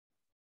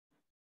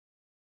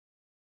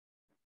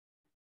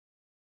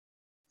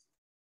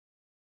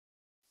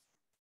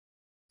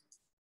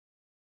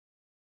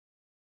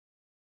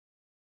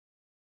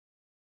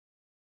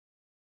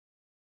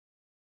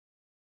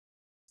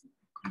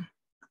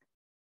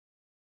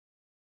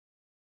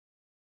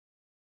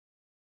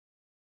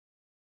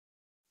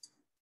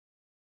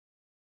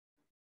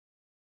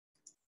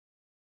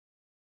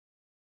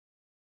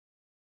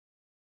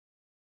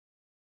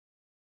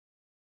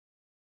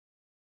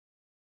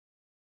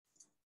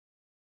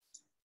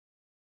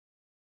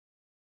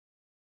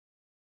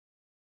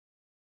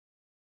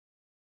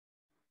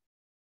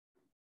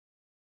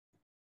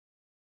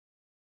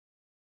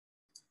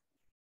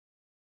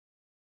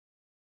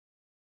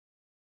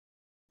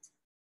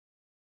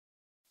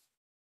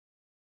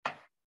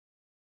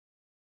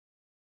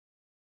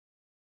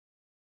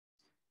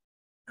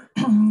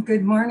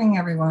Good morning,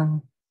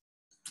 everyone.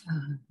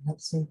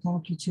 Let's say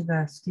thank you to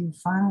the Steve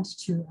Fund,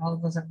 to all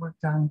of us that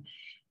worked on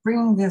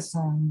bringing this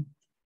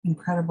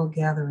incredible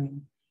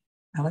gathering.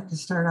 I'd like to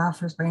start off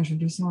first by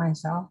introducing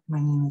myself. My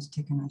name is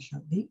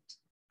Tikanesha Leet.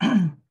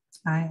 I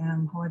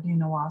am Hoadi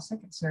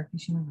Nawasik at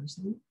Syracuse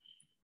University.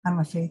 I'm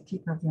a faith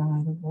keeper of the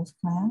United Wolf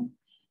Clan.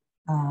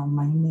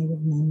 My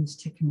native name is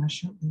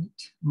Tikanesha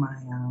Leet. My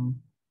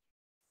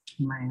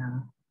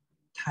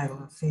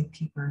title of faith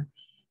keeper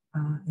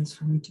is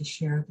for me to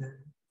share the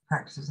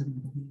practices and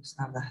beliefs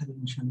of the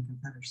Haudenosaunee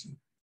Confederacy.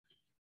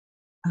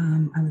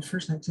 I would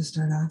first like to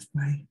start off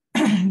by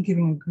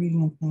giving a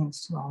greeting and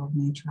thanks to all of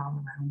nature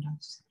all around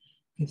us.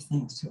 Give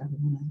thanks to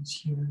everyone that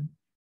is here.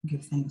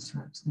 Give thanks to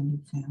our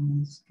extended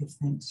families. Give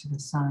thanks to the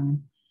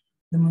sun,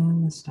 the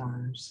moon, the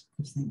stars.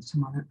 Give thanks to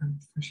Mother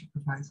Earth, for she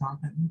provides all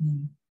that we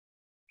need.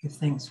 Give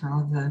thanks for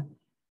all the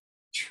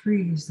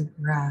trees, the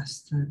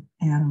grass, the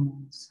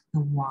animals,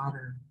 the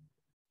water.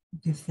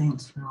 Give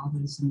thanks for all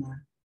that is in the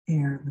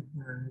air, the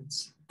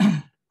birds,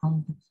 all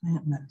of the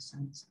plant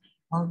medicines,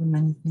 all of the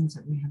many things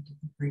that we have to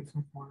be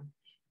grateful for.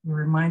 We're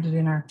reminded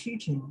in our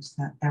teachings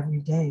that every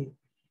day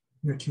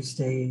we're to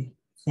say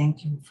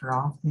thank you for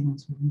all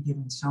things. We've been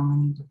given so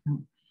many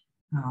different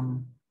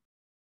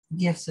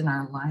gifts in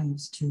our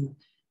lives to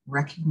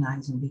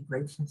recognize and be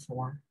grateful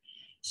for.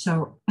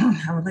 So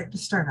I would like to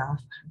start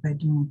off by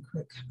doing a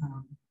quick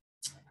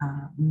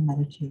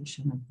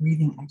meditation, a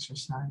breathing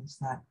exercise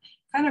that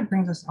kind of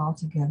brings us all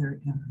together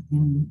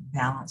in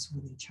balance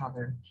with each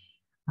other.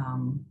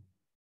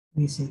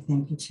 We say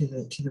thank you to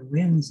the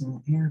winds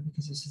and the air,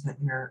 because this is the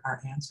air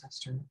our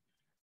ancestors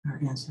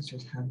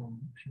have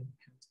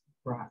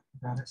brought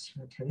us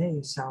here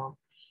today. So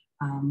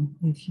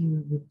if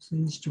you would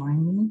please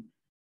join me,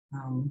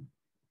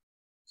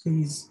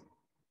 please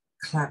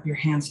clap your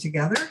hands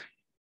together.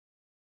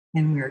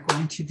 And we are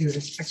going to do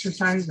this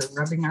exercise of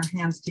rubbing our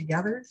hands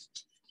together.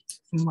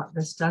 And what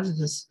this does is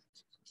just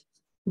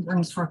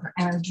brings forth our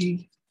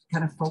energy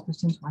kind of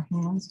focused into our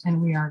hands.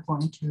 And we are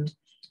going to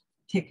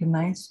take a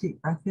nice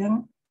deep breath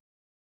in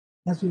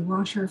as we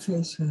wash our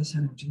face with this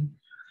energy.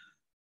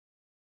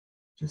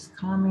 Just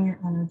calming your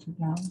energy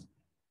down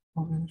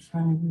over the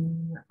front of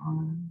you, your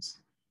arms,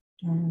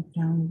 down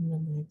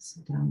your legs,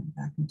 down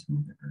back into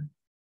Mother Earth.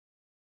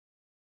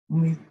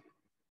 When we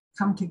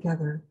come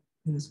together,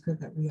 it is good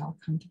that we all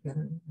come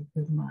together with a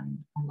good mind,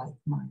 a like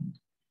mind.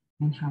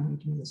 And how we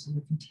do this is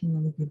we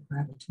continually give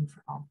gratitude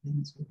for all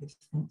things. We give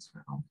thanks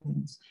for all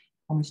things.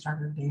 When we start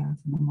our day off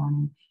in the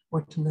morning,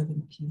 or to live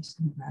in peace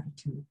and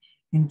gratitude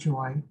and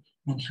joy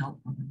and help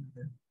one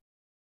another.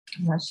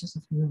 And that's just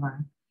a few of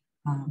our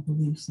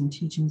beliefs and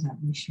teachings that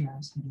we share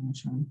as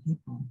Haudenosaunee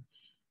people.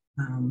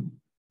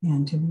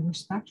 And to be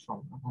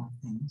respectful of all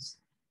things.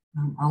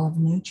 All of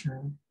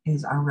nature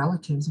is our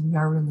relatives. We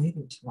are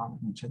related to all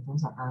of nature.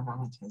 Those are our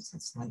relatives.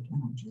 It's like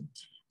energy.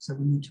 So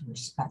we need to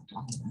respect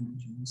all of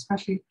energy, and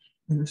especially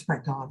we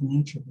respect all of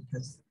nature,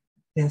 because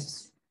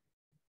this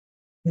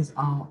is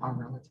all our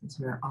relatives.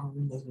 We are all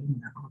related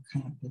and we're all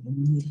connected and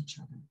we need each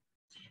other.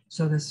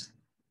 So this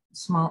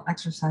small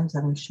exercise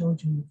that I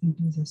showed you can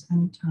do this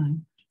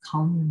anytime to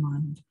calm your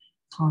mind,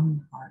 calm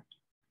your heart,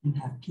 and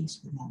have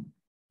peace within.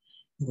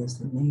 It is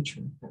the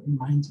nature that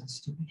reminds us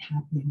to be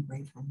happy and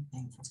grateful and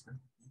thankful for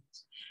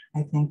things.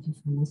 I thank you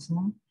for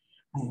listening.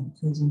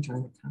 Please enjoy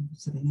the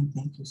conference today, and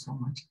thank you so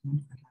much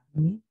again for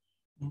having me.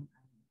 And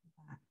I will be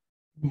back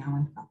now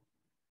and up.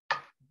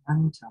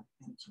 Until,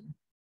 thank you.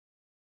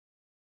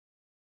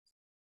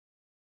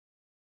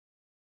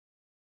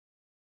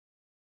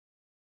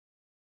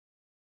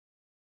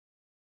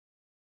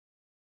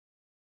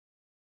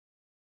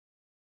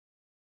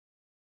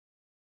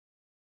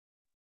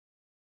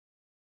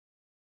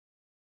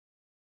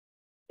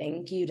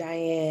 Thank you,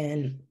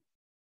 Diane.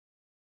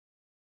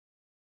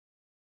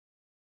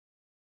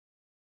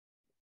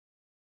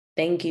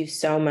 Thank you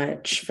so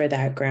much for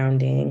that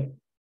grounding.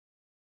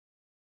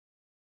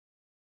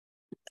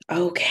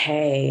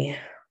 Okay.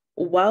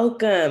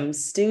 Welcome,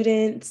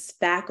 students,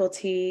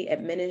 faculty,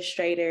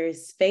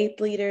 administrators, faith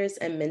leaders,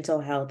 and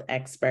mental health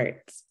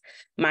experts.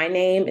 My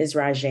name is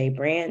Rajay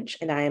Branch,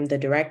 and I am the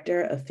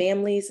Director of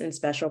Families and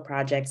Special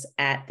Projects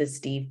at the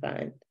Steve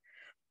Fund.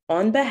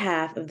 On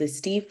behalf of the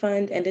Steve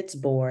Fund and its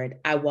board,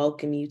 I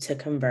welcome you to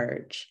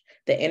Converge,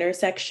 the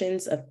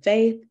intersections of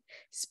faith,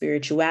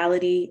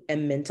 spirituality,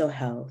 and mental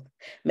health,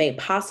 made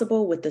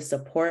possible with the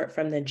support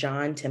from the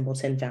John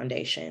Templeton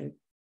Foundation.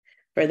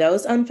 For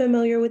those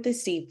unfamiliar with the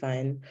Steve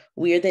Fund,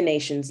 we are the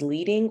nation's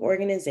leading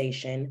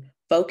organization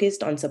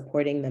focused on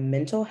supporting the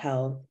mental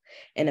health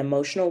and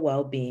emotional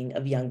well-being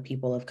of young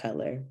people of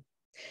color.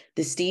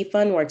 The Steve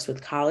Fund works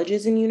with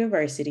colleges and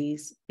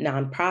universities,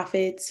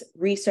 nonprofits,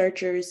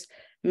 researchers,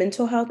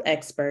 mental health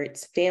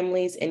experts,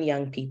 families, and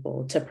young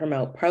people to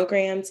promote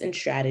programs and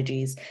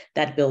strategies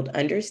that build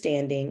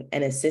understanding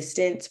and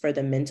assistance for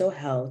the mental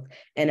health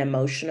and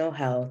emotional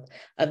health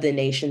of the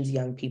nation's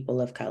young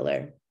people of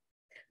color.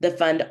 The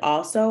fund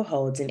also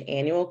holds an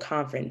annual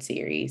conference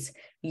series,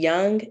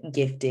 Young,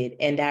 Gifted,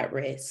 and at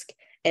Risk,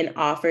 and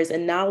offers a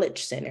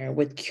knowledge center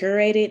with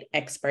curated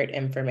expert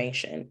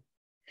information.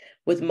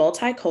 With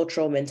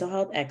multicultural mental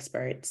health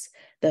experts,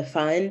 the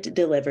fund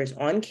delivers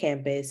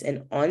on-campus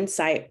and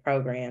on-site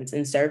programs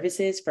and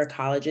services for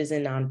colleges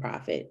and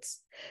nonprofits.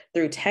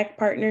 Through tech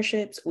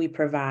partnerships, we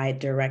provide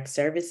direct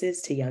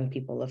services to young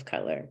people of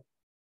color.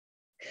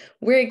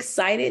 We're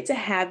excited to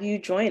have you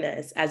join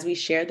us as we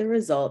share the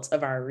results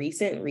of our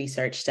recent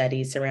research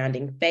studies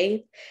surrounding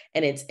faith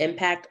and its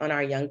impact on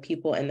our young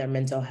people and their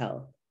mental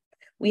health.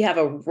 We have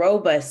a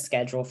robust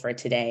schedule for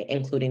today,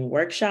 including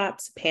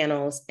workshops,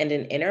 panels, and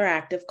an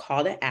interactive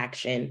call to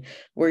action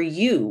where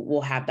you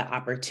will have the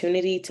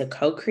opportunity to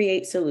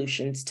co-create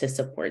solutions to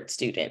support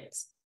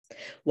students.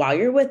 While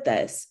you're with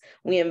us,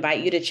 we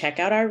invite you to check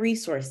out our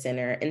resource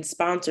center and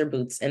sponsor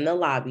booths in the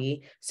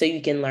lobby so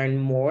you can learn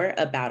more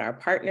about our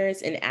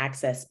partners and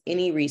access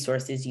any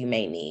resources you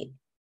may need.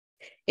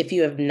 If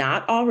you have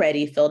not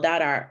already filled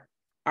out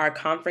our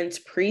conference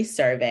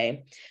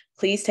pre-survey,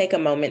 please take a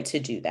moment to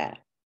do that.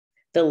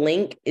 The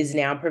link is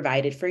now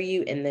provided for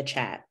you in the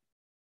chat.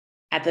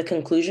 At the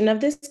conclusion of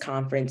this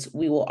conference,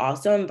 we will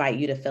also invite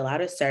you to fill out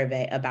a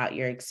survey about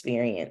your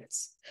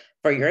experience.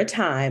 For your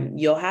time,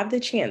 you'll have the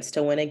chance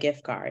to win a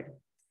gift card.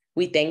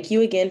 We thank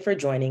you again for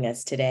joining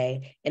us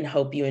today and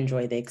hope you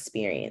enjoy the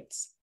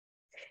experience.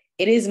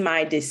 It is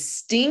my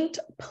distinct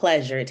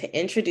pleasure to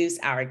introduce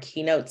our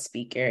keynote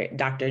speaker,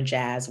 Dr.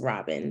 Jazz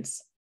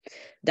Robbins.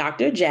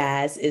 Dr.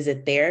 Jazz is a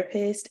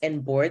therapist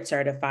and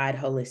board-certified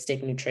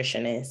holistic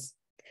nutritionist.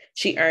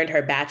 She earned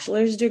her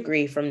bachelor's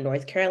degree from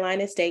North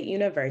Carolina State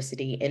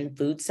University in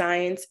food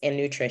science and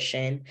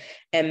nutrition,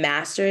 and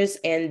master's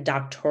and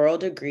doctoral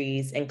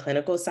degrees in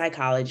clinical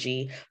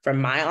psychology from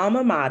my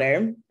alma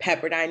mater,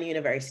 Pepperdine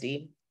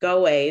University.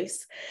 Go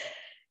Waves.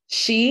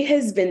 She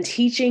has been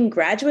teaching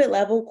graduate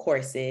level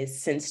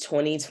courses since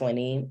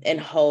 2020 and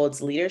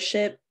holds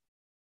leadership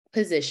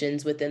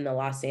positions within the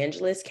Los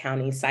Angeles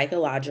County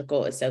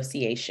Psychological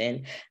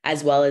Association,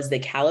 as well as the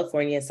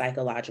California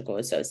Psychological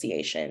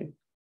Association.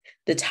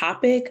 The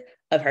topic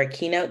of her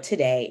keynote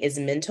today is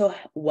mental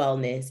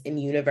wellness in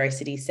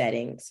university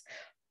settings,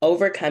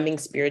 overcoming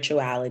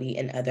spirituality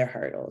and other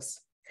hurdles.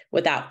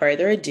 Without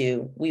further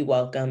ado, we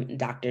welcome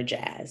Dr.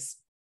 Jazz.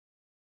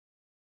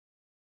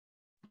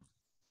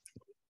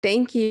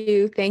 Thank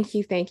you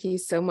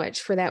so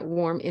much for that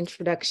warm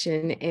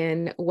introduction,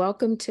 and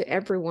welcome to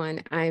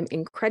everyone. I'm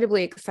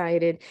incredibly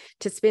excited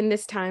to spend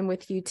this time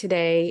with you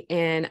today,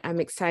 and I'm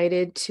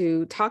excited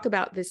to talk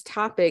about this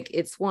topic.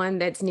 It's one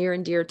that's near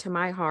and dear to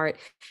my heart,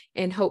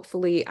 and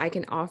hopefully I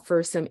can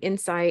offer some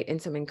insight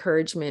and some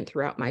encouragement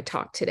throughout my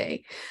talk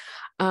today.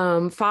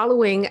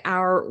 Following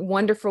our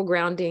wonderful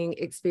grounding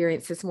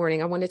experience this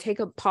morning, I want to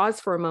take a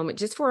pause for a moment,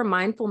 just for a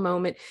mindful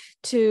moment,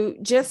 to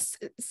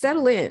just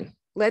settle in.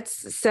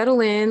 Let's settle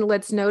in.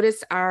 Let's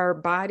notice our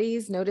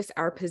bodies, notice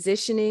our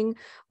positioning.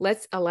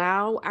 Let's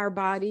allow our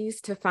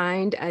bodies to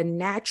find a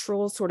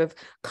natural, sort of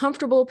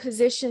comfortable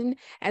position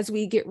as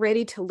we get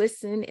ready to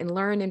listen and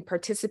learn and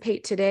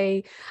participate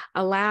today.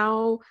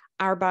 Allow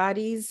our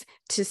bodies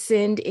to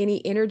send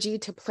any energy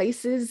to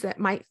places that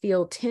might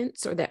feel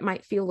tense or that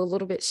might feel a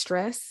little bit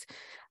stressed.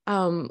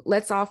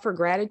 Let's offer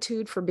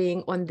gratitude for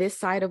being on this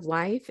side of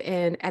life,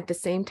 and at the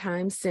same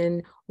time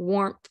send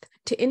warmth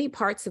to any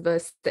parts of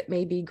us that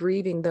may be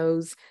grieving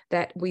those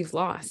that we've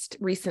lost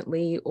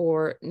recently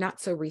or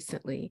not so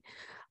recently.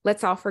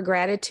 Let's offer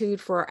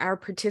gratitude for our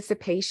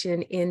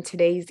participation in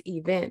today's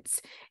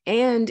events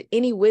and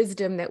any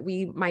wisdom that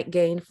we might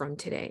gain from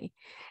today.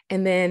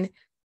 And then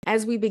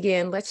as we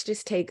begin, let's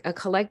just take a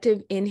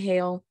collective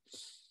inhale,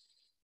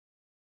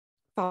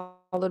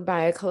 followed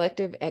by a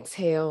collective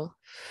exhale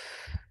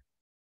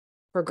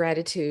for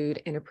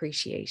gratitude and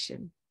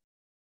appreciation.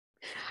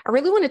 I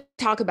really want to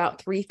talk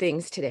about three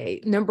things today.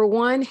 Number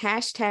one,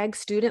 hashtag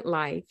student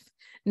life.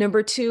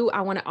 Number two,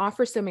 I want to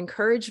offer some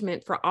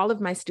encouragement for all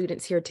of my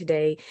students here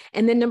today.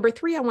 And then number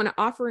three, I want to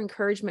offer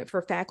encouragement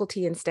for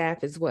faculty and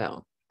staff as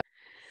well.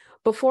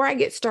 Before I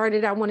get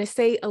started, I want to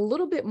say a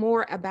little bit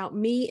more about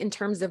me in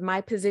terms of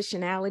my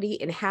positionality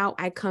and how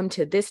I come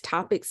to this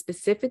topic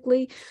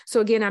specifically. So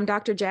again, I'm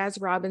Dr. Jazz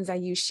Robbins. I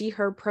use she,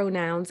 her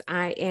pronouns.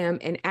 I am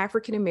an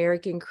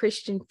African-American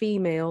Christian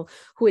female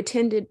who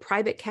attended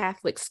private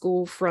Catholic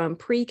school from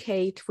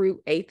pre-K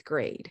through 8th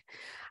grade.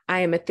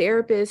 I am a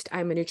therapist.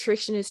 I'm a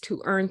nutritionist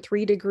who earned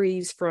 3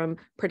 degrees from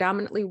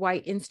predominantly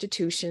white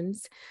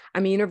institutions.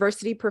 I'm a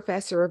university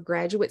professor of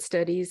graduate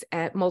studies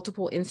at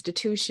multiple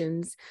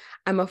institutions.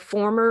 I'm a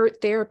former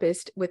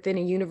therapist within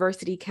a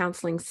university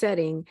counseling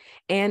setting,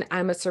 and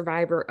I'm a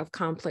survivor of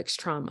complex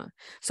trauma.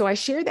 So I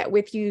share that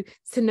with you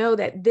to know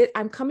that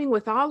I'm coming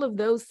with all of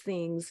those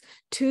things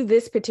to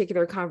this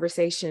particular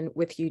conversation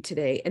with you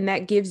today, and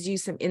that gives you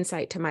some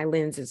insight to my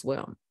lens as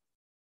well.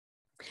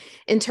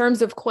 In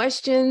terms of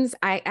questions,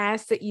 I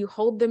ask that you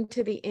hold them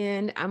to the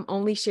end. I'm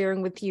only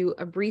sharing with you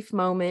a brief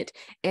moment,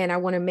 and I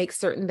want to make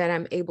certain that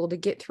I'm able to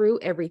get through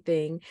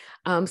everything.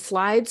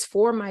 Slides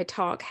for my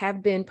talk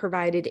have been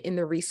provided in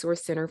the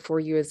Resource Center for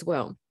you as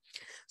well.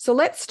 So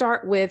let's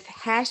start with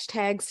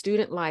hashtag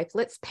student life.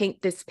 Let's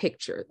paint this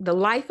picture. The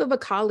life of a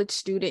college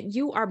student,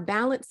 you are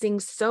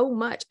balancing so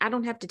much. I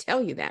don't have to tell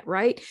you that,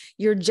 right?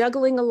 You're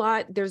juggling a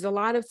lot. There's a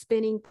lot of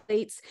spinning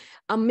plates.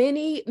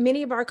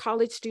 Many of our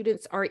college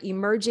students are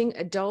emerging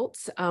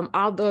adults,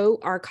 although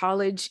our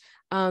college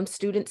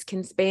students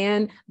can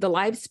span the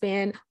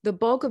lifespan. The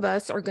bulk of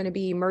us are going to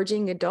be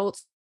emerging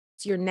adults.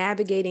 You're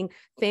navigating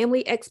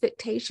family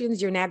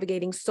expectations, you're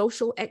navigating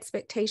social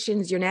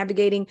expectations, you're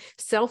navigating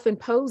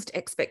self-imposed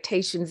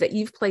expectations that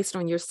you've placed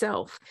on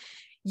yourself.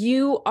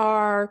 You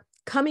are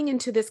coming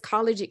into this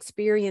college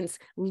experience,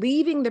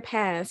 leaving the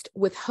past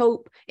with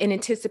hope and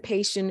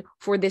anticipation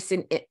for this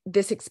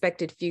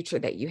expected future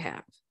that you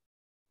have.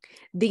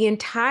 The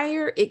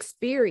entire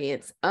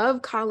experience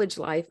of college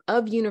life,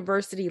 of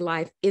university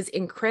life, is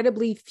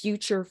incredibly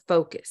future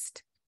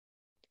focused.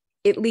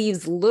 It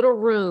leaves little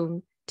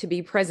room to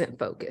be present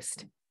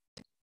focused.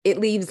 It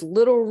leaves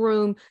little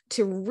room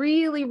to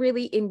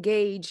really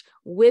engage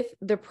with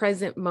the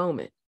present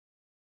moment.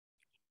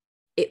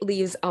 It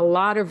leaves a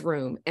lot of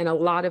room and a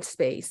lot of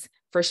space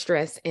for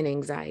stress and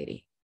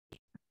anxiety.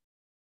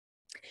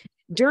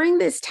 During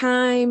this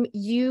time,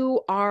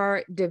 you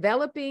are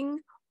developing,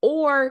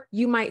 or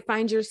you might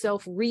find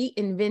yourself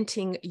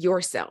reinventing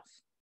yourself.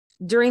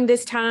 During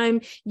this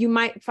time, you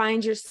might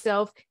find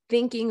yourself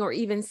thinking or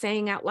even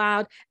saying out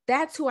loud,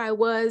 that's who I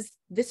was,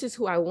 this is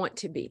who I want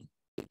to be.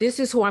 This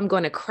is who I'm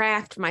going to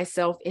craft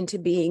myself into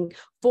being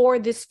for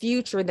this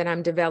future that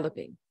I'm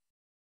developing.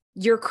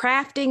 You're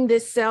crafting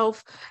this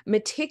self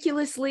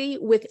meticulously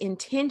with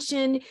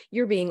intention.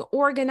 You're being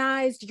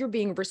organized. You're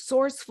being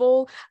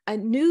resourceful. A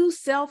new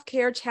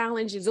self-care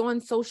challenge is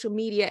on social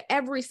media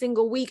every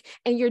single week,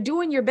 and you're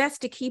doing your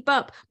best to keep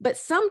up. But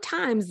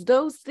sometimes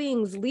those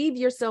things leave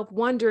yourself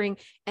wondering,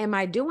 am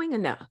I doing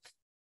enough?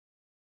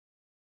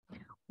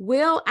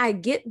 Will I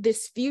get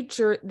this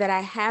future that I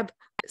have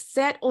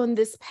set on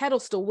this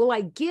pedestal? Will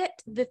I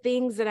get the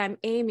things that I'm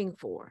aiming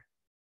for?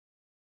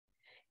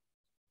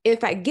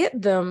 If I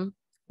get them,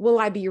 will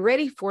I be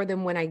ready for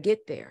them when I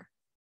get there?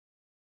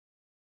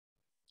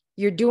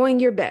 You're doing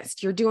your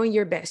best. You're doing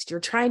your best. You're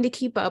trying to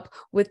keep up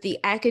with the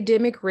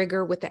academic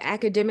rigor, with the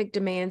academic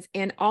demands,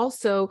 and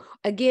also,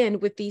 again,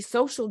 with these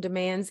social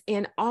demands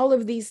and all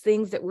of these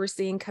things that we're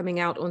seeing coming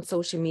out on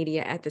social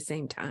media at the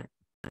same time.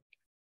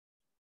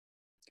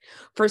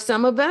 For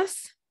some of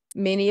us,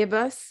 many of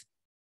us,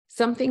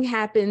 something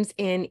happens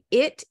and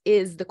it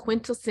is the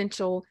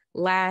quintessential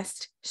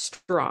last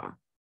straw.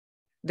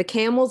 The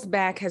camel's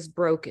back has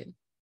broken.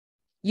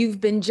 You've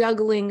been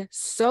juggling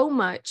so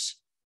much.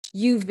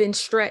 You've been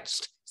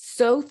stretched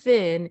so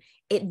thin.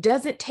 It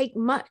doesn't take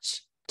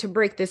much to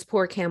break this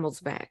poor camel's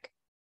back.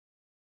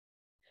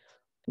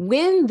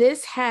 When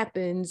this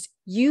happens,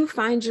 you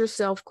find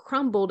yourself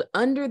crumbled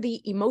under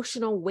the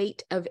emotional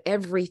weight of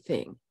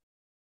everything.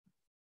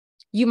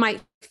 You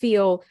might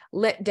feel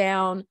let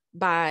down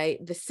by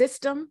the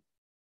system.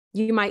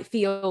 You might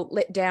feel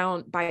let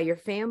down by your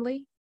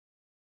family.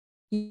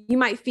 You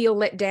might feel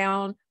let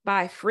down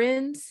by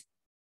friends.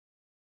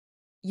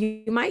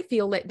 You might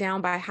feel let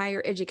down by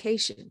higher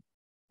education.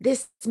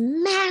 This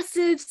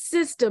massive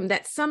system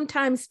that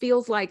sometimes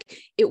feels like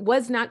it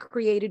was not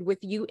created with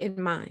you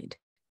in mind.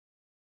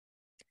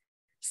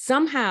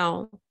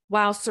 Somehow,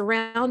 while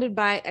surrounded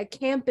by a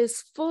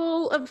campus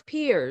full of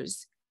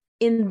peers,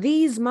 in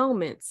these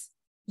moments,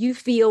 you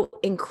feel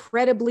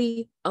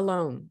incredibly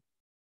alone,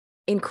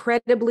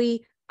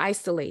 incredibly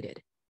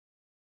isolated,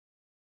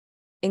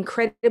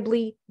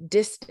 incredibly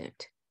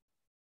distant.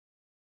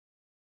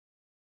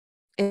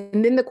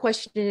 And then the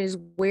question is,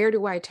 where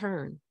do I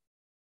turn?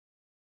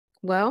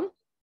 Well,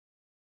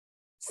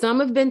 some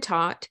have been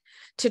taught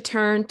to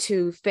turn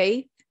to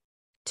faith,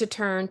 to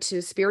turn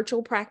to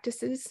spiritual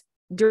practices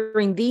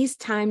during these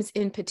times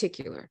in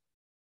particular.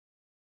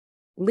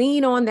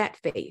 Lean on that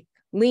faith,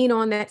 lean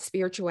on that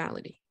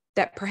spirituality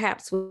that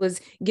perhaps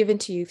was given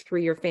to you through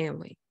your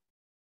family.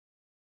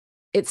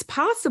 It's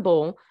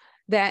possible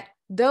that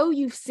though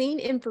you've seen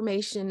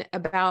information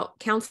about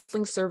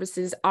counseling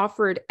services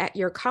offered at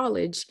your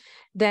college,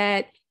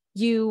 that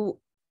you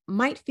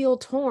might feel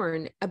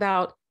torn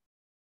about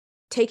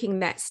taking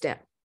that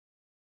step.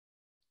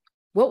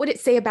 What would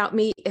it say about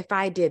me if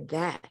I did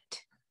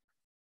that?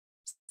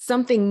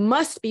 Something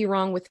must be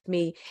wrong with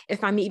me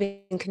if I'm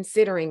even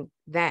considering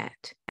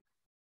that.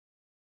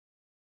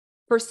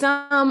 For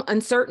some,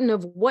 uncertain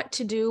of what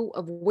to do,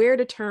 of where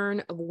to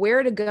turn, of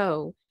where to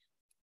go,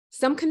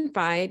 some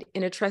confide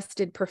in a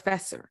trusted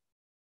professor.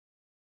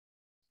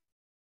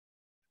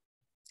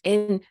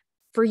 And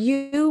for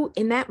you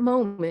in that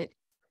moment,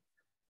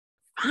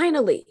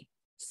 finally,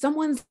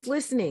 someone's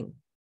listening.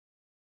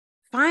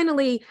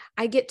 Finally,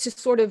 I get to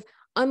sort of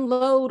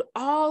unload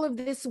all of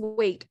this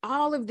weight,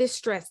 all of this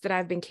stress that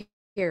I've been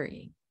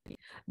carrying.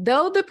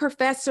 Though the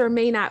professor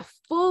may not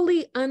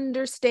fully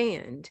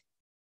understand,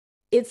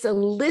 It's a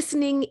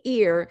listening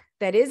ear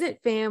that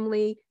isn't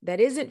family, that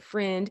isn't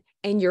friend,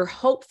 and you're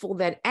hopeful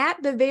that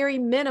at the very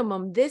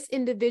minimum, this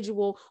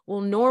individual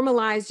will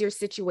normalize your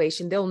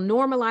situation. They'll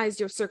normalize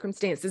your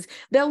circumstances.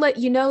 They'll let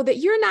you know that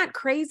you're not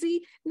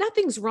crazy.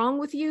 Nothing's wrong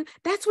with you.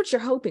 That's what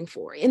you're hoping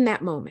for in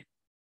that moment.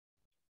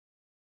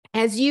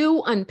 As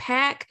you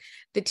unpack,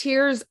 the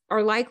tears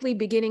are likely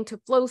beginning to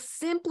flow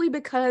simply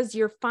because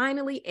you're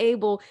finally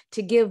able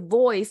to give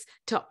voice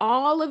to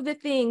all of the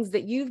things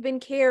that you've been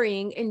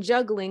carrying and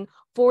juggling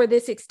for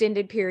this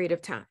extended period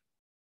of time.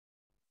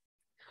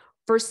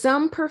 For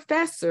some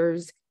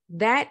professors,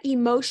 that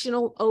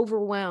emotional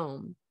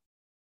overwhelm,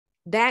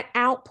 that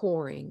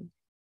outpouring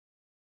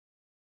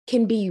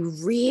can be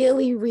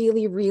really,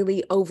 really,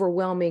 really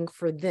overwhelming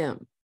for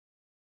them.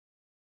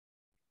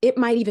 It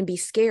might even be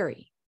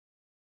scary.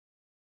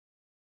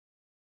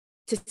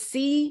 To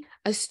see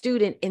a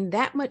student in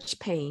that much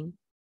pain,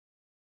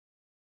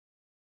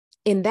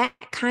 in that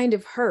kind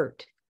of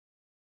hurt,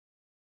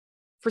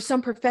 for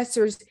some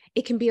professors,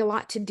 it can be a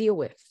lot to deal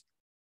with.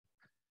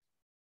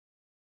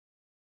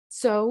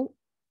 So,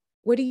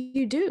 what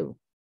do?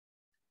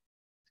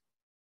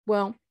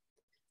 Well,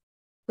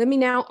 let me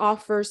now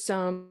offer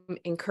some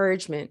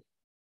encouragement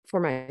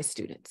for my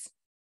students.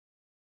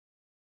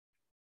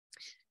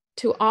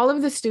 To all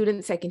of the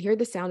students that can hear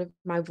the sound of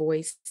my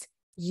voice,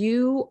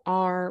 you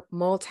are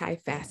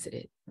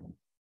multifaceted.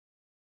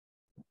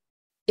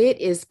 It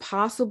is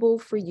possible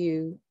for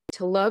you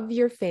to love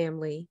your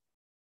family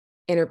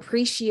and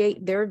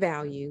appreciate their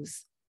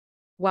values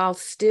while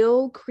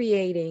still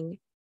creating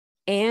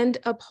and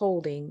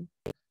upholding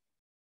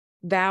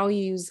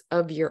values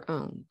of your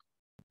own.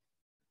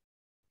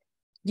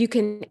 You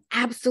can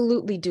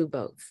absolutely do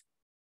both.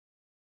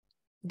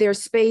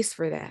 There's space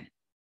for that.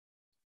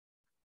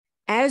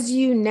 As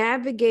you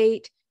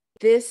navigate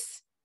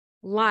this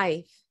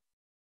life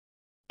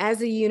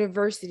as a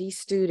university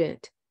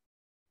student,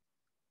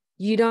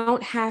 you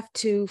don't have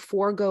to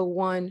forego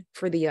one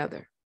for the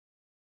other.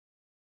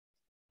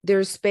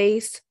 There's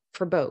space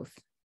for both.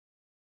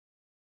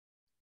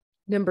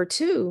 Number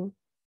two,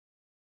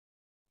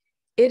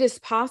 it is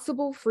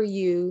possible for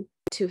you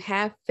to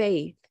have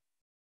faith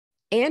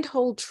and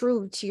hold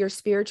true to your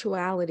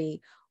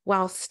spirituality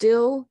while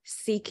still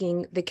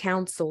seeking the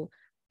counsel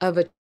of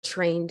a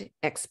trained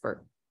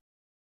expert.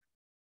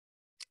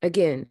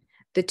 Again,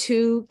 the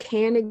two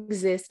can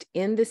exist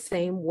in the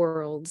same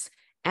worlds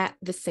at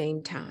the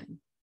same time.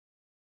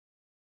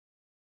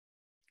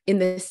 In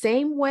the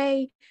same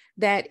way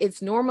that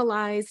it's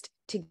normalized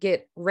to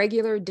get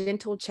regular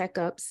dental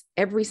checkups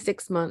every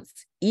 6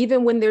 months,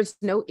 even when there's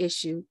no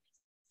issue,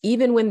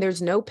 even when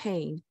there's no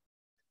pain,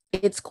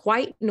 it's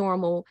quite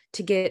normal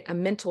to get a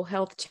mental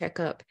health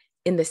checkup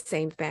in the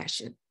same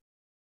fashion.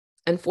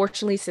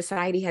 Unfortunately,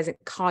 society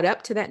hasn't caught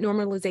up to that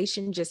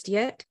normalization just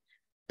yet,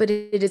 but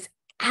it is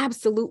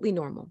absolutely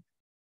normal.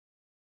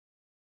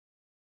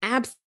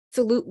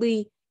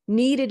 Absolutely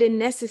needed and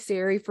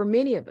necessary for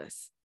many of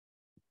us.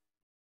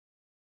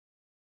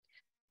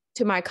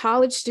 To my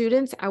college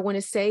students, I want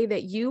to say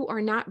that you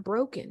are not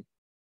broken.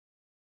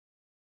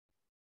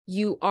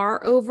 You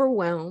are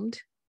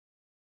overwhelmed.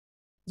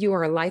 You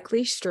are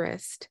likely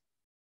stressed.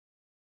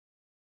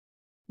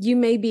 You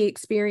may be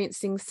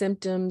experiencing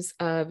symptoms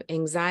of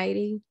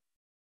anxiety.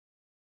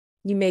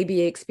 You may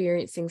be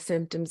experiencing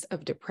symptoms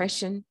of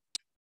depression.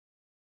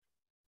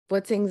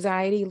 What's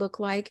anxiety look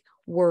like?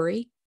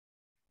 Worry,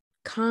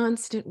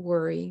 constant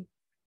worry,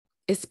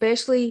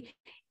 especially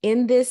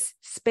in this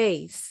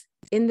space,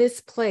 in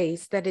this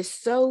place that is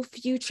so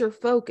future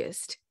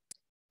focused.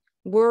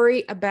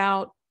 Worry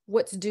about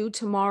what's due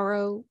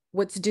tomorrow,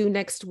 what's due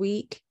next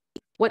week,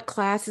 what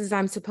classes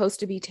I'm supposed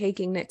to be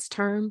taking next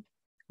term.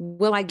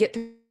 Will I get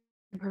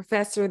the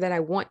professor that I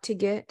want to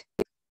get?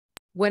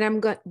 What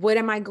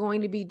am I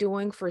going to be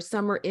doing for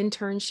summer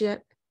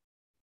internship?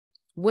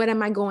 What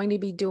am I going to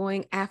be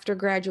doing after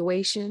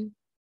graduation?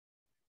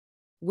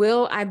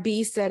 Will I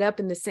be set up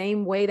in the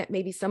same way that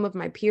maybe some of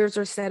my peers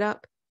are set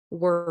up?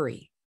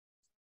 Worry.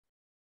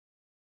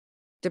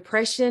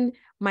 Depression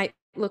might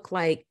look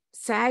like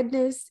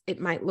sadness. It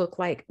might look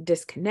like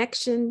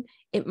disconnection.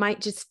 It might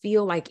just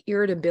feel like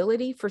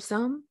irritability for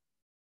some.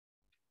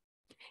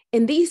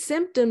 And these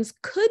symptoms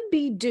could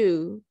be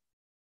due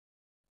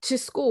to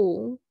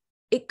school.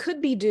 It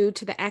could be due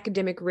to the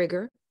academic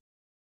rigor.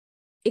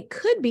 It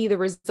could be the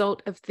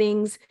result of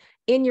things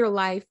in your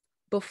life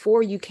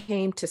before you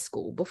came to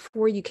school,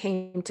 before you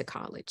came to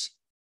college.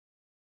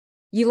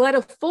 You led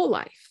a full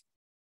life.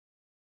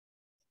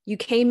 You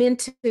came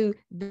into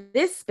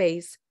this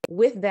space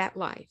with that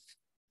life.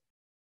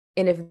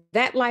 And if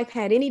that life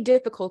had any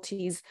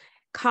difficulties,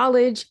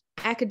 college,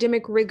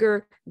 academic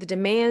rigor, the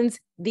demands,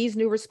 these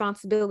new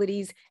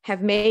responsibilities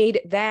have made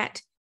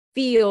that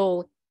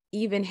feel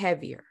even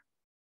heavier.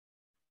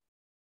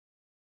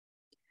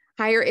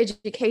 Higher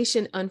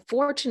education,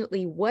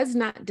 unfortunately, was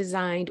not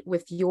designed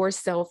with your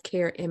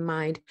self-care in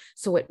mind.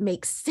 So it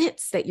makes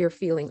sense that you're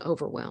feeling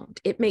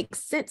overwhelmed. It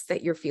makes sense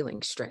that you're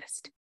feeling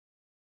stressed.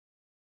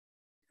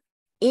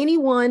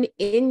 Anyone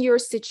in your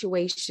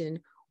situation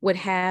would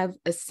have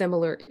a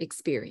similar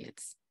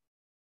experience.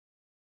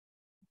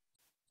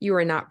 You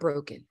are not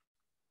broken.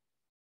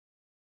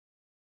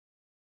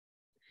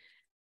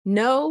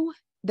 Know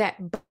that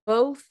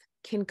both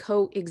can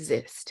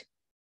coexist.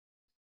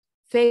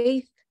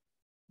 Faith,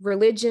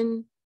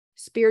 religion,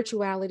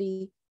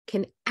 spirituality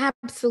can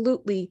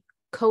absolutely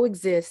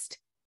coexist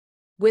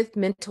with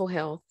mental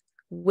health,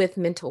 with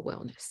mental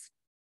wellness.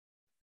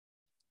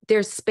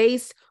 There's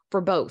space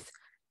for both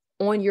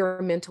on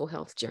your mental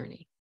health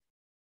journey.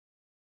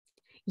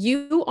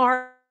 You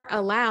are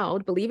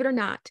allowed, believe it or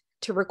not,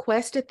 to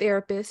request a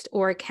therapist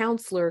or a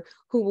counselor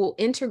who will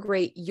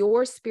integrate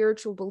your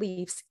spiritual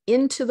beliefs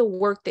into the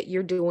work that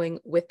you're doing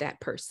with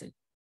that person.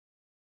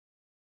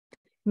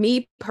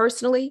 Me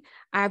personally,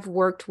 I've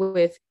worked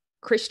with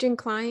Christian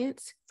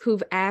clients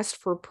who've asked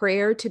for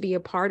prayer to be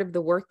a part of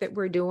the work that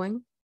we're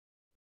doing.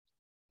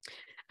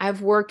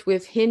 I've worked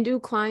with Hindu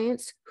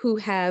clients who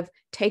have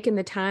taken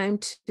the time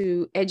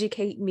to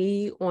educate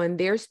me on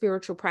their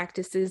spiritual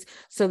practices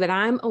so that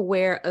I'm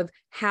aware of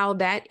how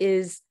that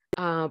is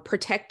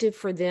protective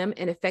for them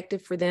and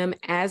effective for them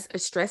as a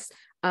stress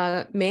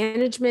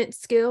management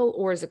skill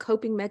or as a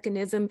coping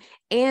mechanism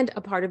and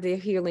a part of their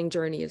healing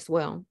journey as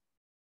well.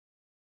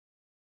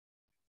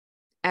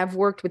 I've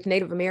worked with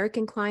Native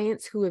American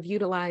clients who have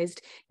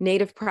utilized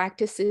Native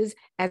practices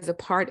as a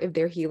part of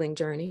their healing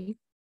journey.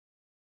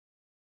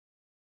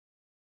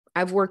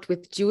 I've worked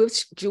with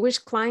Jewish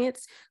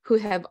clients who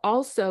have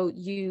also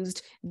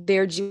used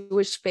their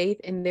Jewish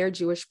faith and their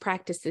Jewish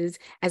practices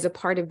as a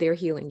part of their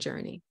healing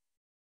journey.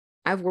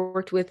 I've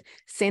worked with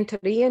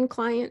Santeurian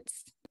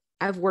clients.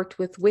 I've worked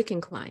with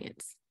Wiccan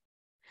clients.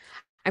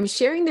 I'm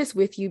sharing this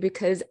with you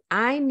because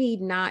I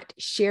need not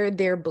share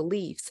their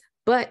beliefs,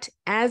 but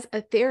as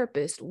a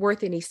therapist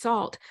worth any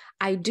salt,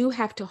 I do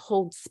have to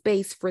hold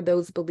space for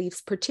those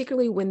beliefs,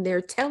 particularly when they're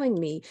telling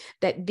me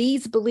that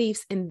these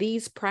beliefs and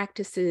these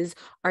practices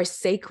are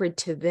sacred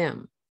to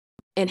them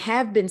and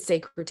have been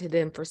sacred to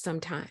them for some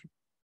time.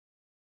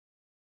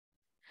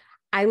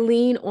 I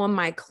lean on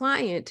my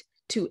client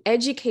to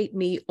educate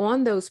me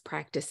on those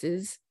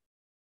practices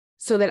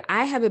so that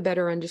I have a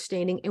better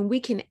understanding and we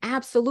can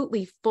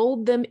absolutely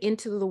fold them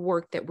into the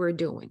work that we're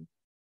doing.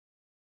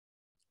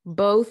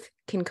 Both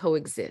can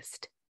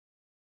coexist.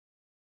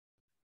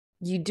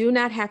 You do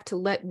not have to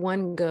let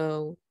one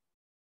go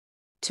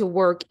to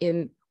work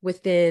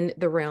within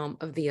the realm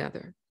of the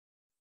other.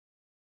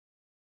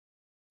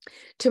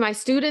 To my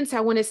students, I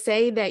want to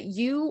say that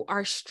you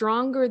are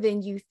stronger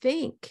than you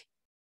think.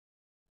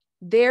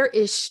 There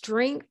is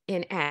strength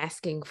in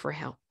asking for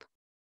help.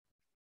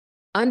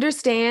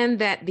 Understand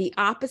that the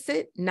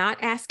opposite,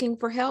 not asking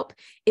for help,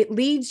 it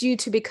leads you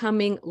to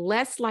becoming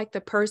less like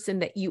the person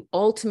that you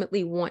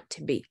ultimately want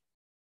to be.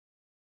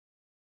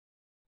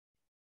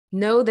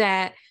 Know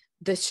that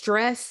the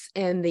stress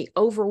and the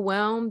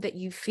overwhelm that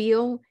you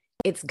feel,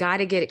 it's got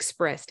to get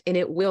expressed, and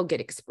it will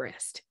get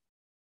expressed.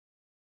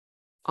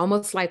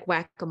 Almost like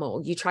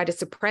whack-a-mole. You try to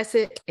suppress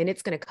it, and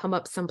it's going to come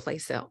up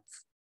someplace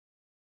else.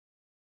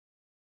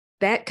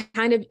 That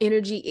kind of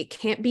energy, it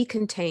can't be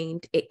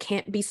contained. It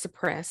can't be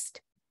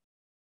suppressed.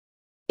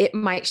 It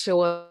might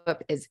show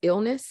up as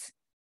illness.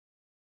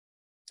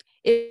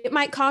 It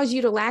might cause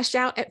you to lash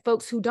out at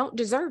folks who don't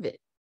deserve it.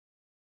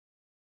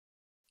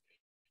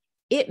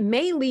 It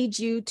may lead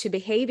you to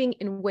behaving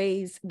in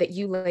ways that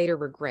you later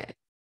regret.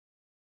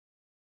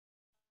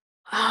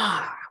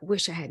 I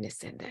wish I hadn't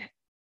said that.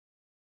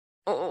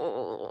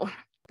 Oh,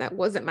 that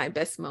wasn't my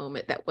best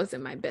moment. That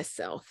wasn't my best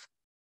self.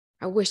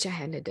 I wish I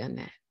hadn't done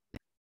that.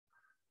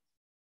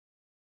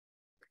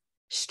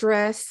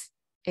 Stress,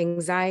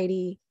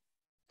 anxiety,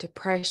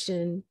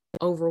 depression,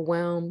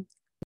 overwhelm.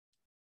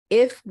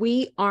 If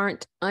we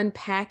aren't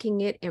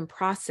unpacking it and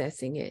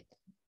processing it,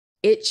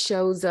 it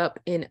shows up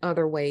in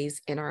other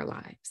ways in our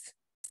lives.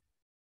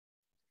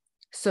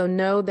 So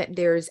know that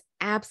there's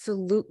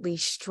absolutely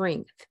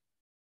strength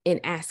in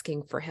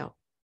asking for help.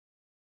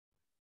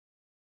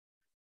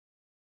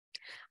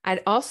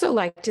 I'd also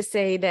like to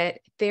say that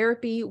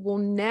therapy will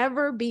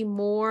never be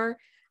more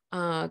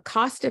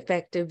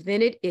cost-effective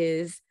than it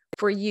is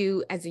for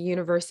you as a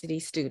university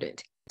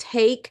student.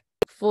 Take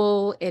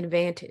full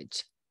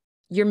advantage.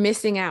 You're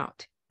missing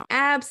out.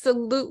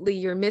 Absolutely,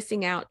 you're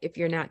missing out if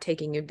you're not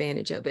taking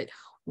advantage of it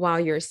while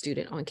you're a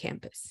student on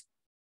campus.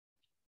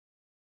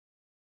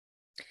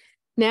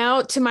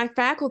 Now, to my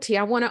faculty,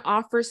 I want to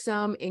offer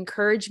some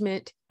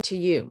encouragement to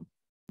you.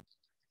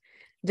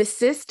 The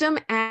system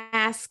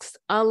asks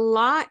a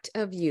lot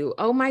of you.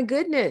 Oh my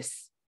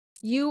goodness.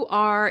 You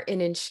are an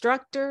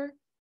instructor.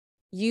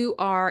 You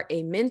are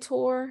a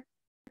mentor.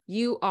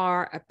 You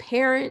are a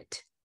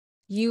parent.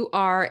 You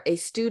are a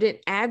student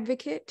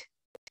advocate.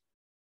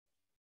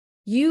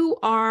 You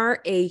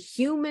are a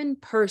human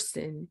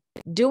person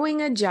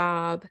doing a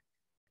job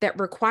that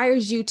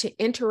requires you to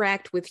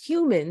interact with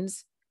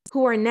humans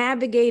who are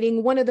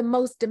navigating one of the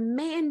most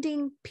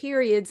demanding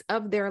periods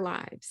of their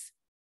lives.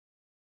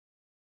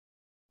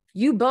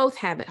 You both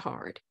have it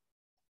hard.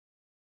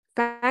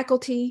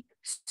 Faculty,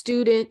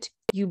 student,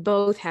 you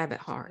both have it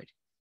hard.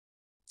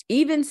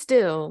 Even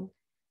still,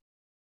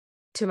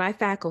 to my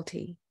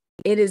faculty,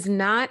 it is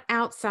not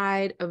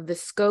outside of the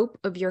scope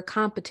of your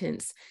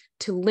competence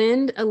to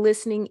lend a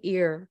listening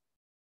ear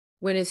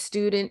when a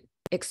student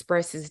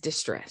expresses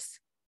distress.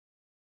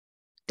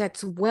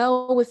 That's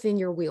well within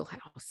your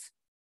wheelhouse.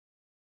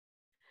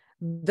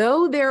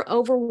 Though their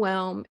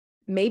overwhelm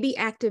may be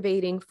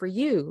activating for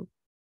you,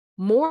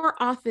 more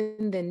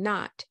often than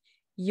not,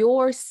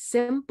 your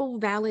simple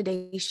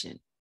validation,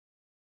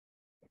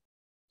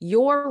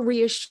 your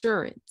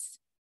reassurance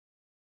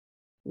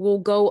will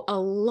go a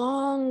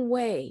long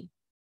way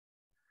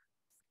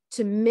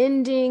to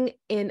mending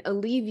and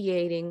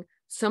alleviating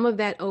some of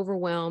that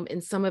overwhelm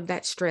and some of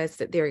that stress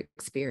that they're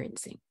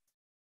experiencing.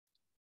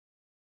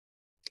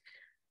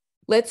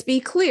 Let's be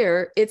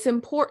clear, it's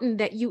important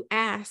that you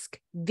ask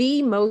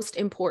the most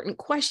important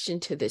question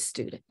to this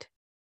student.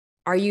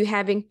 Are you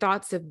having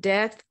thoughts of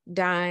death,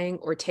 dying,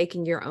 or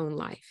taking your own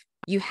life?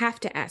 You have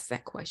to ask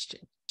that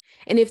question.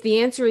 And if the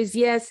answer is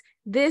yes,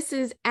 this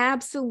is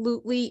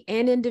absolutely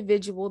an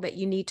individual that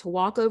you need to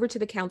walk over to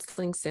the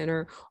counseling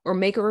center or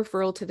make a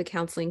referral to the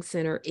counseling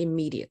center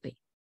immediately.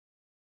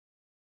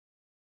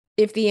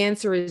 If the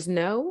answer is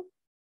no,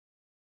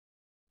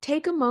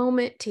 take a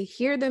moment to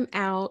hear them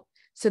out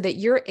so that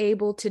you're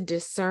able to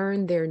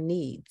discern their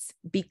needs,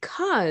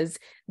 because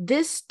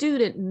this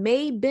student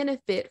may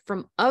benefit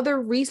from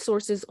other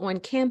resources on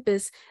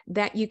campus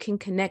that you can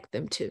connect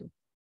them to.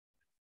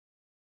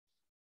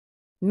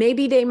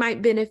 Maybe they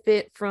might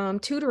benefit from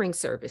tutoring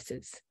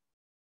services,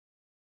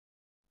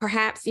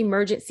 perhaps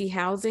emergency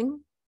housing,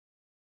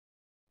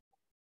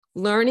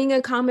 learning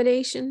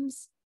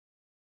accommodations,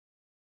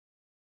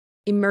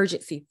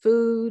 emergency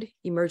food,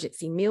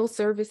 emergency meal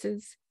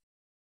services.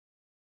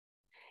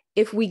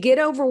 If we get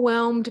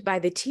overwhelmed by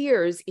the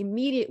tears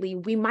immediately,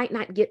 we might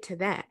not get to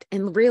that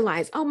and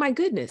realize, oh my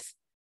goodness,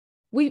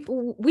 we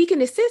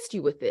can assist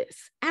you with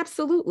this.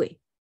 Absolutely.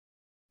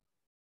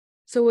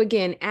 So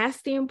again,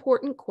 ask the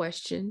important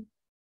question,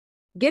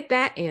 get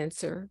that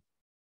answer.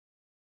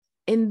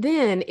 And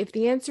then if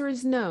the answer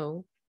is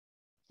no,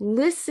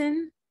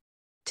 listen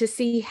to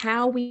see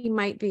how we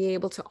might be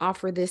able to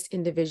offer this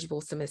individual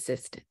some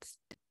assistance.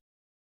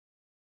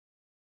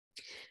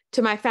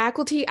 To my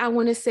faculty, I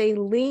want to say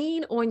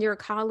lean on your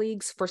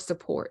colleagues for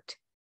support.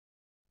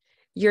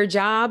 Your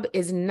job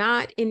is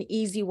not an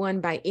easy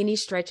one by any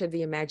stretch of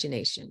the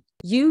imagination.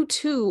 You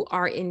too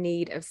are in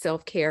need of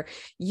self-care.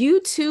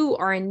 You too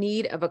are in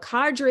need of a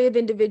cadre of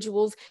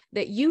individuals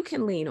that you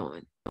can lean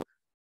on.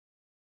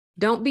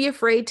 Don't be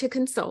afraid to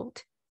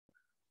consult.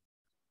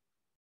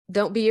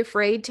 Don't be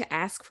afraid to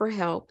ask for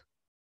help.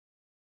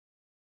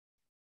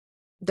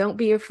 Don't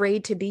be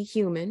afraid to be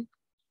human.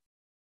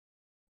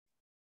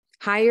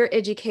 Higher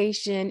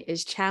education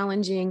is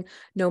challenging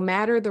no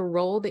matter the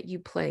role that you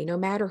play, no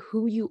matter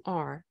who you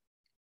are.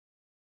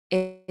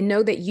 And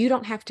know that you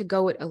don't have to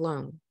go it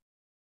alone.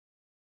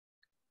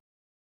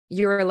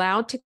 You're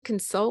allowed to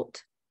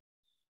consult.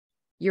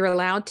 You're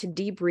allowed to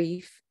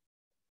debrief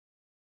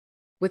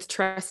with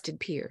trusted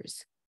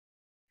peers.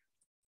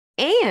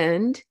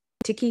 And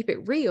to keep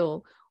it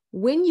real,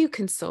 when you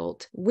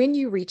consult, when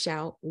you reach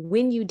out,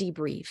 when you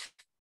debrief,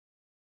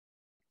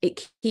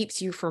 it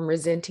keeps you from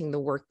resenting the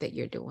work that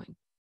you're doing.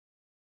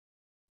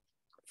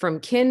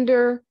 From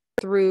kinder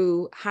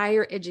through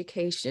higher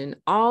education,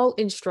 all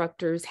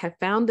instructors have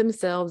found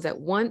themselves at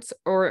once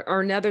or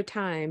another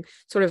time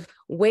sort of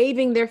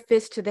waving their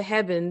fist to the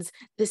heavens.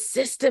 The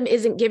system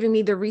isn't giving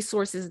me the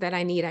resources that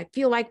I need. I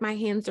feel like my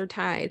hands are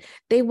tied.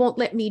 They won't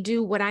let me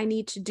do what I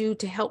need to do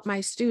to help my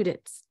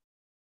students.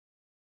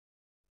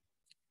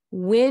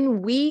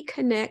 When we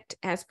connect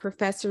as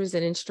professors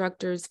and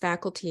instructors,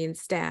 faculty and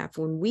staff,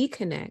 when we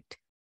connect,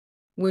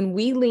 when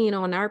we lean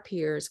on our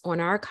peers, on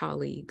our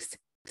colleagues,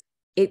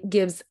 it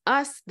gives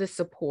us the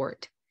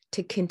support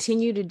to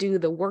continue to do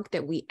the work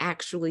that we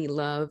actually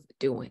love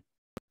doing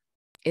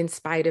in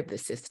spite of the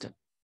system.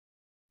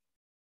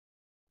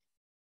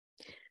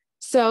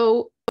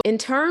 So in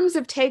terms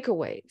of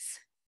takeaways,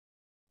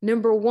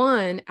 number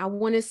one, I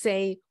want to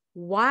say,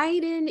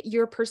 widen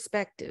your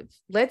perspective.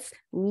 Let's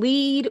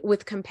lead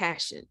with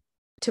compassion.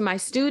 To my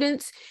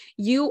students,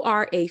 you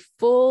are a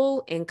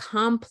full and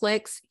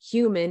complex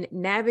human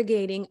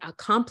navigating a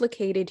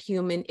complicated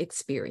human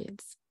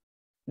experience.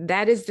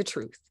 That is the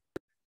truth.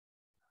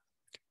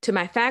 To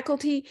my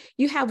faculty,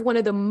 you have one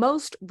of the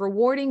most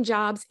rewarding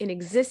jobs in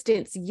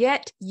existence,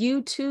 yet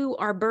you too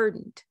are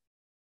burdened.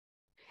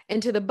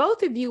 And to the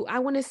both of you, I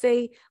want to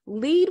say,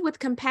 lead with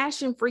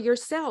compassion for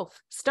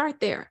yourself. Start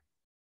there.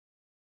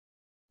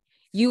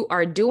 You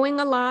are doing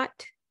a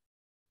lot.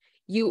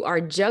 You are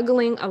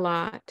juggling a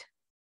lot.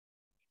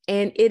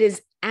 And it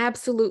is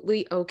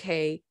absolutely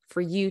okay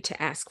for you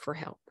to ask for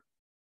help.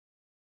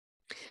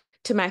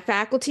 To my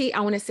faculty,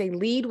 I want to say,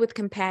 lead with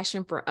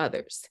compassion for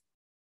others.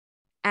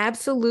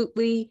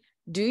 Absolutely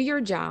do your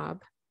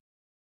job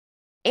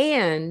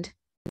and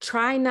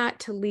try not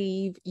to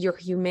leave your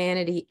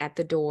humanity at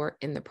the door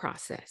in the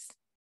process.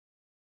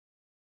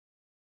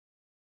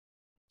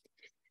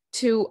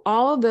 To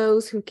all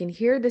those who can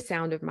hear the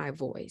sound of my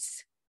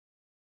voice,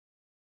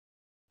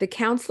 The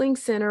counseling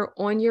center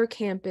on your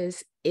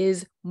campus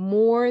is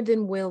more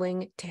than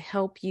willing to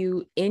help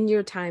you in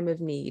your time of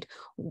need,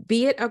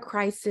 be it a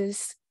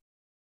crisis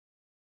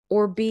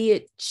or be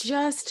it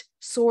just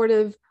sort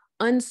of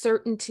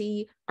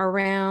uncertainty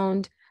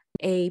around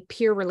a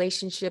peer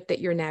relationship that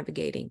you're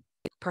navigating,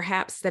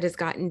 perhaps that has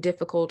gotten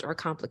difficult or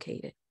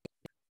complicated.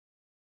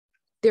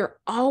 They're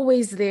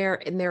always there,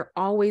 and they're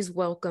always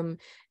welcome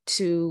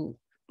to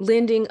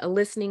lending a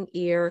listening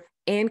ear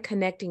and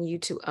connecting you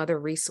to other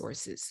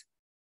resources.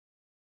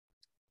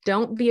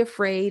 Don't be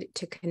afraid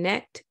to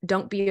connect.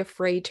 Don't be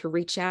afraid to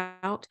reach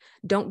out.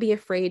 Don't be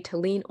afraid to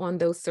lean on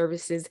those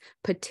services,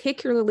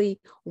 particularly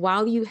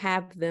while you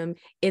have them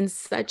in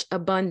such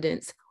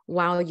abundance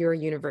while you're a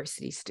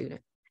university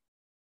student.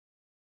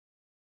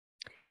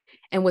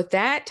 And with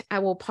that, I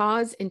will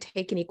pause and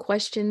take any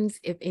questions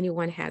if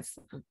anyone has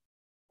them.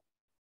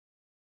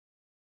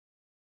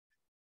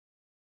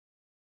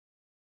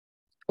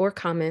 Or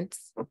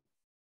comments.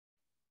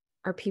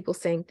 Are people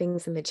saying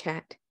things in the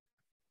chat?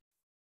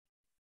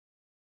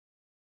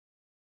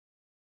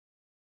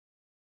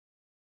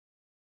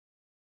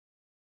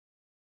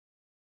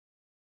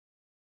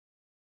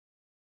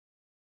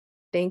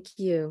 Thank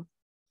you.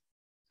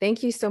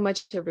 Thank you so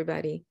much,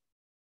 everybody.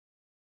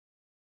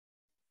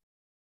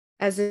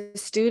 As a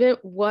student,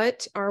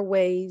 what are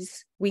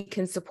ways we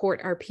can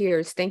support our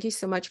peers? Thank you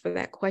so much for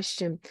that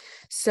question.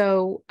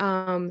 So,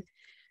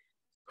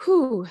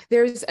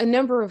 there's a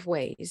number of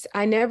ways.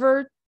 I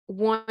never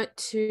want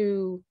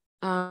to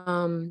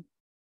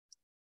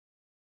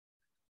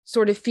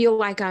sort of feel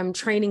like I'm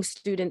training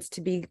students to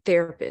be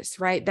therapists,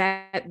 right?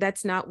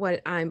 That's not what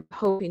I'm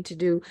hoping to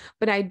do.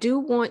 But I do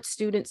want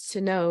students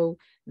to know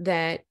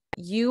that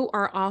you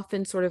are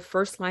often sort of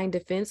first line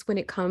defense when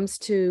it comes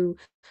to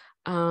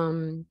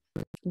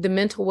the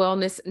mental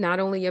wellness, not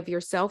only of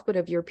yourself, but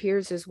of your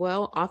peers as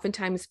well.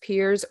 Oftentimes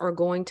peers are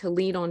going to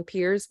lean on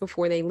peers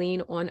before they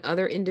lean on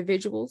other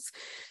individuals.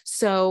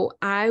 So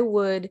I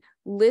would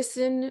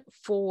listen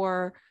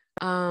for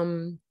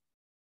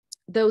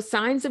those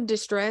signs of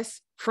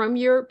distress from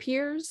your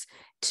peers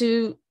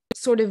to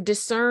sort of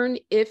discern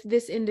if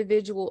this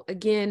individual,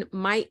 again,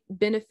 might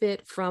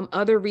benefit from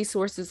other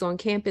resources on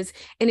campus.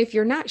 And if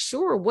you're not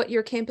sure what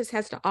your campus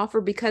has to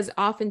offer, because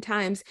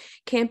oftentimes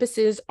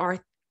campuses are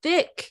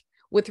thick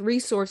with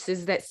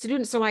resources that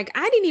students are like,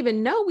 I didn't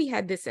even know we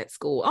had this at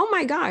school. Oh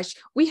my gosh,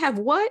 we have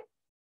what?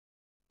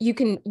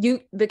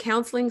 The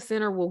counseling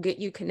center will get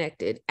you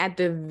connected at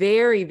the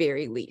very,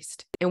 very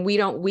least. And we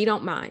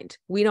don't mind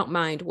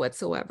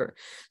whatsoever.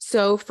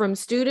 So from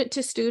student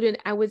to student,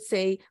 I would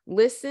say,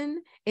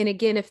 listen. And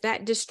again, if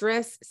that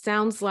distress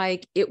sounds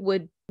like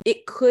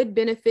it could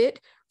benefit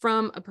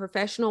from a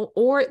professional,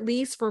 or at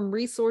least from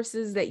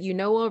resources that you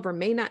know of or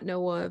may not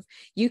know of,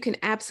 you can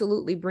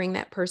absolutely bring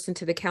that person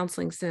to the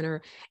counseling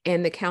center,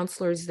 and the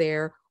counselors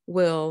there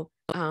will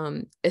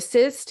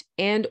assist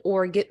and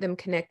or get them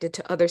connected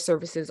to other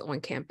services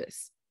on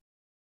campus.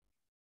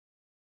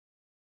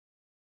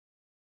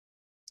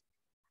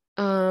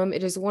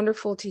 It is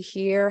wonderful to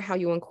hear how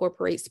you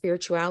incorporate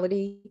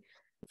spirituality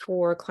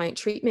for client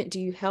treatment.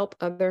 Do you help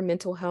other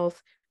mental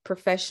health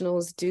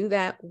professionals do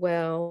that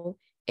well?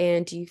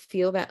 And do you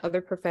feel that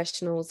other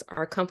professionals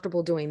are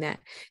comfortable doing that?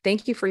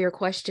 Thank you for your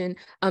question.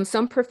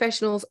 Some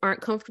professionals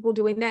aren't comfortable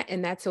doing that,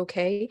 and that's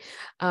okay.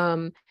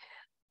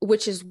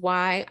 Which is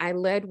why I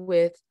led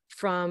with,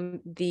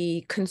 from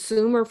the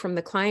consumer, from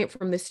the client,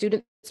 from the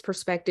student's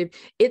perspective,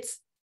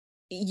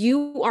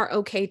 you are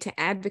okay to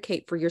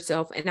advocate for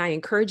yourself. And I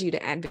encourage you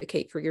to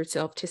advocate for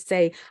yourself, to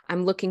say,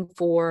 I'm looking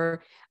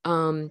for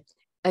a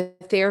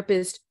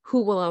therapist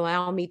who will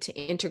allow me to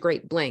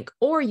integrate blank.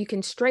 Or you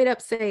can straight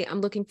up say, I'm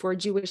looking for a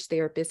Jewish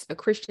therapist, a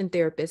Christian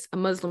therapist, a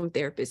Muslim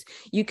therapist.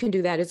 You can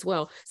do that as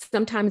well.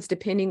 Sometimes,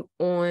 depending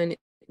on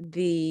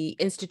the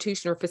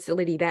institution or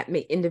facility, that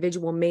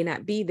individual may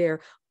not be there,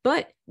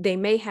 but they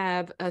may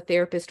have a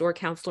therapist or a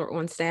counselor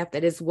on staff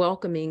that is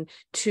welcoming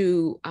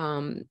to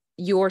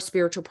your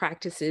spiritual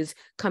practices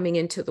coming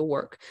into the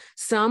work.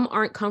 Some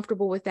aren't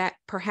comfortable with that,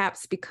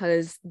 perhaps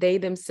because they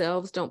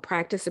themselves don't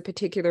practice a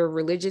particular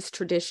religious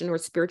tradition or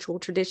spiritual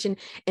tradition,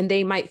 and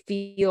they might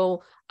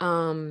feel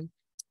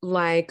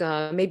like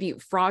maybe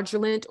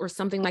fraudulent or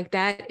something like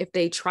that if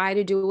they try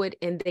to do it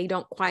and they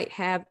don't quite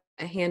have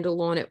a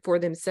handle on it for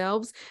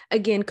themselves.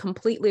 Again,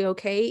 completely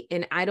okay.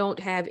 And I don't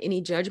have any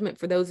judgment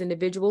for those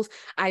individuals.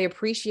 I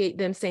appreciate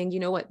them saying,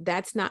 you know what,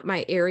 that's not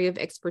my area of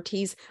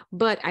expertise,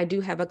 but I do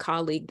have a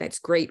colleague that's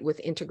great with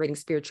integrating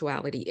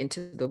spirituality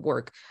into the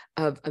work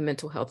of a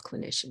mental health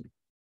clinician.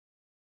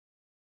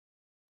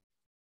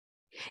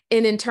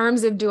 And in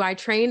terms of, do I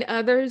train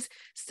others?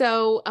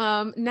 So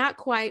not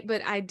quite,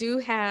 but I do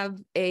have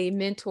a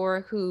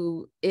mentor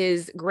who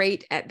is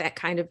great at that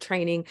kind of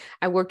training.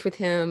 I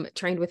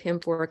trained with him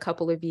for a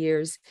couple of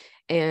years,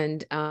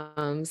 and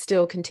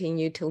still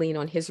continue to lean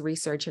on his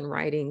research and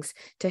writings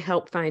to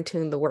help fine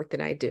tune the work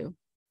that I do.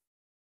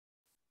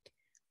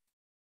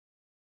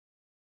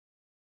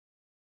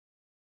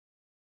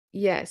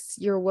 Yes,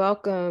 you're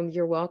welcome.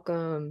 You're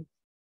welcome.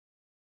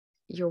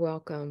 You're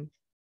welcome.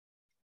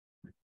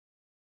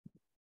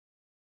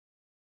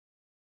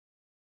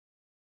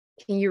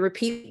 Can you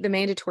repeat the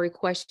mandatory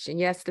question?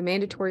 Yes, the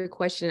mandatory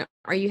question.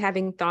 Are you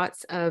having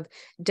thoughts of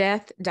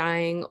death,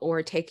 dying,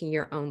 or taking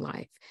your own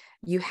life?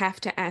 You have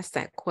to ask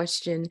that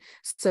question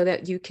so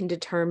that you can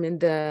determine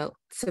the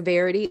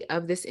severity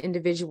of this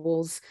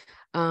individual's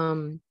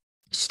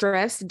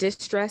stress,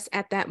 distress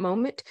at that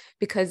moment.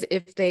 Because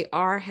if they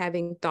are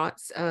having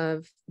thoughts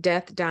of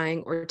death,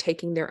 dying, or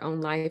taking their own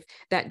life,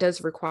 that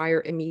does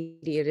require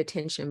immediate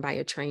attention by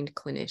a trained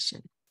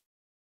clinician.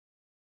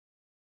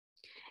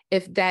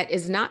 If that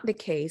is not the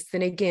case,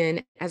 then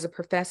again, as a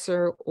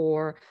professor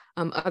or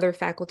other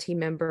faculty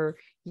member,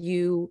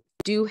 you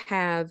do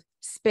have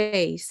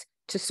space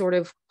to sort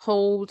of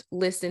hold,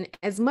 listen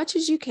as much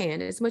as you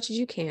can,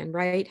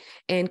 right?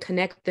 And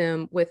connect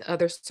them with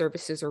other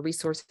services or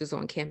resources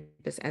on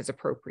campus as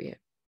appropriate.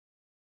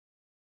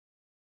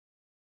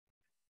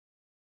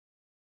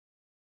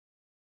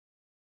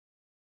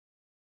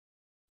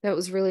 That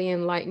was really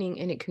enlightening,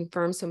 and it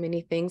confirmed so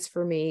many things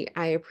for me.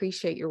 I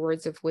appreciate your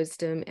words of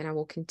wisdom, and I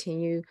will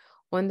continue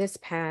on this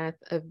path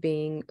of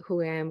being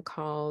who I am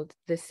called.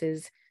 This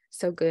is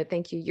so good.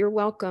 Thank you. You're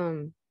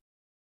welcome.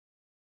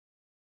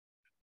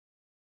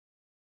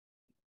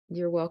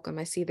 You're welcome.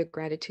 I see the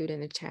gratitude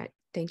in the chat.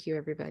 Thank you,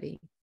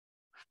 everybody.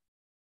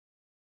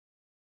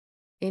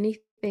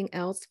 Anything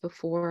else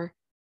before?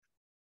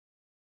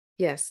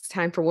 Yes,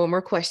 time for one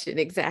more question.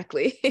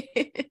 Exactly.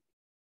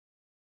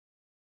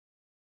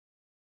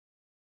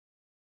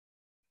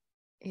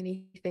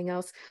 Anything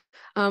else?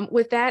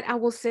 With that, I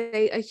will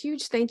say a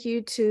huge thank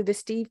you to the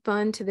Steve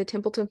Fund, to the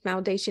Templeton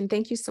Foundation.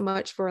 Thank you so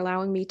much for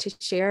allowing me to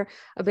share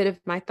a bit of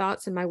my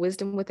thoughts and my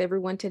wisdom with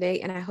everyone today.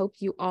 And I hope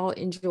you all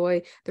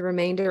enjoy the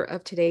remainder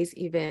of today's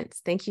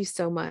events. Thank you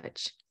so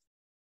much.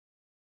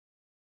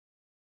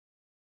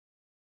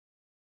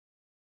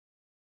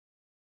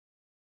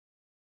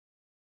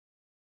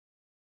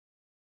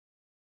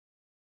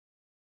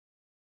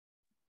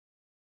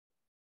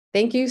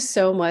 Thank you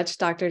so much,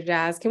 Dr.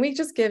 Jazz. Can we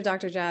just give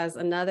Dr. Jazz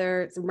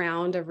another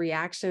round of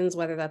reactions,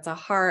 whether that's a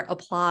heart,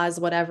 applause,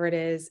 whatever it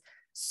is?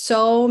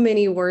 So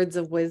many words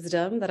of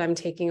wisdom that I'm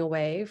taking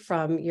away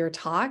from your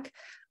talk.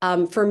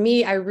 For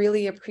me, I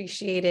really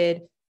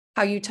appreciated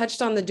how you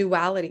touched on the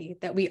duality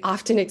that we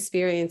often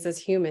experience as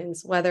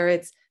humans, whether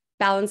it's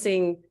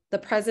balancing the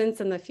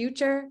presence and the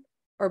future,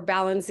 or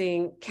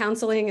balancing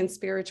counseling and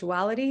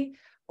spirituality,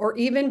 or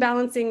even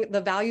balancing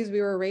the values we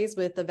were raised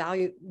with, the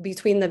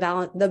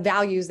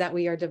values that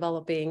we are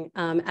developing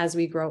as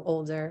we grow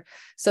older.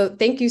 So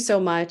thank you so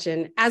much.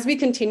 And as we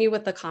continue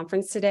with the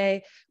conference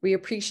today, we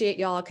appreciate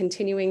y'all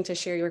continuing to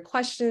share your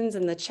questions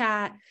in the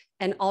chat,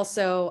 and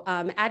also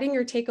adding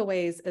your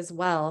takeaways as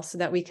well so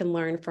that we can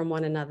learn from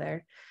one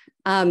another.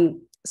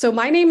 So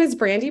my name is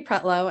Brandy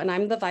Pretlow, and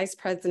I'm the Vice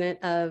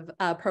President of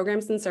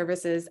Programs and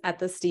Services at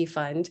the Steve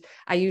Fund.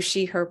 I use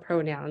she, her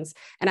pronouns,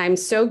 and I'm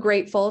so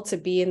grateful to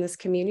be in this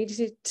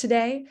community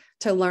today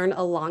to learn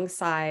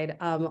alongside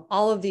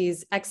all of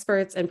these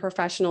experts and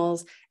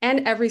professionals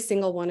and every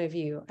single one of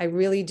you. I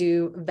really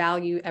do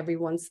value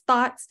everyone's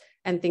thoughts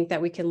and think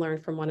that we can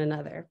learn from one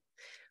another.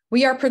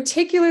 We are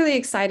particularly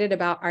excited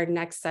about our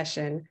next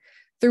session.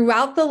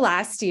 Throughout the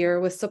last year,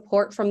 with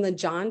support from the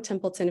John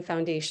Templeton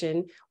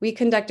Foundation, we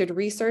conducted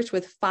research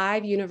with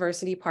 5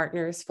 university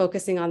partners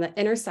focusing on the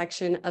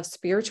intersection of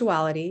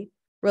spirituality,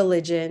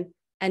 religion,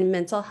 and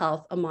mental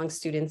health among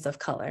students of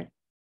color.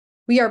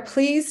 We are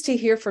pleased to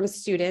hear from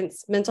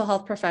students, mental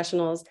health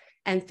professionals,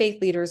 and faith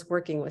leaders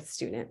working with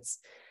students.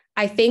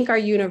 I thank our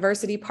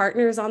university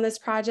partners on this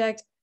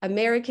project: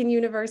 American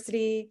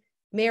University,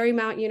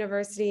 Marymount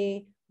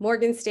University,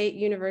 Morgan State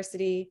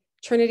University,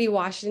 Trinity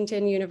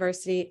Washington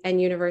University,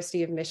 and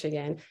University of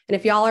Michigan. And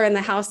if y'all are in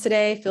the house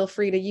today, feel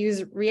free to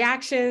use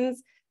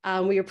reactions.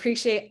 We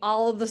appreciate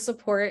all of the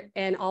support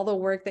and all the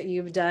work that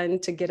you've done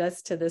to get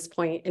us to this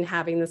point in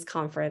having this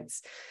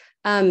conference.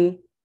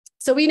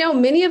 So we know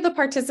many of the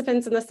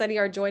participants in the study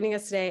are joining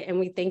us today, and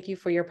we thank you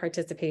for your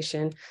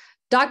participation.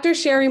 Dr.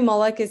 Sherry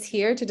Mullock is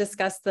here to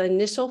discuss the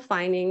initial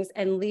findings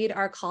and lead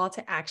our call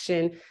to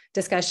action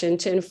discussion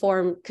to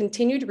inform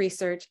continued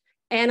research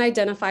and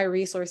identify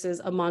resources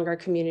among our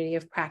community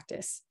of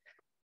practice.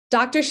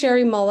 Dr.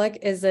 Sherry Mullock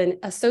is an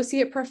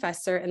associate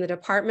professor in the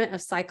Department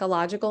of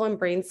Psychological and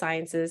Brain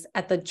Sciences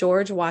at the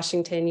George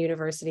Washington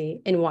University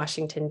in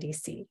Washington,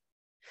 D.C.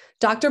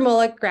 Dr.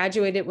 Mullock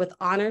graduated with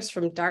honors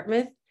from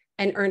Dartmouth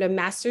and earned a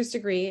master's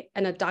degree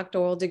and a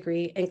doctoral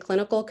degree in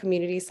clinical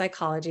community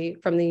psychology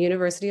from the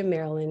University of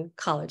Maryland,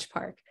 College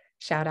Park.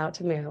 Shout out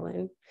to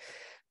Maryland.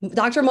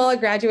 Dr.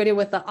 Mullock graduated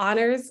with the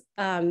honors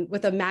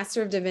with a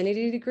Master of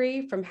Divinity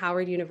degree from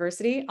Howard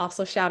University.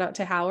 Also shout out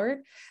to Howard.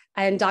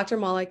 And Dr.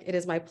 Mullock, it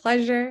is my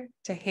pleasure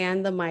to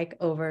hand the mic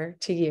over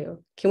to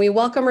you. Can we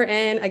welcome her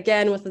in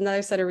again with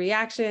another set of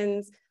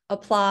reactions,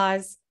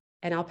 applause,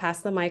 and I'll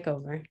pass the mic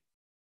over.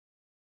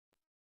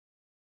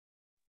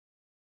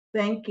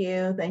 Thank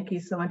you. Thank you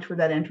so much for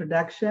that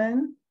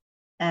introduction.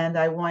 And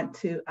I want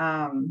to,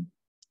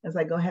 as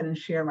I go ahead and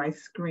share my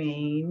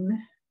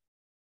screen,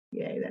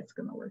 yay, that's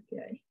gonna work,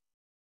 yay.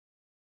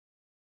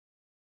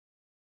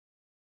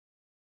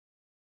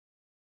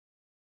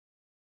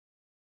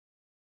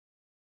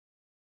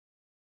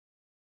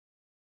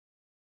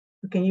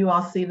 Can you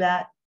all see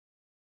that?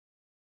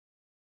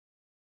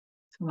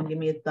 Someone give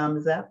me a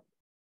thumbs up.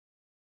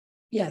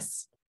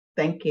 Yes.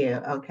 Thank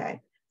you.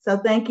 Okay. So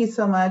thank you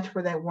so much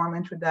for that warm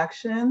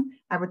introduction.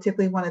 I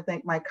particularly want to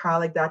thank my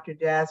colleague, Dr.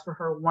 Jazz, for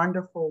her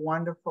wonderful,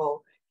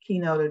 wonderful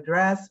keynote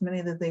address. Many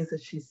of the things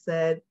that she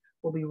said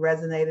will be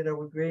resonated or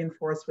will be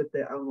reinforced with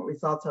the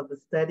results of the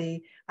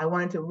study. I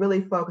wanted to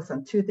really focus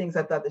on two things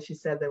I thought that she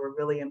said that were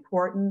really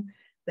important.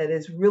 That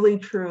is really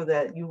true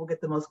that you will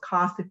get the most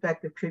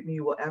cost-effective treatment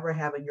you will ever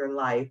have in your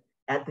life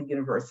at the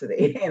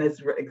university. And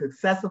it's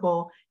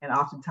accessible and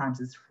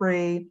oftentimes it's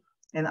free.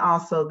 And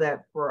also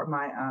that for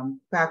my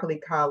faculty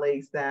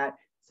colleagues, that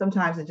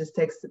sometimes it just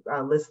takes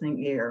a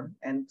listening ear.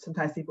 And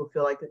sometimes people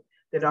feel like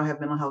they don't have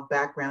mental health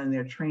background in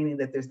their training,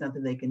 that there's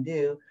nothing they can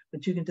do,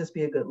 but you can just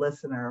be a good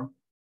listener.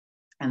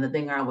 And the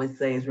thing I always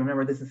say is,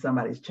 remember, this is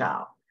somebody's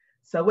child.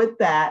 So with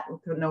that,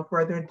 with no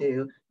further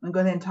ado, I'm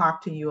going to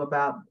talk to you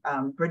about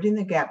bridging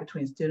the gap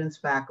between students,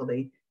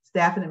 faculty,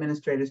 staff, and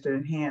administrators to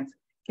enhance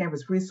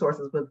campus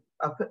resources with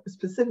a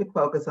specific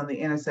focus on the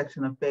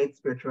intersection of faith,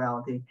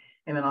 spirituality,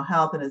 and mental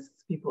health. And as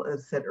people have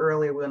said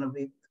earlier, we're going to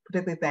be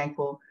particularly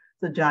thankful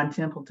to the John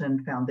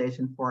Templeton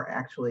Foundation for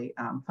actually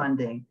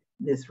funding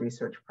this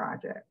research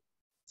project.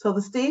 So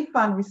the Steve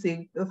Fund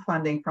received the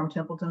funding from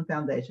Templeton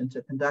Foundation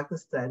to conduct a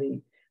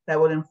study that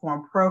would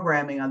inform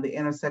programming on the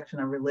intersection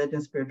of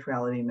religion,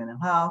 spirituality, and mental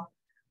health.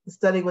 The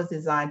study was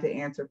designed to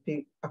answer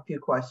a few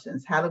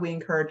questions. How do we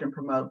encourage and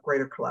promote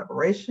greater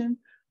collaboration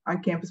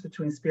on campus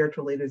between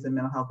spiritual leaders and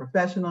mental health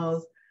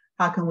professionals?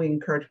 How can we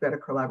encourage better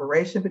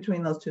collaboration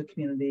between those two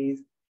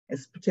communities,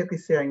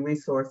 particularly sharing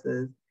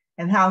resources?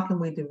 And how can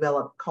we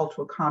develop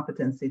cultural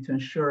competency to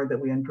ensure that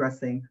we're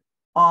addressing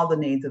all the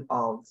needs of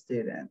all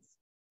students?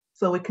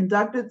 So we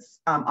conducted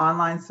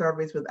online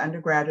surveys with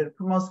undergraduate,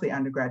 mostly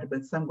undergraduate,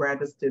 but some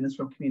graduate students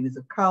from communities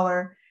of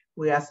color.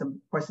 We asked some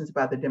questions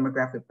about their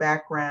demographic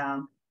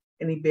background,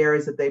 any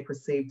barriers that they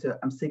perceive to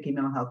seeking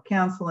mental health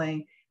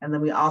counseling. And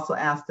then we also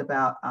asked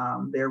about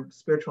their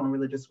spiritual and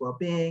religious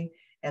well-being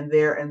and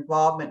their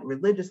involvement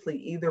religiously,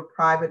 either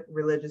private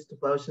religious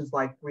devotions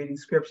like reading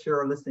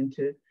scripture or listening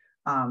to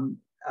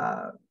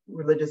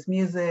religious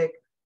music,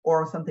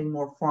 or something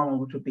more formal,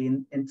 which would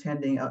be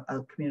attending a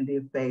community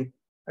of faith,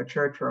 a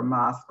church or a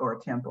mosque or a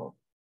temple.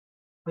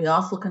 We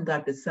also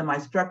conducted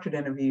semi-structured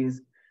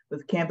interviews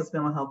with campus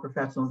mental health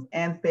professionals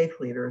and faith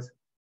leaders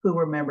who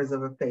were members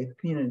of a faith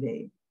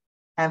community.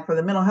 And for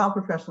the mental health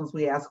professionals,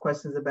 we asked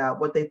questions about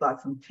what they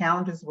thought some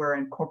challenges were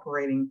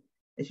incorporating,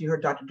 as you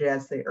heard Dr.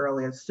 Jazz say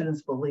earlier,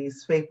 students'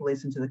 beliefs, faith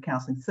beliefs into the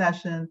counseling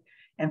session.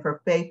 And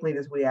for faith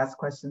leaders, we asked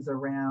questions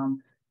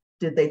around,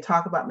 did they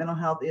talk about mental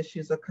health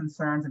issues or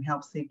concerns and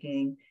help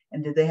seeking?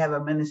 And did they have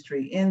a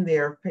ministry in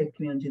their faith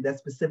community that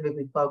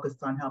specifically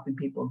focused on helping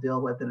people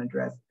deal with and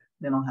address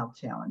mental health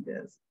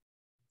challenges?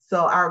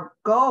 So our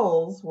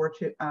goals were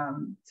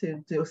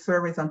to do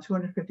surveys on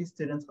 250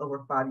 students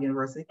over 5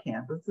 university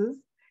campuses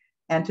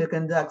and to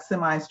conduct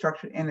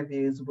semi-structured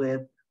interviews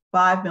with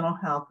 5 mental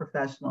health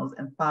professionals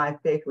and 5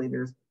 faith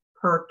leaders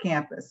per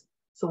campus.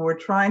 So we're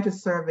trying to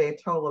survey a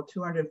total of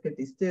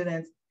 250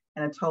 students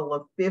and a total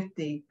of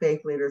 50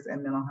 faith leaders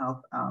and mental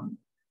health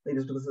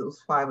leaders, because it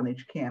was 5 on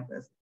each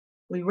campus.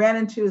 We ran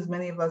into, as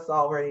many of us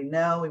already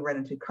know, we ran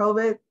into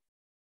COVID,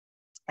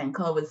 and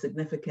COVID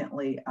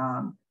significantly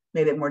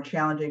made it more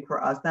challenging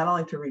for us, not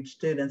only to reach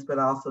students, but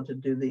also to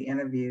do the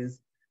interviews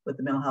with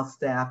the mental health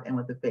staff and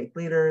with the faith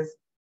leaders.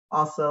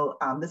 Also,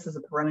 this is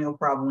a perennial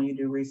problem when you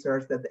do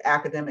research, that the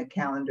academic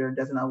calendar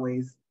doesn't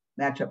always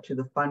match up to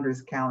the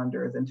funders'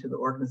 calendars and to the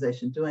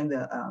organization doing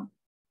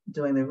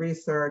the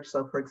research.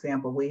 So for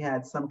example, we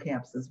had some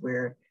campuses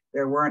where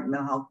there weren't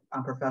mental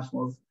health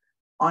professionals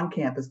on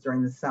campus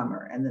during the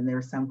summer. And then there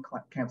were some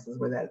campuses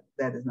where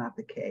that is not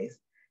the case.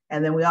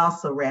 And then we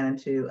also ran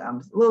into,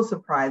 a little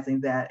surprising,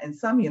 that in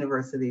some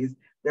universities,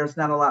 there's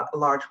not a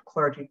large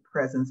clergy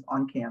presence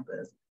on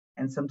campus.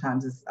 And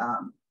sometimes it's,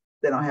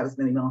 they don't have as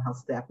many mental health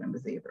staff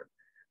members either.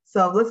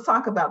 So let's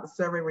talk about the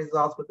survey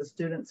results with the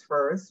students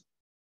first.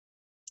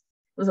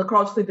 It was a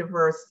culturally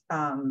diverse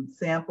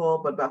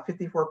sample, but about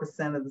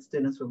 54% of the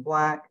students were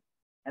Black.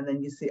 And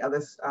then you see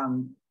other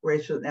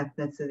racial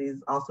ethnicities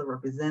also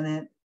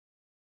represented.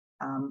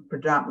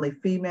 Predominantly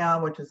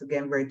female, which is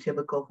again very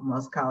typical for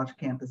most college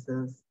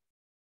campuses.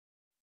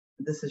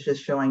 This is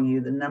just showing you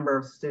the number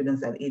of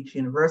students at each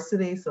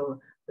university. So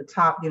the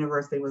top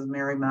university was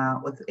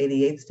Marymount with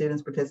 88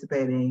 students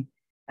participating.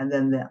 And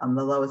then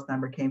the lowest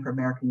number came from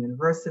American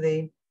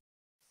University.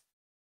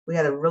 We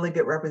had a really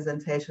good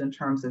representation in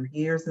terms of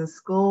years in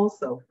school.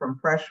 So from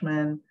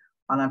freshmen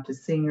on up to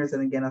seniors,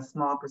 and again, a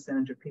small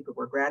percentage of people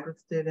were graduate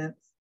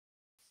students.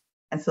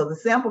 And so the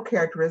sample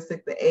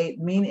characteristic, the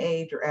mean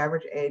age or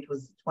average age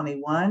was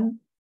 21,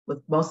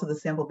 with most of the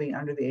sample being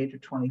under the age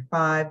of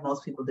 25.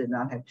 Most people did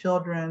not have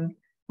children.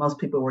 Most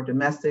people were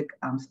domestic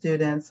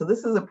students. So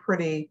this is a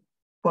pretty,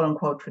 quote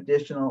unquote,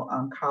 traditional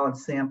college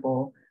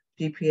sample,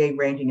 GPA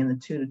ranging in the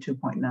 2 to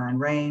 2.9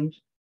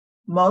 range.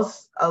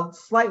 Most,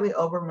 slightly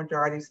over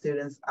majority of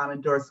students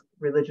endorse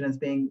religion as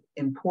being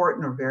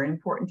important or very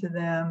important to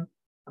them.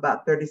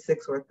 about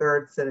 36 or a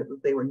third said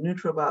they were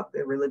neutral about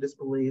their religious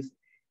beliefs,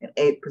 and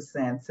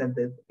 8% said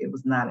that it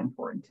was not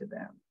important to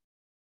them.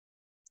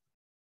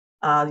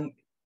 A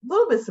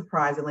little bit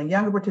surprisingly,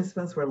 younger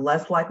participants were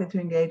less likely to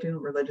engage in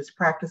religious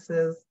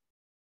practices.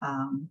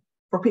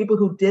 For people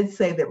who did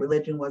say that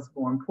religion was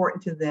more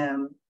important to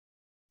them,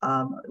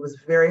 it was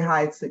very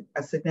high,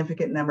 a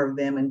significant number of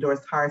them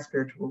endorsed higher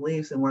spiritual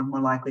beliefs and were more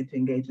likely to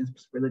engage in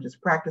religious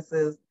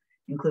practices,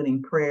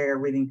 including prayer,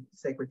 reading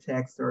sacred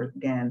texts, or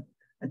again,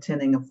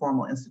 attending a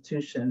formal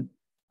institution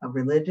of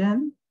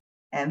religion.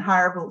 And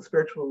higher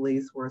spiritual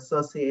beliefs were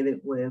associated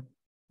with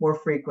more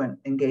frequent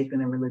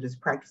engagement in religious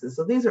practices.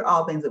 So these are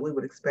all things that we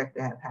would expect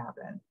to have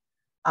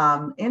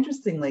happen.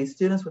 Interestingly,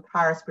 students with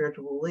higher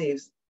spiritual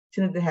beliefs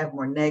tended to have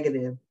more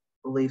negative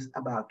beliefs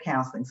about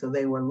counseling, so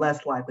they were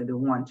less likely to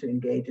want to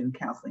engage in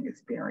counseling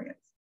experience.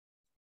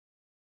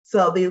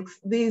 So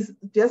these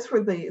just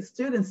for the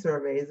student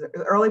surveys,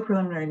 the early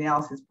preliminary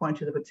analysis point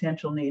to the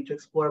potential need to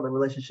explore the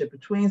relationship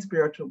between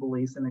spiritual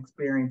beliefs and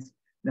experienced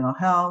mental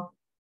health,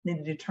 need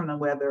to determine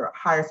whether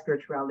higher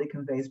spirituality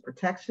conveys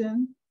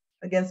protection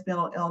against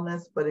mental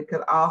illness, but it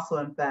could also,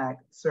 in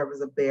fact, serve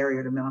as a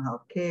barrier to mental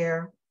health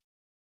care.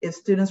 If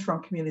students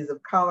from communities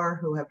of color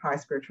who have high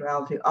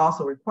spirituality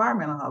also require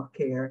mental health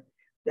care,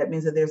 that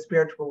means that their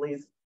spiritual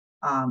beliefs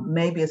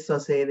may be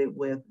associated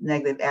with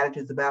negative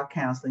attitudes about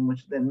counseling,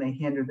 which then may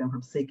hinder them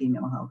from seeking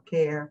mental health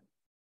care.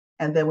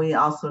 And then we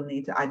also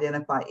need to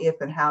identify if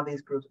and how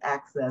these groups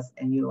access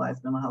and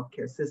utilize mental health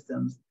care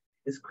systems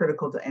is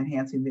critical to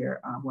enhancing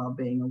their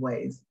well-being in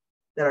ways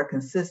that are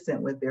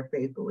consistent with their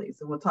faith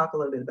beliefs. And we'll talk a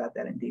little bit about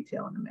that in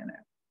detail in a minute.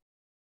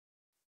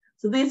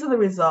 So these are the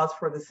results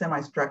for the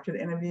semi-structured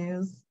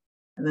interviews.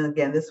 And then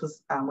again, this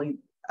was, we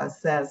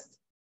assessed,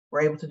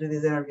 we're able to do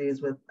these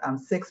interviews with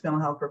 6 mental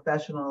health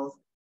professionals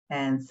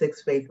and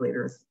 6 faith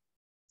leaders.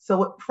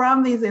 So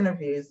from these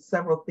interviews,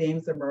 several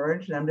themes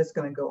emerged, and I'm just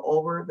going to go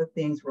over the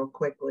themes real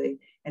quickly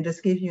and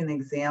just give you an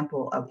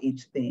example of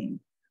each theme.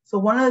 So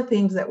one of the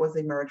themes that was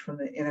emerged from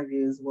the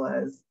interviews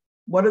was,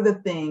 what are the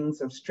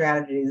things or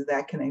strategies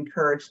that can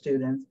encourage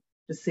students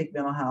to seek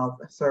mental health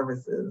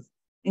services,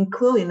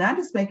 including not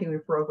just making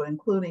referrals, but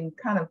including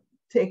kind of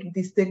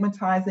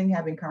destigmatizing,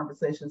 having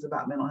conversations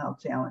about mental health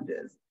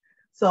challenges.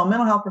 So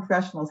mental health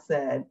professionals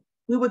said,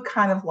 we would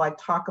kind of like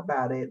talk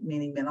about it,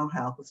 meaning mental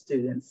health with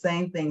students,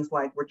 saying things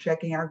like we're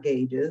checking our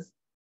gauges,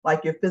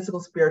 like your physical,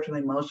 spiritual,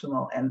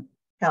 emotional, and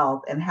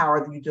health, and how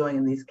are you doing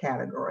in these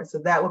categories? So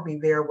that would be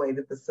their way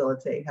to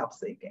facilitate help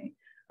seeking.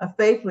 A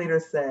faith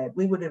leader said,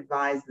 we would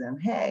advise them,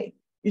 hey,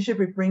 you should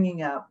be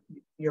bringing up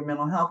your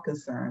mental health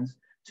concerns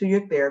to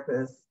your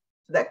therapist,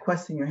 to that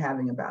question you're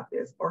having about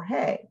this, or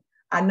hey,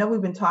 I know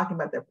we've been talking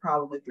about that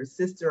problem with your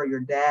sister or your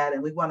dad,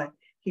 and we want to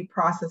keep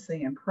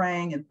processing and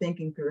praying and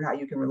thinking through how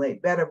you can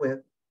relate better with,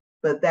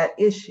 but that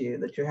issue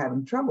that you're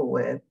having trouble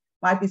with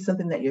might be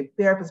something that your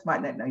therapist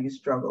might not know you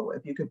struggle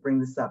with. You could bring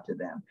this up to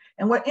them.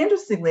 And what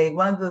interestingly,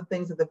 one of the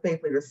things that the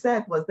faith leader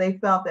said was they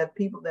felt that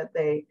people that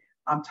they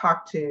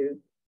talked to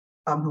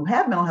who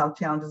have mental health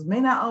challenges may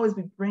not always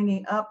be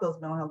bringing up those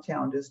mental health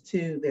challenges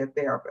to their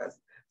therapist.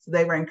 So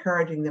they were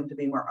encouraging them to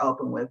be more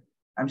open with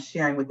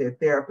sharing with their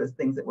therapist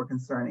things that were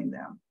concerning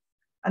them.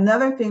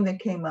 Another thing that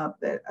came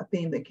up, a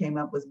theme that came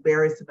up, was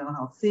barriers to mental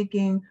health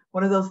seeking.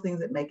 What are those things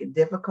that make it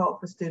difficult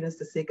for students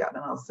to seek out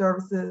mental health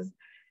services?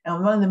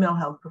 And one of the mental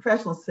health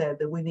professionals said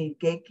that we need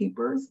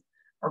gatekeepers,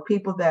 or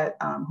people that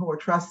who are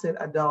trusted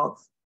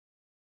adults,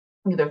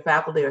 either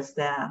faculty or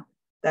staff,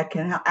 that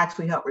can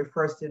actually help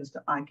refer students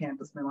to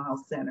on-campus mental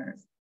health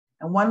centers.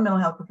 And one mental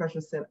health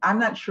professional said, I'm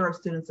not sure if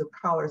students of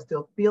color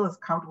still feel as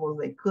comfortable as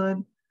they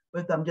could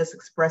with them just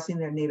expressing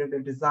their need or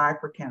their desire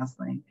for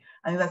counseling.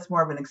 I think that's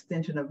more of an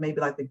extension of maybe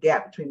like the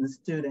gap between the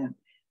student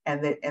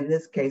and in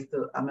this case,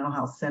 the mental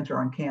health center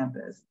on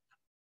campus.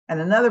 And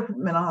another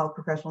mental health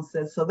professional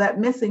says, so that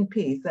missing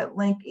piece, that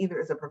link either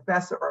is a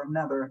professor or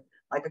another,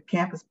 like a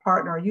campus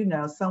partner,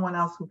 or someone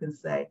else who can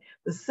say,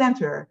 the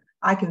center,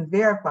 I can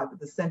verify that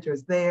the center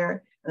is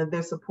there and that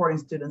they're supporting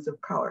students of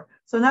color.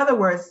 So in other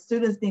words,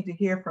 students need to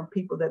hear from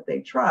people that they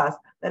trust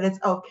that it's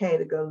okay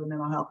to go to the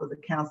mental health or the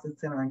counseling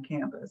center on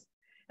campus.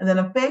 And then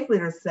a faith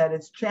leader said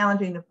it's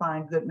challenging to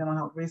find good mental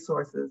health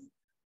resources,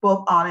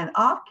 both on and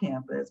off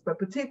campus, but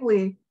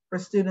particularly for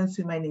students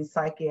who may need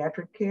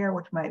psychiatric care,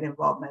 which might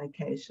involve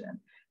medication.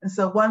 And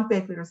so one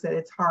faith leader said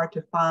it's hard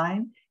to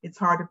find. It's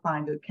hard to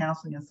find good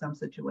counseling in some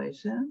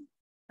situations.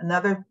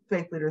 Another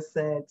faith leader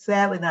said,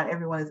 sadly, not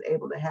everyone is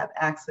able to have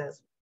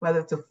access, whether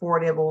it's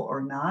affordable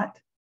or not.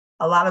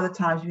 A lot of the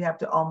times you have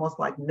to almost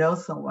like know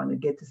someone to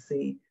get to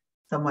see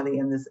somebody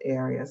in this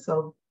area.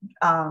 So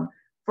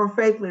for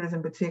faith leaders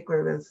in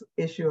particular, there's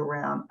issue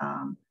around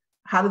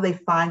how do they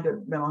find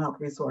the mental health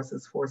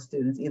resources for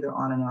students, either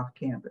on and off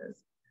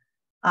campus.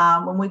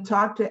 When we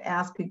talk to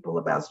ask people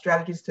about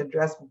strategies to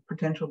address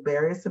potential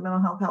barriers to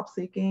mental health help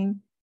seeking,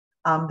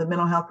 the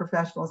mental health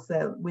professional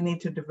said we need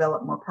to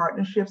develop more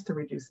partnerships to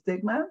reduce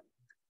stigma.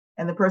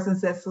 And the person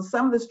says, so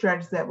some of the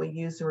strategies that we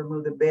use to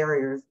remove the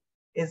barriers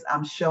is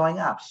showing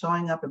up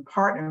and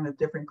partnering with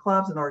different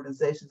clubs and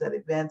organizations at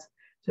events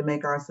to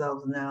make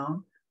ourselves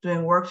known,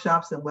 doing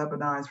workshops and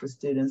webinars for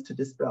students to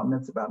dispel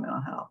myths about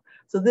mental health.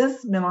 So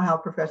this mental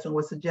health professional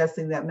was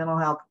suggesting that mental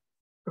health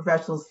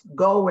professionals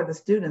go where the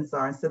students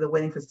are instead of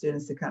waiting for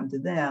students to come to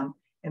them,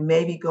 and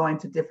maybe going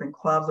to different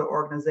clubs or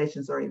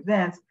organizations or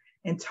events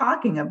and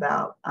talking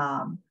about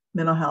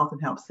mental health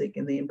and help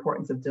seeking, the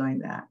importance of doing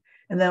that.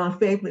 And then when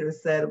faith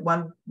leaders said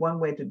one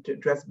way to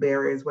address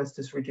barriers was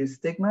to reduce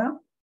stigma.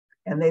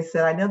 And they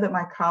said, I know that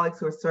my colleagues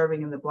who are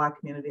serving in the Black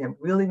community have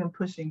really been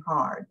pushing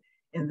hard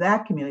in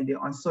that community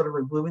on sort of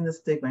removing the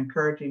stigma,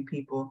 encouraging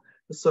people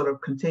to sort of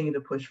continue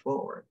to push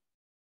forward.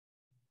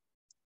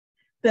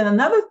 Then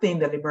another theme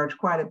that emerged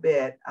quite a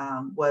bit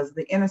was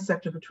the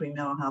intersection between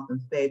mental health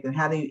and faith, and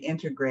how do you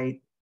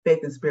integrate faith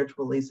and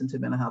spiritual beliefs into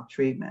mental health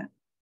treatment.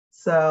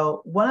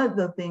 So one of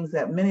the things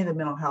that many of the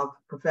mental health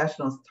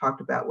professionals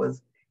talked about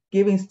was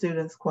giving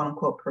students, quote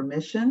unquote,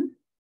 permission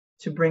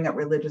to bring up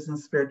religious and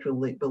spiritual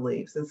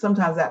beliefs. And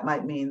sometimes that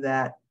might mean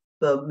that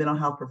the mental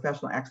health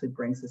professional actually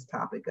brings this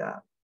topic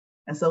up.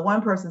 And so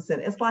one person said,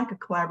 it's like a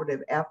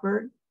collaborative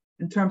effort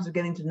in terms of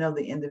getting to know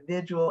the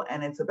individual,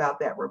 and it's about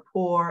that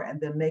rapport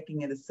and then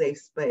making it a safe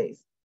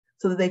space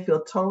so that they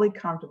feel totally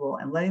comfortable,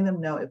 and letting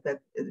them know if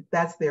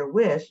that's their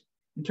wish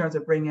in terms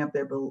of bringing up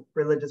their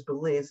religious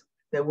beliefs,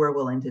 that we're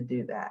willing to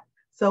do that.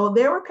 So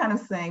they were kind of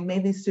saying,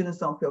 maybe students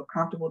don't feel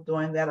comfortable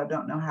doing that. I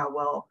don't know how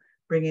well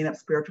bringing up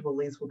spiritual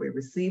beliefs will be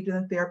received in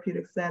a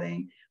therapeutic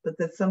setting, but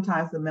that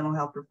sometimes the mental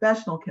health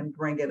professional can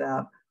bring it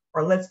up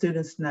or let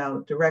students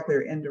know directly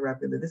or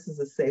indirectly that this is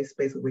a safe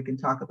space where we can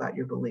talk about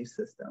your belief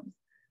systems.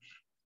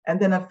 And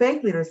then a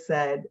faith leader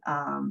said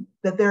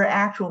that there are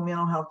actual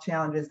mental health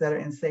challenges that are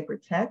in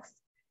sacred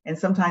texts, and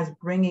sometimes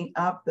bringing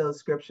up those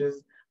scriptures.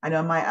 I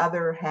know in my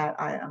other hat,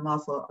 I am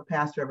also a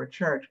pastor of a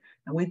church,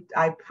 and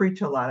I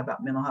preach a lot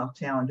about mental health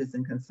challenges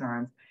and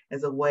concerns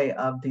as a way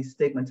of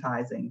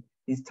destigmatizing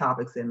these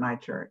topics in my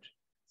church.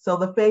 So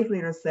the faith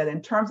leader said,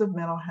 in terms of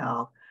mental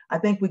health, I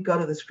think we go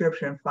to the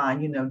scripture and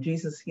find,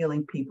 Jesus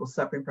healing people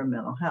suffering from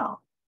mental health.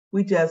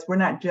 We're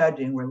not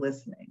judging, we're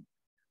listening.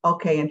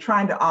 Okay, and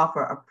trying to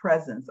offer a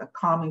presence, a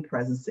calming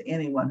presence to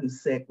anyone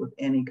who's sick with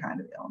any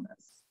kind of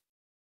illness.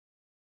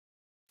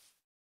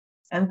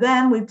 And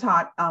then we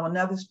talked,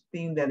 another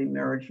theme that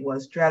emerged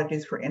was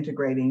strategies for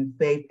integrating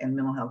faith and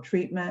mental health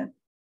treatment.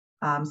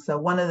 So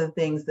one of the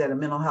things that a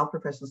mental health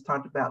professionals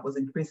talked about was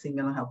increasing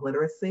mental health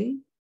literacy.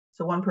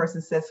 So one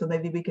person said, so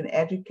maybe we can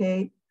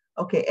educate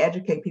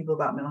people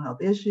about mental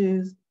health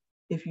issues.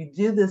 If you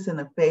do this in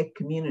a faith-based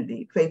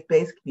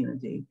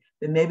community,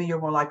 then maybe you're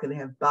more likely to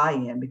have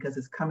buy-in because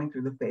it's coming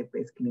through the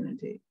faith-based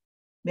community.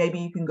 Maybe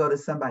you can go to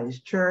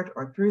somebody's church,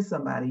 or through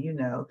somebody,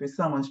 through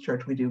someone's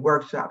church, we do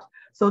workshops.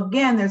 So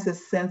again, there's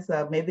this sense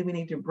of maybe we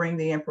need to bring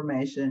the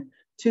information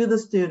to the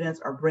students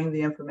or bring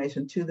the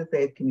information to the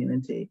faith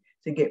community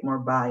to get more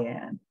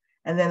buy-in.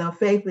 And then a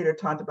faith leader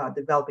talked about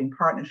developing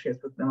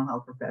partnerships with mental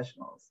health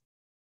professionals.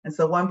 And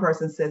so one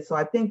person said, so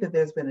I think that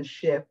there's been a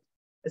shift,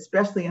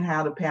 especially in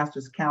how the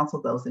pastors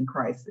counsel those in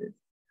crisis.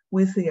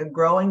 We see a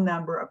growing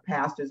number of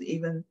pastors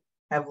even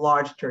have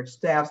large church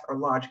staffs or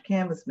large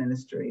campus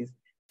ministries,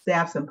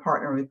 staffs and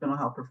partner with mental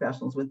health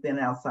professionals within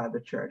and outside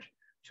the church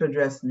to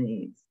address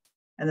needs.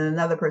 And then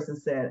another person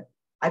said,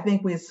 I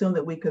think we assume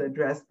that we could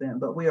address them,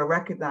 but we are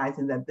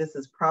recognizing that this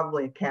is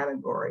probably a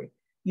category,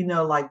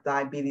 like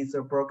diabetes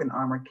or broken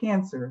arm or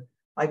cancer.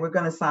 Like, we're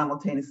going to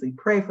simultaneously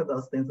pray for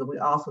those things, but we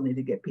also need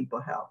to get people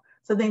help.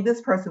 So I think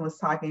this person was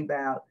talking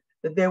about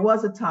that there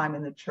was a time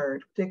in the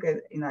church,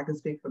 particularly, I can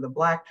speak for the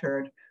Black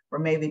church, where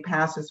maybe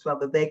pastors felt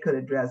that they could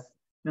address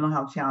mental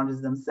health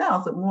challenges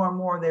themselves, but more and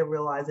more they're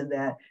realizing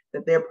that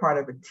they're part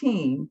of a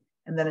team,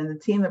 and that in the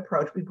team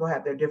approach, people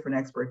have their different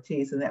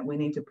expertise, and that we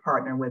need to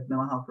partner with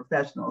mental health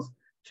professionals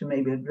to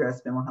maybe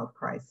address mental health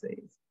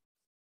crises.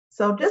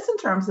 So just in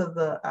terms of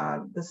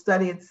the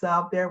study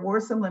itself, there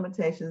were some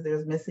limitations.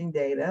 There's missing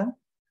data.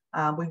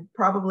 We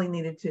probably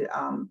needed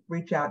to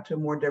reach out to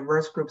more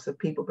diverse groups of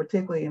people,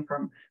 particularly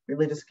from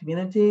religious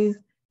communities.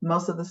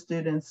 Most of the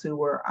students who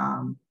were,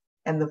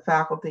 and the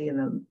faculty and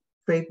the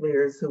faith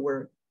leaders who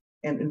were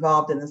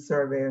involved in the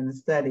survey and the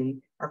study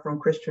are from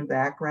Christian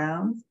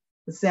backgrounds.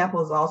 The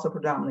sample is also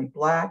predominantly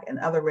Black, and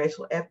other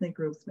racial ethnic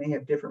groups may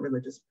have different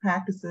religious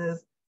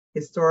practices,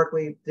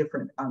 historically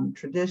different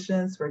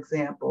traditions. For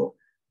example,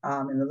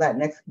 in the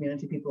Latinx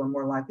community, people are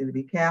more likely to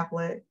be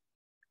Catholic.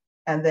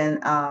 And then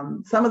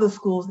some of the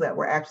schools that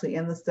were actually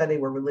in the study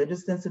were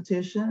religious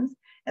institutions,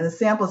 and the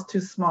sample is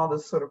too small to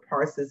sort of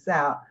parse this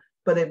out,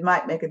 but it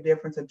might make a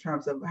difference in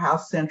terms of how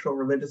central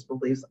religious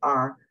beliefs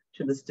are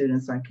to the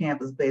students on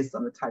campus based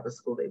on the type of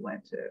school they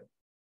went to.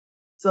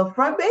 So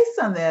based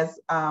on this,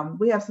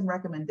 we have some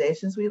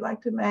recommendations we'd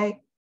like to make.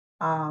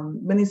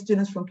 Many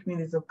students from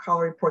communities of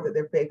color report that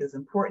their faith is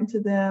important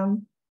to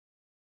them.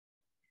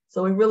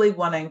 So we really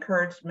want to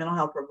encourage mental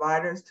health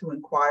providers to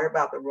inquire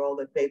about the role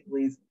that faith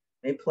beliefs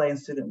may play in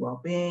student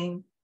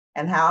well-being,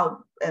 and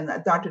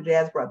Dr.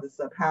 Jazz brought this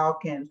up, how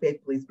can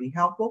faith beliefs be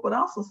helpful, but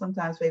also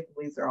sometimes faith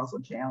beliefs are also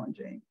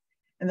challenging.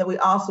 And then we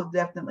also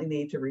definitely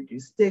need to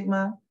reduce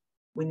stigma.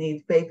 We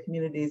need faith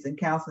communities and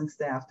counseling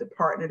staff to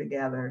partner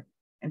together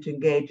and to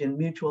engage in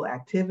mutual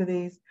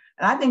activities.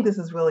 And I think this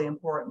is really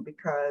important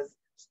because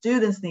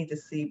students need to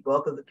see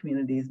both of the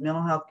communities,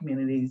 mental health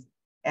communities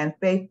and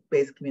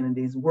faith-based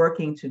communities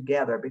working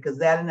together, because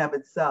that in of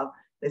itself,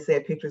 they say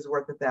a picture's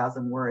worth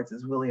 1,000 words,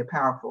 is really a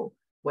powerful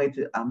way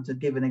to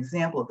give an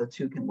example of the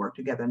two can work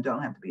together and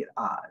don't have to be at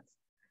odds.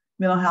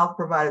 Mental health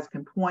providers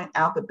can point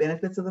out the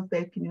benefits of the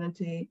faith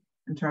community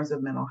in terms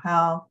of mental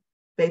health.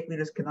 Faith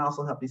leaders can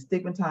also help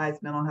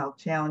destigmatize mental health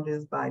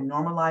challenges by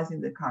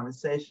normalizing the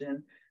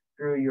conversation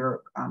through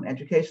your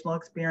educational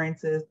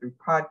experiences, through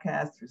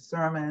podcasts, through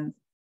sermons.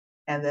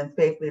 And then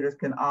faith leaders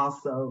can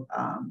also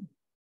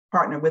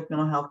partner with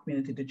mental health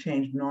community to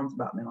change norms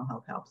about mental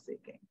health help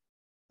seeking.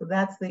 So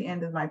that's the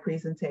end of my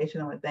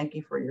presentation. I want to thank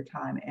you for your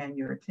time and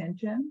your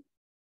attention.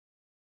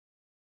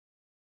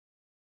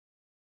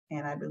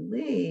 And I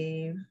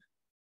believe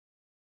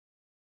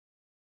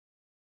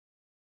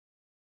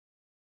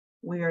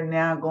we are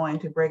now going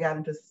to break out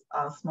into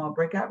small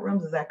breakout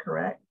rooms. Is that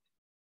correct?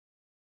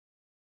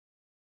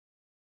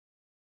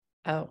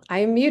 Oh, I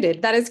am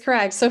muted. That is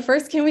correct. So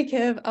first, can we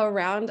give a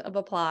round of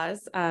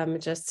applause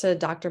just to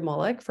Dr.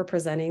 Mollick for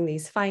presenting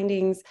these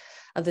findings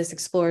of this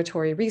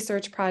exploratory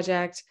research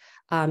project.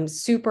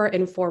 Super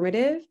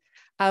informative.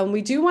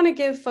 We do want to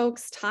give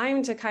folks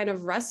time to kind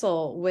of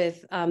wrestle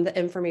with the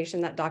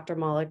information that Dr.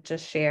 Mollick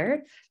just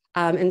shared.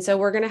 And so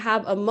we're going to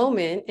have a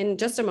moment, in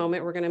just a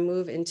moment, we're going to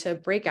move into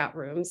breakout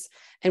rooms.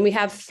 And we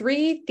have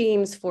 3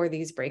 themes for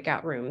these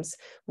breakout rooms.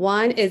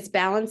 1 is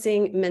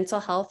balancing mental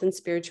health and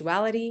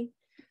spirituality.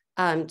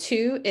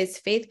 2 is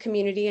faith,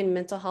 community, and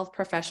mental health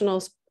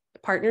professionals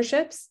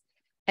partnerships.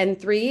 And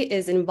 3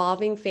 is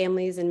involving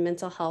families in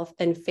mental health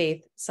and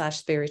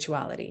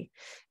faith/spirituality.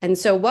 And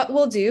so what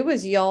we'll do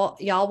is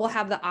y'all will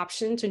have the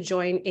option to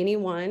join any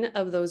one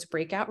of those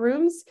breakout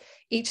rooms.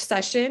 Each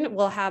session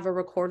will have a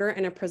recorder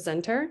and a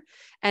presenter.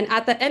 And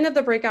at the end of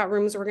the breakout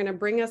rooms, we're going to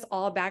bring us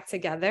all back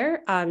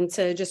together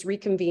to just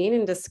reconvene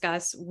and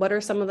discuss what are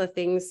some of the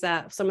things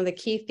that, some of the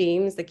key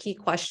themes, the key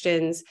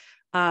questions,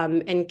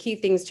 and key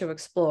things to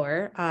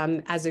explore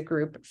as a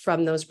group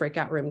from those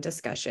breakout room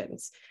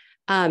discussions.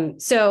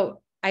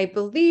 So I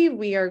believe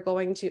we are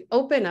going to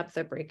open up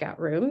the breakout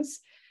rooms.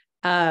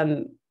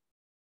 And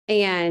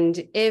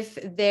if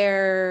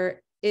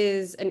there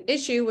is an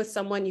issue with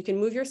someone, you can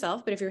move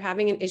yourself, but if you're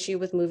having an issue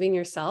with moving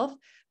yourself,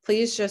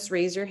 please just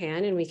raise your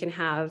hand and we can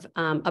have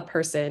a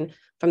person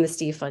from the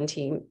Steve Fund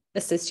team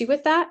assist you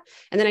with that.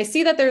 And then I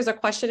see that there's a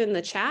question in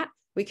the chat.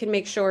 We can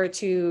make sure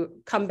to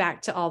come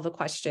back to all the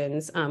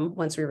questions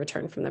once we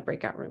return from the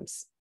breakout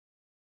rooms.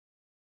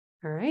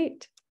 All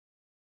right,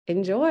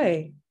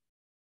 enjoy.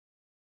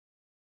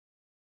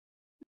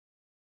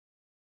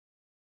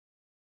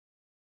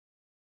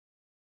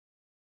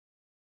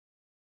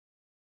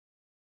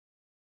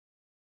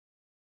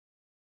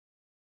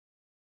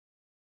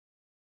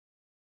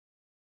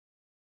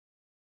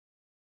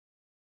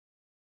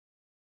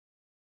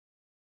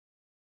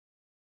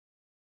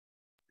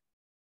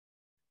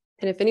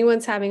 And if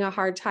anyone's having a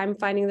hard time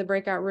finding the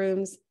breakout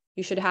rooms,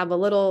 you should have a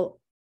little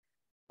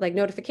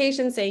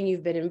notification saying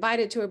you've been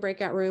invited to a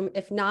breakout room.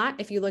 If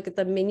not, if you look at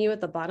the menu at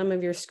the bottom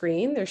of your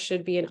screen, there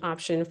should be an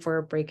option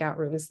for breakout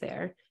rooms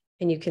there.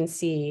 And you can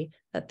see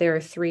that there are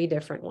 3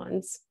 different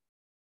ones.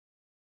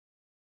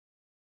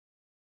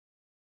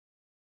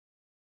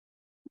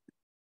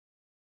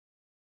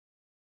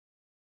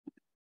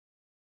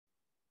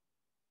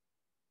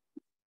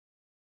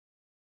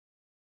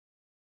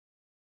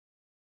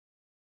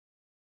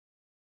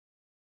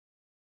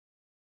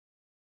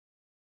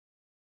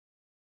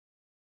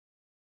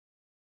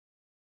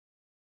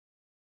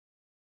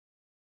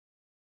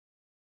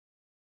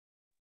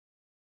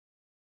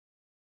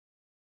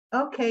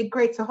 Okay,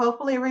 great. So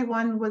hopefully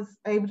everyone was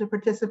able to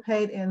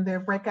participate in their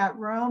breakout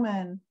room,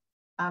 and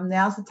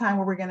now's the time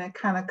where we're going to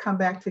kind of come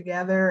back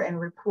together and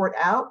report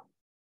out.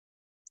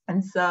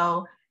 And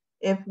so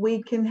if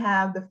we can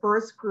have the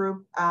first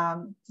group,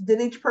 did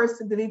each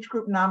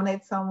group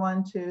nominate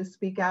someone to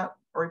speak out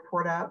or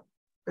report out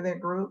for their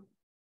group?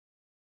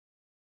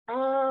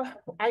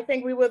 I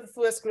think we were the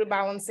first group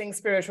balancing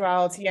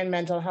spirituality and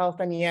mental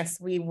health. And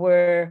yes, we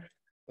were.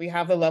 We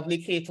have the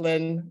lovely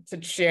Caitlin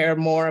to share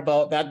more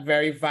about that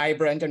very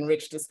vibrant and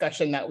rich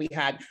discussion that we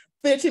had.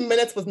 30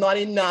 minutes was not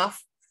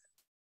enough,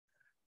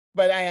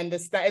 but I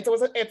understand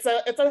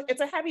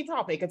it's a heavy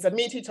topic. It's a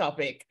meaty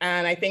topic,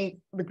 and I think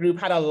the group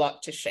had a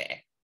lot to share.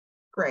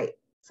 Great.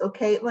 So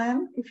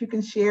Caitlin, if you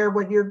can share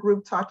what your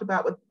group talked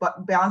about with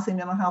balancing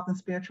mental health and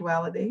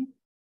spirituality.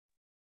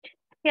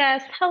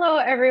 Yes, hello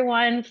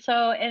everyone.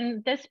 So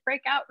in this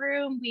breakout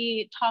room,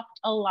 we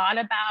talked a lot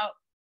about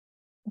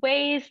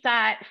ways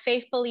that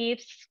faith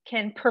beliefs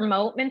can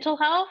promote mental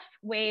health,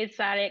 ways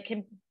that it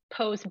can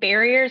pose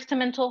barriers to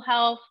mental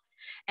health.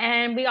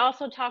 And we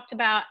also talked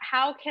about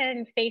how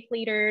can faith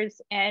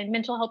leaders and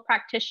mental health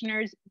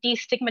practitioners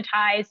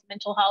destigmatize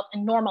mental health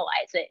and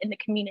normalize it in the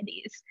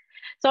communities.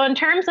 So in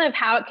terms of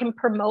how it can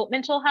promote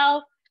mental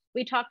health,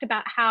 we talked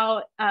about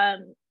how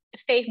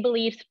faith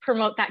beliefs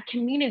promote that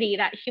community,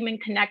 that human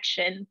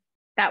connection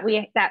that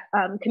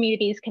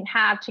communities can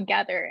have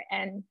together.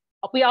 And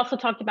we also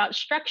talked about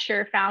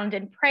structure found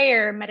in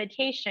prayer,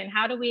 meditation.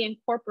 How do we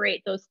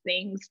incorporate those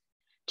things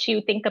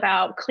to think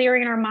about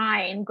clearing our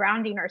mind,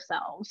 grounding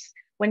ourselves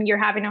when you're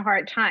having a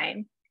hard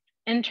time?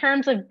 In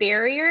terms of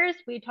barriers,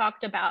 we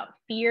talked about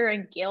fear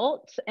and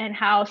guilt and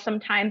how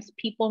sometimes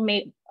people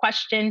may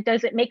question,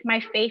 does it make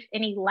my faith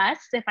any less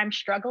if I'm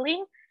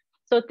struggling?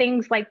 So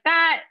things like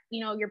that,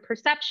 you know, your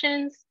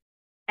perceptions.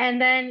 And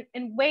then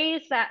in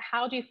ways that,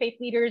 how do faith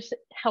leaders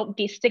help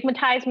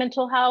destigmatize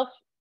mental health?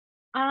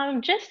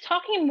 Just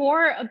talking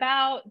more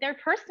about their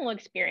personal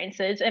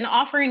experiences and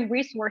offering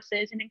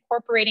resources and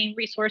incorporating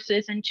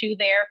resources into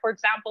their, for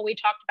example, we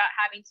talked about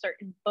having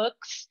certain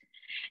books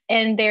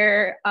and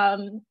their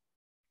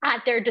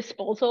at their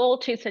disposal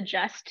to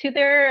suggest to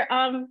their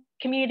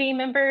community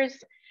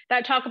members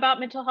that talk about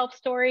mental health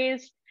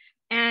stories,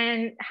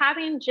 and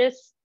having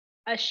just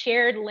a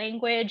shared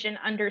language and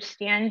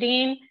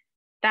understanding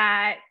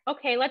that,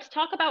 okay, let's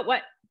talk about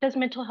what does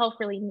mental health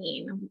really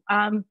mean?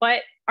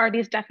 What are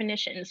these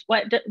definitions?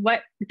 What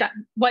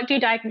do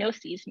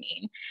diagnoses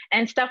mean?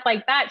 And stuff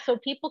like that, so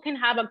people can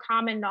have a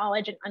common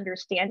knowledge and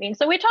understanding.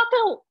 So we talked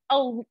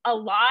a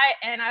lot,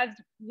 and as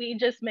we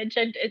just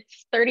mentioned,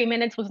 it's 30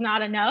 minutes was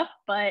not enough,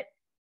 but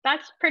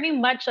that's pretty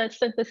much a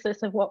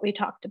synthesis of what we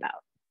talked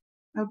about.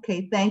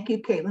 Okay, thank you,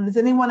 Caitlin. Does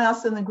anyone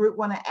else in the group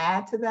want to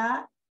add to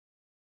that?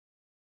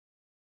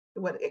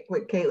 What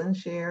Caitlin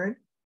shared?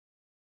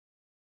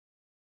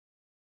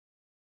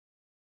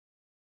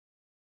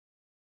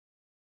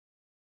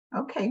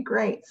 Okay,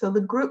 great. So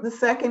the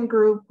second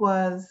group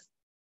was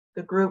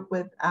the group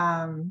with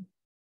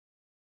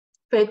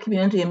Faith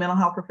Community and Mental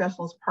Health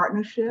Professionals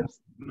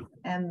Partnerships.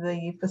 And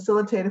the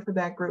facilitator for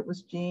that group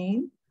was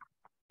Jean.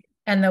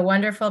 And the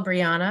wonderful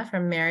Brianna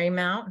from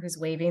Marymount, who's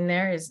waving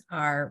there, is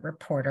our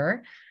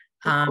reporter.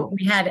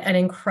 We had an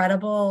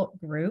incredible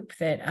group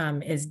that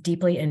is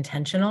deeply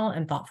intentional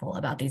and thoughtful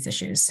about these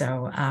issues.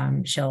 So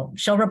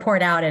she'll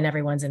report out, and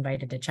everyone's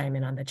invited to chime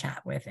in on the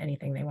chat with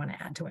anything they want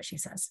to add to what she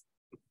says.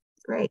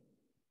 Great.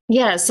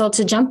 Yeah, so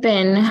to jump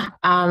in,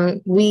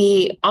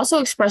 we also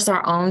expressed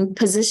our own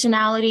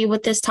positionality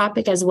with this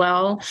topic as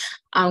well,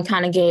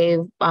 kind of gave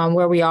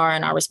where we are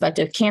in our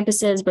respective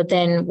campuses, but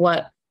then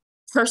what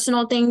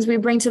personal things we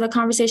bring to the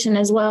conversation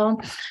as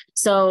well.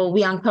 So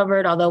we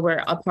uncovered, although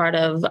we're a part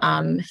of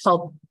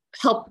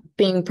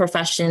helping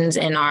professions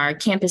in our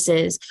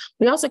campuses,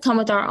 we also come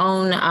with our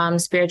own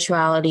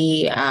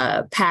spirituality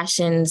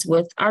passions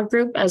with our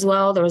group as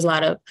well. There was a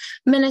lot of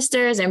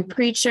ministers and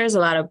preachers, a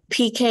lot of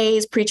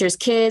PKs, preachers'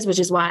 kids, which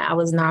is why I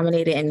was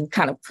nominated and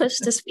kind of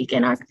pushed to speak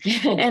in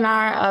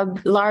our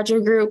larger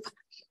group.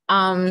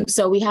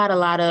 So we had a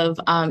lot of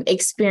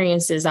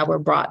experiences that were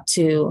brought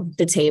to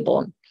the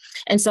table.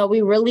 And so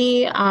we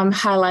really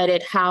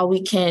highlighted how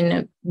we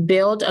can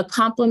build a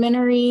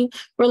complementary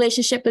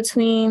relationship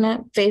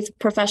between faith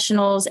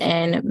professionals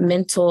and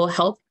mental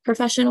health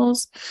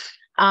professionals.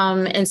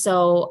 And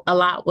so a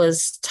lot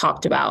was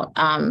talked about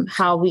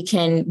how we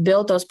can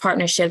build those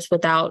partnerships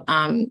without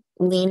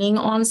leaning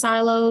on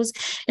silos,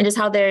 and just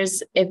how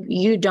if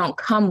you don't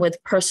come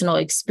with personal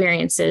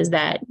experiences,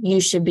 that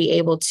you should be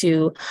able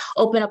to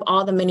open up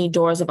all the many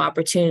doors of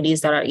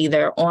opportunities that are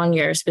either on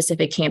your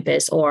specific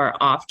campus or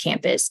off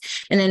campus,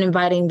 and then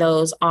inviting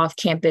those off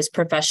campus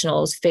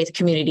professionals, faith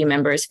community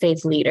members,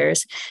 faith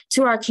leaders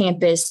to our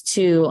campus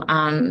to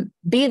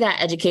be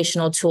that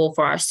educational tool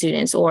for our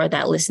students, or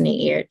that listening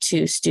ear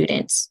to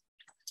students.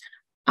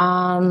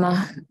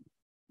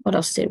 What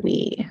else did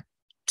we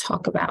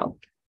talk about?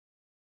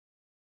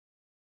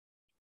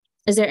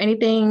 Is there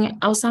anything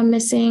else I'm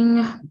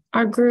missing,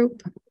 our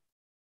group?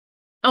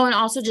 Oh, and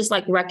also just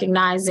like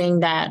recognizing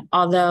that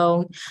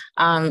although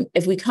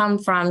if we come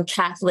from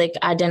Catholic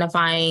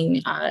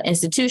identifying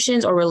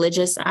institutions or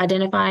religious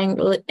identifying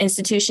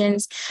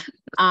institutions,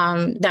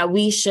 that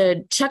we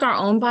should check our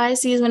own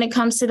biases when it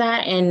comes to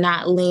that and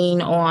not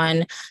lean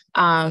on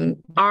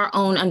our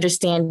own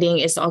understanding.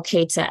 It's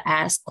okay to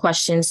ask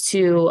questions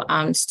to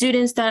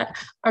students that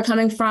are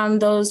coming from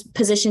those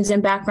positions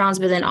and backgrounds,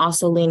 but then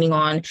also leaning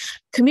on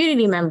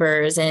community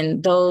members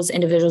and those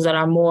individuals that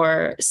are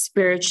more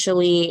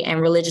spiritually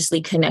and religiously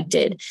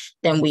connected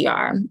than we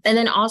are. And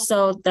then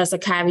also that's a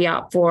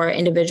caveat for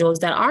individuals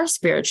that are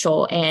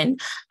spiritual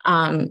and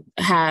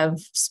have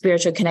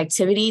spiritual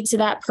connectivity to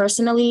that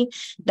personally,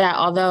 that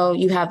although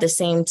you have the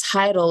same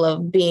title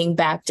of being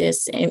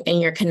Baptist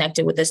and you're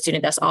connected with a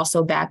student that's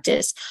also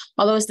Baptist,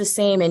 although it's the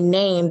same in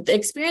name, the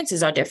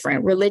experiences are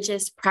different.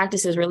 Religious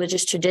practices,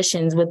 religious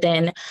traditions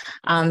within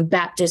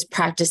Baptist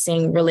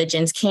practicing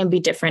religions can be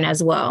different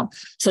as well.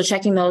 So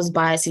checking those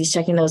biases,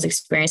 checking those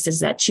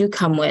experiences that you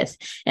come with,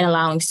 and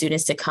allowing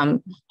students to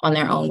come on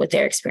their own with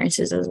their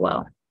experiences as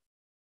well.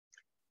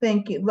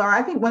 Thank you, Laura.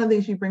 I think one of the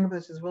things you bring up,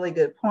 which is a really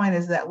good point,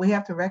 is that we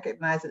have to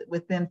recognize that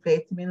within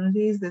faith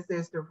communities,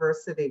 there's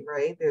diversity,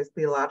 right? There's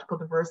theological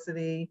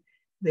diversity,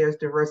 there's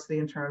diversity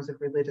in terms of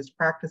religious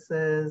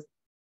practices,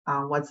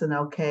 what's an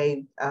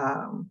okay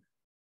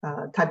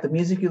type of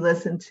music you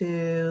listen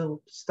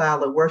to,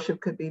 style of worship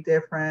could be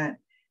different.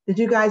 Did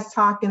you guys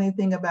talk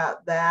anything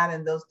about that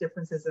and those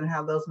differences and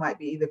how those might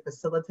be either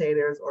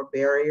facilitators or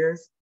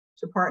barriers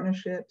to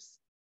partnerships?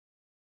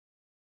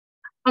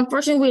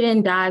 Unfortunately, we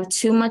didn't dive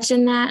too much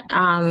in that.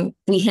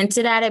 We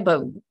hinted at it,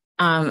 but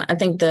I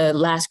think the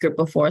last group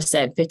before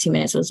said 15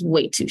 minutes was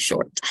way too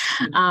short.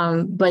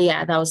 But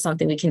yeah, that was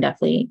something we can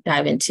definitely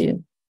dive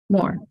into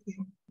more. Okay.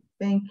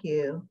 Thank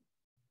you.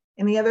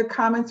 Any other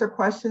comments or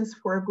questions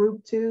for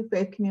Group 2,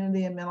 Faith,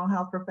 Community, and Mental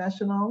Health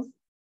Professionals?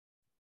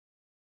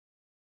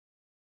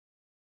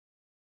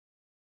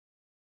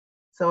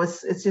 So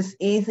it's just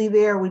easy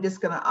there. We're just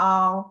gonna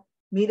all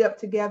meet up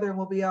together and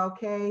we'll be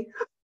okay.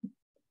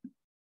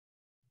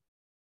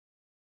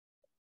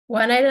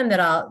 One item that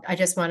I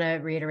just want to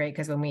reiterate,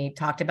 because when we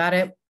talked about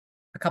it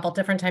a couple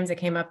different times, it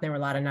came up, there were a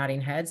lot of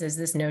nodding heads, is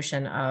this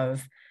notion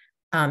of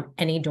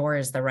any door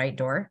is the right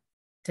door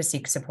to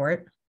seek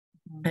support.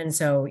 And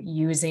so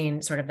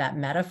using sort of that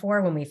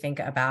metaphor when we think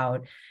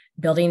about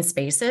building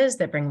spaces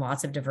that bring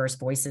lots of diverse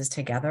voices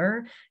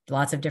together,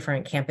 lots of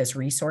different campus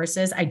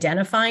resources,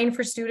 identifying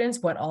for students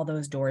what all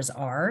those doors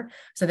are,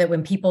 so that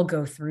when people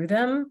go through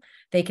them,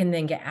 they can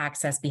then get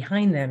access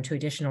behind them to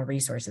additional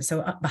resources.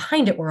 So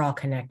behind it, we're all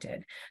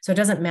connected. So it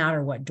doesn't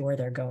matter what door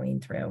they're going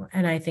through.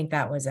 And I think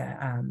that was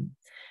a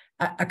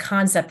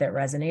concept that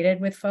resonated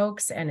with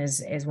folks, and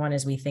is one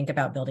as we think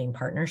about building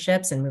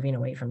partnerships and moving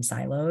away from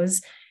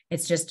silos.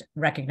 It's just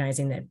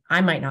recognizing that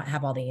I might not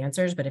have all the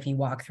answers, but if you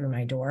walk through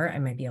my door, I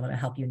might be able to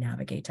help you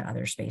navigate to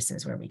other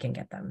spaces where we can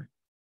get them.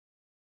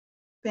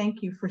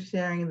 Thank you for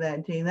sharing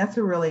that, Jean. That's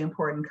a really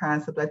important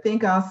concept. I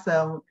think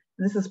also,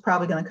 and this is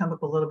probably going to come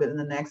up a little bit in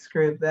the next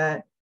group,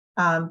 that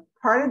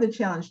part of the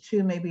challenge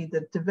too may be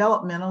that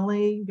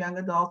developmentally, young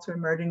adults or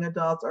emerging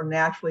adults are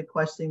naturally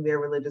questioning their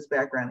religious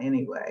background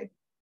anyway.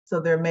 So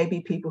there may be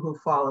people who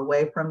fall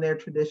away from their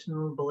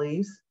traditional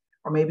beliefs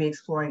or maybe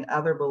exploring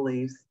other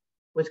beliefs,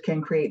 which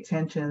can create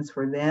tensions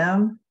for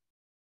them,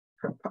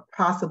 for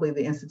possibly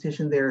the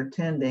institution they're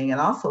attending, and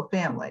also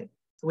family.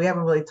 So we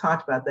haven't really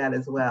talked about that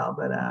as well,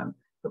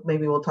 but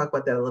maybe we'll talk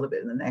about that a little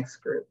bit in the next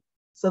group.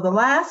 So the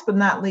last but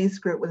not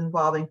least group was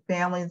involving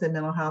families and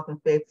mental health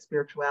and faith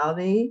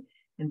spirituality.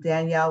 And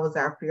Danielle was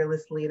our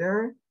fearless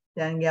leader.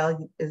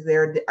 Danielle,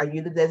 are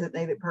you the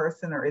designated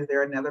person or is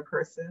there another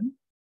person?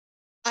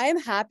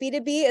 I'm happy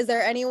to be. Is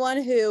there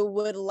anyone who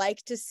would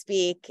like to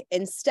speak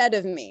instead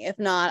of me? If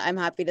not, I'm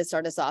happy to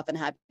start us off and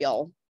have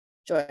y'all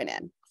join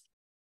in.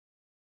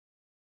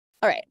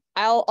 All right,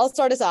 I'll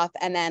start us off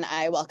and then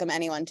I welcome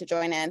anyone to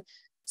join in.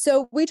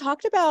 So we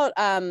talked about,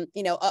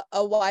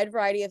 a wide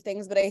variety of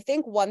things, but I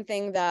think one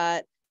thing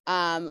that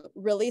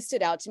really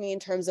stood out to me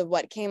in terms of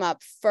what came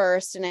up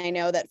first, and I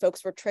know that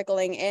folks were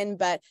trickling in,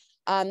 but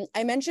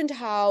I mentioned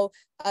how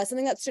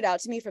something that stood out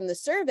to me from the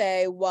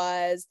survey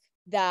was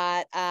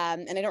that,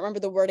 and I don't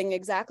remember the wording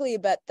exactly,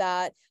 but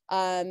that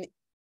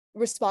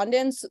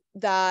respondents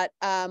that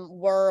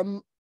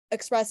were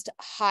expressed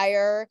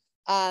higher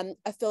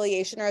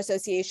affiliation or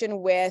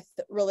association with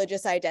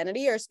religious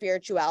identity or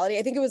spirituality,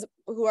 I think it was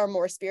who are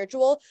more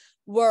spiritual,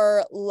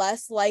 were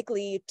less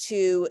likely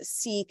to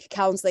seek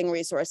counseling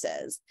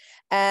resources.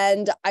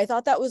 And I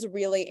thought that was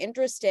really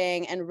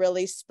interesting and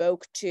really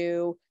spoke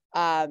to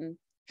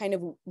kind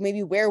of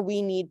maybe where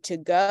we need to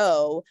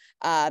go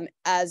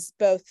as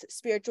both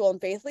spiritual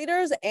and faith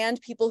leaders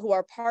and people who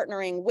are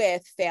partnering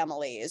with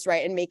families,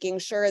 right? And making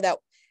sure that,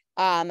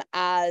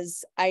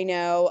 as I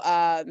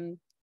know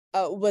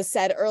was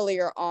said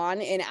earlier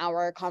on in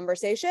our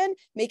conversation,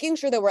 making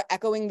sure that we're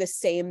echoing the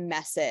same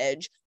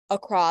message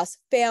across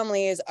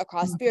families,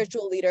 across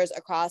spiritual leaders,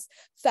 across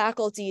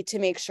faculty, to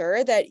make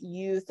sure that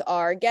youth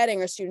are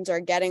getting, or students are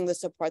getting, the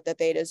support that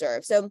they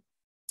deserve. So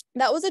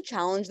that was a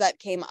challenge that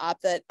came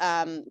up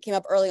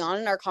early on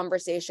in our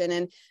conversation.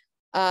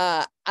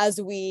 And as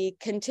we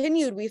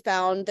continued, we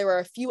found there were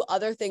a few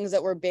other things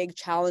that were big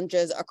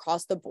challenges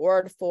across the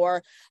board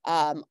for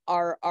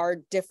our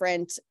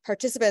different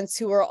participants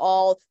who were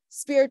all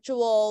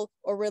spiritual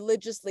or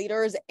religious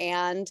leaders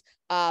and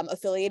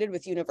affiliated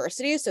with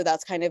universities. So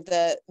that's kind of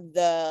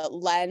the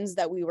lens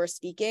that we were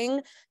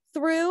speaking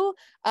through,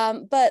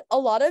 but a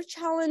lot of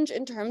challenge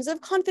in terms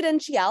of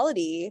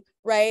confidentiality,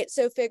 right?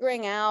 So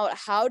figuring out,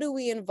 how do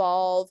we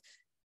involve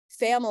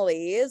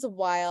families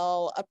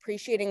while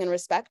appreciating and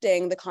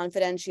respecting the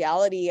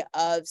confidentiality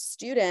of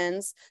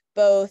students,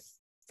 both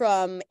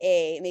from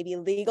a maybe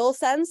legal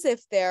sense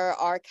if there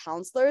are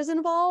counselors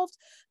involved,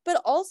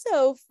 but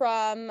also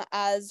from,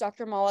 as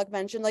Dr. Malik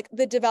mentioned, like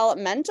the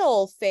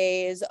developmental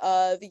phase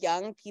of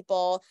young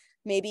people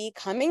maybe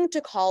coming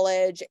to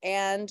college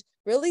and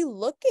really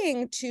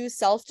looking to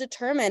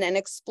self-determine and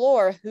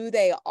explore who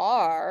they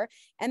are.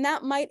 And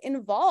that might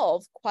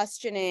involve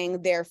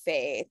questioning their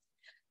faith.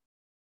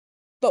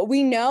 But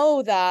we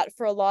know that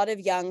for a lot of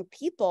young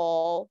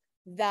people,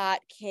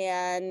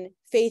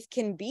 faith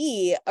can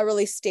be a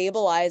really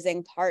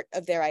stabilizing part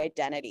of their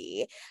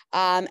identity,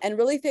 and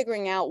really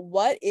figuring out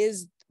what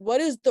is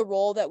the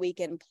role that we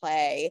can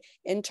play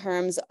in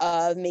terms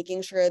of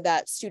making sure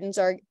that students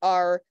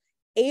are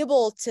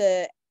able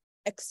to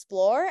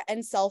explore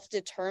and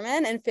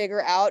self-determine and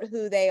figure out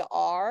who they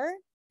are,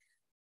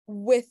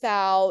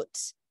 without,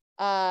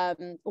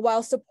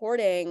 while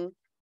supporting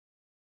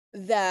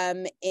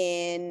them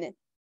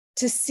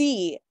to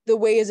see the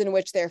ways in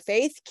which their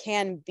faith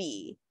can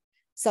be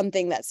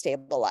something that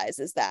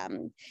stabilizes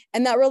them.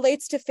 And that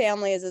relates to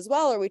families as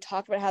well, or we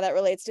talked about how that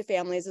relates to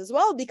families as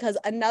well, because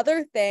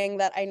another thing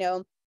that I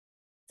know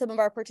some of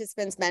our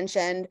participants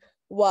mentioned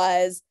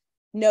was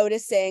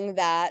noticing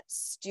that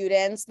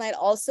students might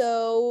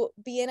also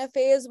be in a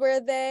phase where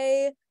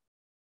they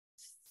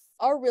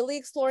are really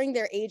exploring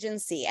their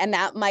agency, and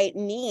that might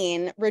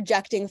mean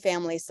rejecting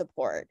family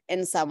support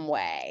in some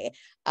way.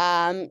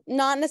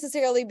 Not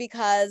necessarily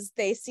because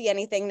they see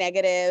anything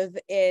negative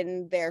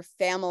in their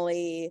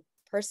family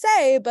per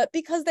se, but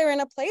because they're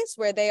in a place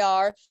where they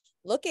are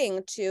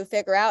looking to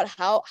figure out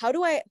how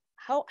do I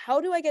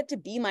get to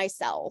be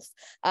myself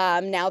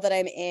now that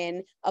I'm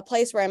in a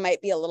place where I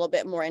might be a little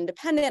bit more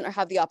independent or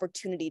have the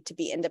opportunity to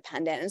be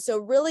independent. And so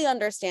really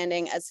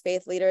understanding as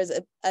faith leaders,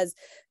 as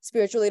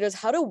spiritual leaders,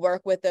 how to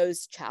work with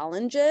those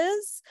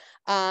challenges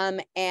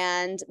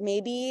and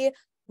maybe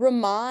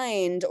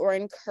remind or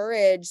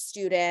encourage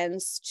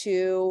students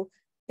to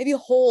maybe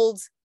hold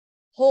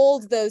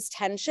those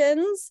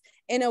tensions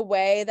in a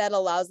way that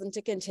allows them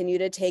to continue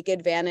to take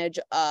advantage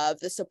of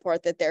the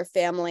support that their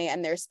family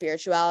and their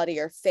spirituality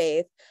or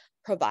faith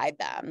provide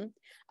them.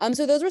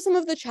 So those were some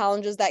of the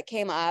challenges that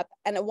came up.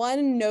 And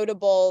one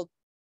notable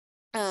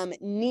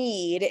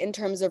need in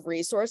terms of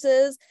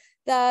resources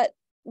that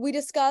we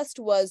discussed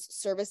was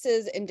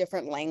services in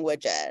different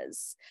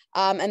languages.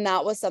 And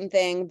that was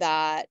something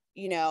that,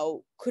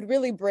 could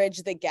really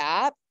bridge the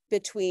gap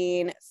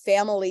between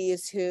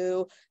families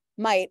who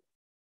might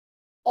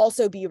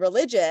also be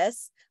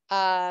religious,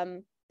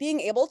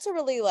 being able to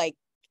really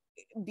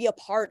be a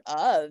part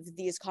of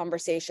these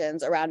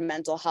conversations around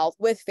mental health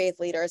with faith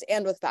leaders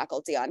and with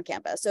faculty on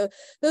campus. So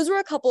those were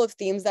a couple of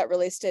themes that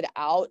really stood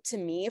out to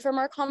me from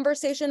our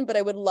conversation, but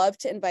I would love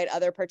to invite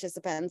other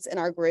participants in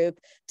our group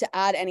to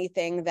add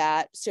anything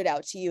that stood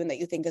out to you and that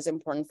you think is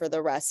important for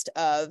the rest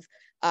of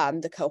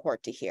the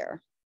cohort to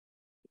hear.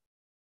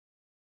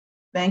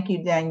 Thank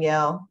you,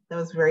 Danielle. That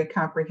was very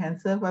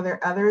comprehensive. Are there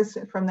others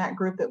from that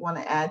group that want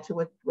to add to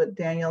what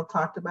Danielle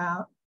talked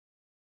about?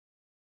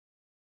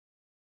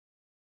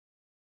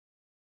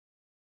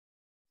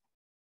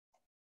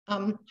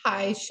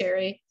 Hi,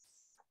 Sherry.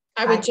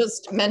 I would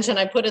just mention,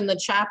 I put in the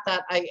chat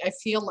that I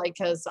feel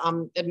like as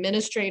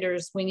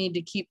administrators, we need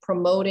to keep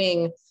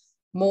promoting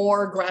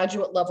more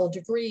graduate level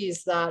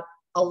degrees that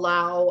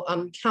allow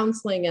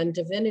counseling and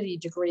divinity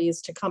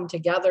degrees to come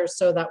together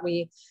so that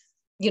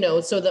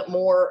so that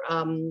more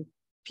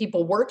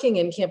people working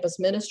in campus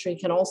ministry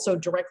can also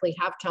directly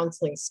have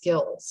counseling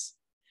skills.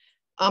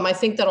 I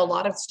think that a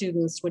lot of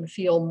students would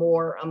feel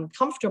more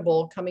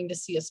comfortable coming to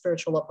see a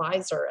spiritual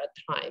advisor at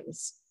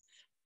times.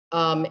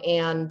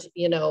 And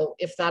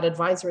if that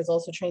advisor is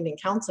also trained in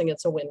counseling,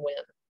 it's a win-win.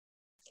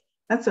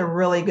 That's a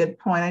really good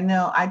point. I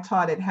know I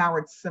taught at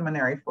Howard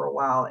Seminary for a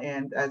while,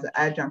 and as an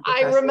adjunct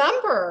professor. I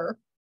remember.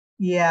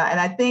 Yeah, and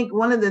I think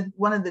one of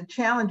the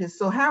challenges,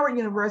 so Howard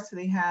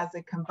University has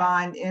a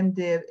combined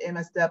MDiv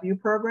MSW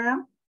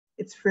program.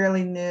 It's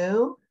fairly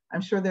new. I'm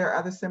sure there are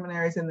other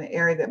seminaries in the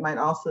area that might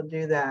also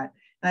do that.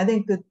 And I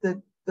think that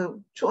the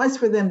choice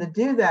for them to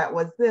do that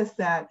was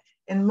that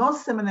in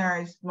most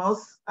seminaries,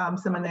 most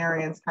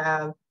seminarians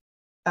have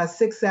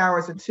 6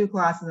 hours or 2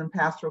 classes in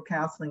pastoral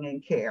counseling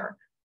and care.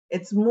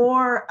 It's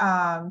more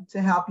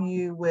to help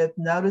you with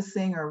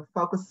noticing or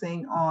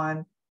focusing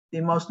on the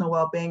emotional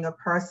well-being of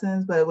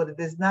persons, but what it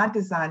is not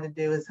designed to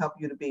do is help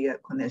you to be a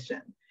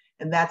clinician.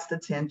 And that's the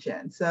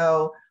tension.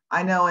 So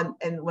I know,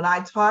 and when I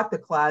taught the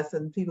class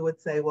and people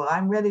would say, well,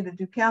 I'm ready to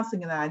do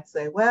counseling. And I'd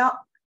say, well,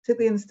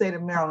 typically in the state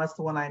of Maryland, that's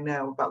the one I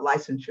know about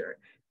licensure.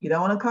 You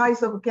don't want to call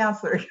yourself a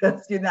counselor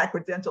because you're not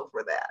credentialed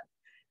for that.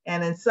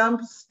 And in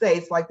some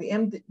states like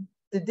the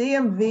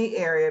DMV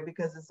area,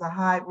 because it's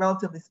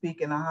relatively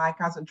speaking, a high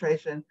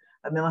concentration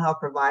of mental health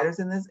providers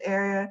in this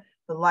area,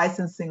 the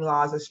licensing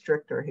laws are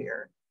stricter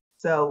here.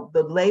 So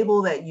the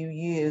label that you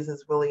use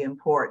is really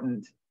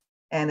important.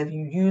 And if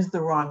you use the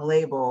wrong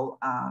label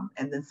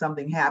and then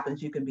something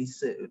happens, you can be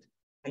sued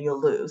and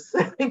you'll lose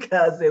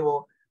because they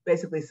will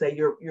basically say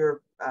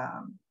you're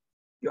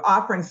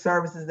offering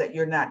services that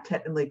you're not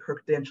technically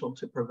credentialed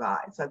to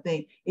provide. So I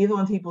think even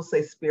when people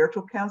say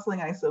spiritual counseling,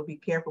 I still be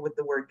careful with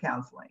the word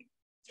counseling.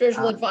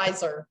 Spiritual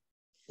advisor.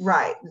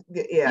 Right,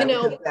 yeah,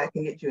 because that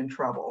can get you in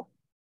trouble.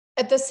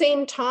 At the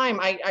same time,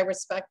 I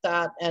respect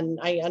that and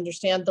I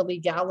understand the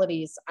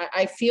legalities.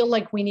 I feel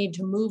like we need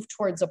to move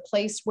towards a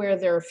place where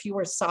there are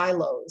fewer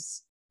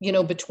silos,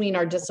 between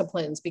our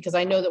disciplines, because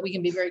I know that we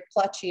can be very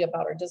clutchy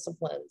about our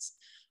disciplines.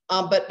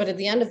 But at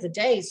the end of the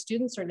day,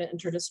 students are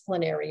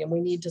interdisciplinary and we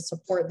need to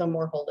support them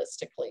more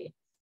holistically.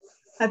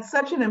 That's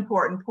such an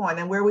important point.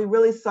 And where we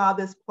really saw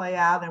this play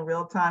out in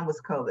real time was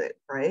COVID,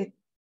 right?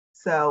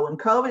 So when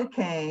COVID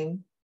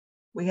came,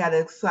 we had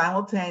a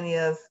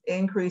simultaneous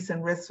increase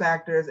in risk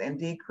factors and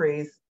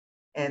decrease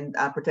in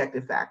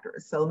protective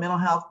factors. So mental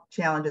health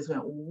challenges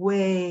went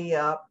way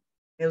up.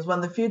 It was one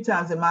of the few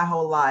times in my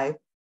whole life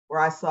where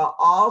I saw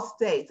all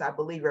states, I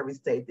believe every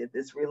state did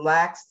this,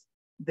 relaxed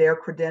their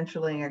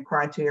credentialing and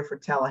criteria for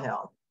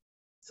telehealth.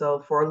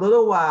 So for a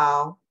little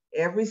while,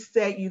 every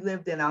state you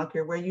lived in, I don't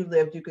care where you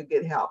lived, you could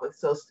get help.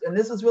 And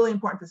this was really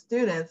important to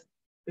students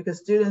because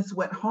students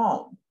went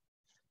home,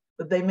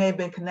 but they may have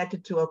been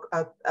connected to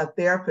a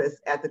therapist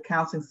at the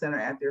counseling center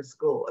at their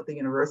school, at the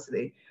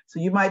university. So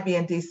you might be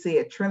in DC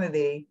at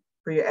Trinity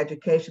for your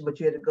education, but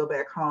you had to go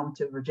back home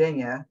to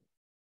Virginia,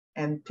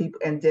 and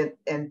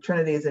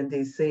Trinity is in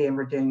DC and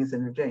Virginia is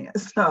in Virginia.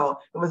 So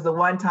it was the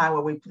one time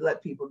where we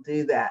let people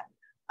do that.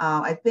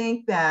 I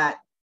think that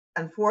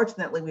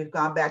unfortunately we've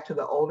gone back to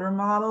the older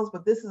models,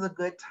 but this is a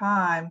good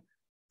time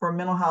for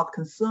mental health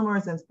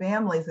consumers and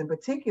families in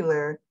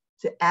particular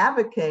to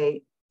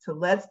advocate to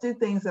let's do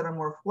things that are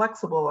more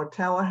flexible, or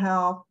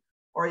telehealth,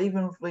 or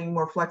even being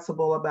more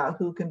flexible about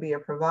who can be a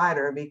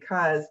provider.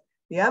 Because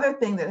the other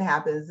thing that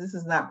happens, this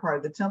is not part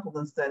of the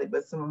Templeton study,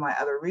 but some of my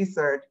other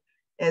research,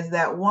 is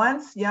that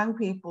once young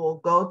people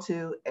go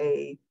to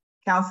a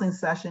counseling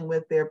session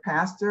with their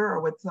pastor or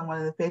with someone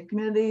in the faith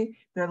community,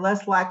 they're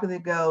less likely to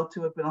go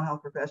to a mental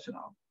health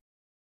professional.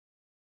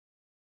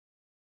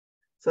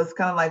 So it's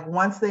kind of like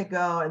once they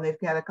go and they've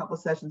had a couple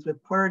of sessions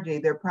with clergy,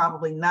 they're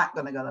probably not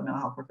going to go to a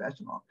mental health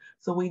professional.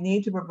 So we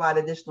need to provide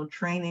additional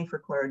training for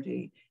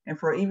clergy and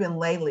for even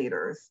lay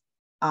leaders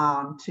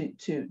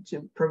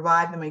to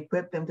provide them,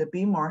 equip them to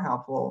be more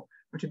helpful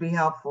or to be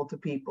helpful to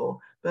people.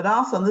 But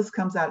also, and this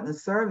comes out in the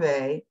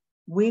survey,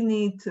 we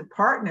need to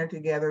partner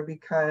together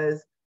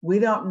because we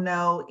don't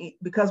know,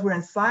 because we're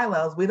in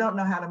silos, we don't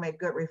know how to make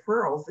good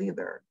referrals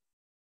either.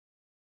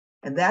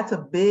 And that's a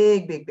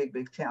big, big, big,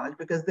 big challenge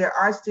because there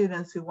are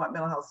students who want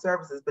mental health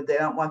services, but they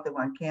don't want them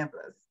on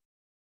campus.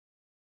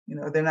 You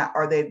know, they're not,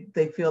 or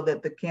they feel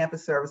that the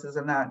campus services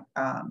are not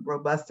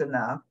robust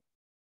enough,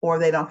 or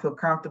they don't feel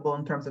comfortable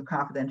in terms of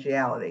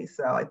confidentiality.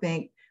 So I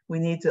think we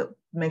need to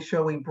make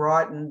sure we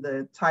broaden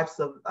the types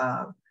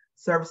of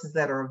services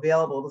that are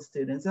available to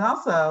students. And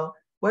also,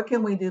 what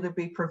can we do to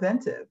be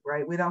preventive,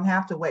 right? We don't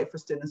have to wait for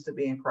students to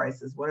be in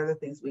crisis. What are the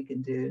things we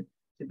can do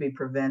to be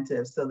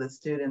preventive so that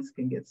students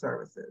can get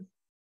services?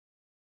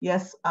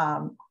 Yes,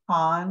 Han,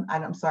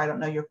 I'm sorry, I don't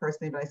know your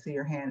first name, but I see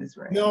your hand is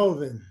raised.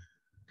 Melvin.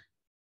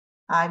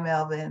 Hi,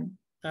 Melvin.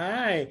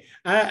 Hi,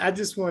 I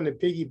just wanted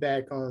to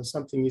piggyback on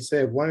something you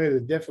said. One of the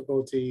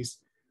difficulties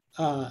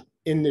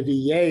in the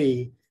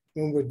VA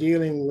when we're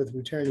dealing with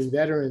returning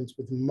veterans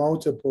with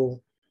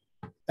multiple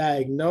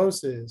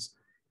diagnoses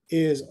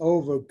is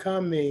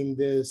overcoming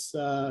this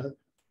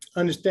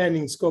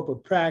understanding scope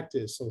of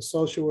practice. So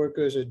social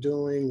workers are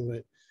doing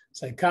what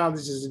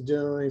psychologists are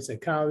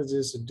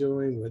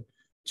doing what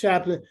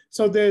chaplain.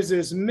 So there's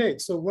this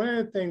mix. So one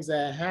of the things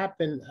that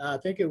happened, I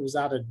think it was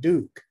out of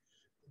Duke,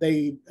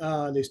 they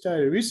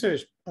started a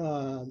research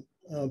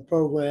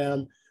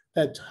program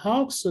that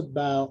talks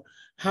about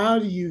how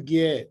do you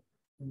get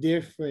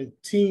different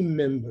team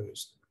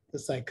members, the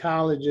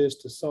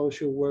psychologist, the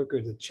social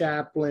worker, the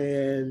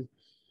chaplain,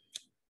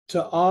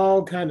 to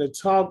all kind of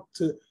talk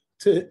to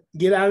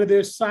get out of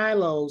their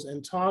silos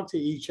and talk to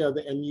each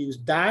other and use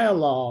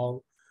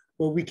dialogue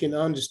where we can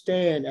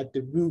understand at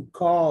the root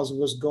cause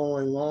what's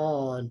going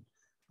on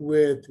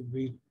with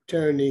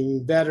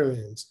returning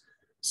veterans.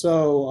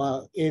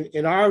 So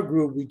in our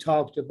group, we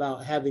talked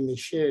about having a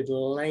shared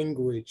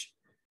language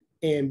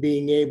and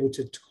being able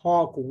to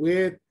talk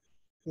with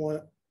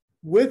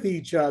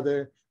each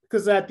other,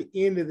 because at the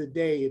end of the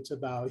day, it's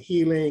about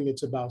healing,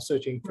 it's about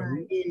searching for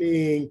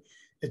meaning,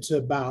 it's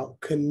about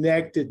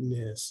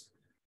connectedness.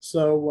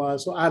 So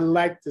I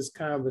like this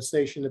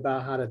conversation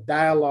about how to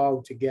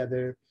dialogue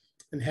together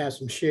and have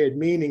some shared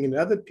meaning. And the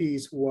other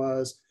piece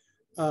was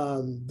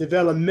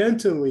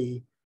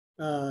developmentally,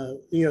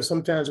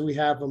 sometimes we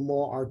have a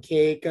more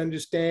archaic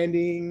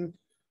understanding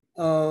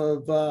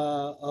of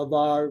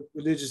our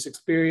religious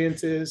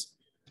experiences.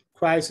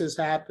 Crisis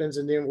happens,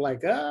 and then we're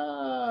like,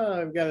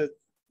 I've got to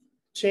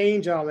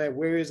change all that.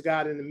 Where is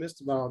God in the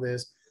midst of all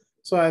this?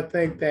 So I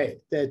think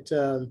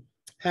that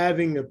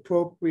having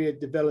appropriate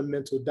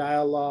developmental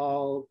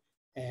dialogue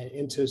and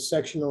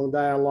intersectional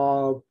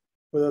dialogue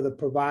with other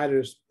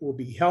providers will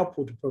be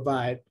helpful to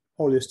provide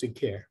holistic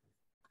care.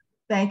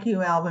 Thank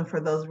you, Alvin, for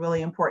those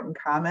really important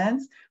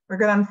comments. We're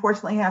going to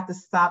unfortunately have to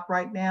stop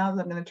right now.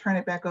 So I'm going to turn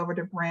it back over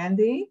to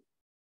Brandy,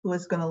 who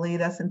is going to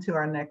lead us into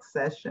our next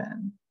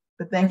session.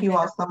 But thank you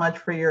all so much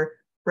for your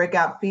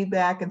breakout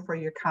feedback and for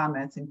your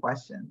comments and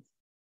questions.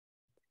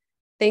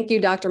 Thank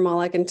you, Dr.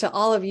 Mollick, and to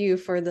all of you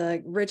for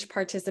the rich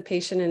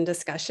participation and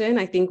discussion.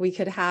 I think we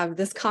could have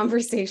this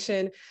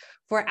conversation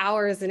for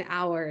hours and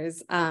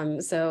hours.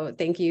 So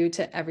thank you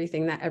to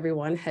everything that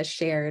everyone has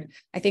shared.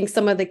 I think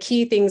some of the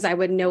key things I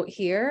would note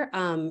here,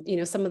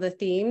 some of the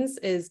themes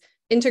is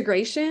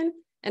integration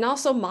and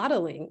also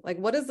modeling. Like,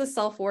 what is the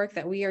self-work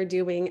that we are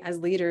doing as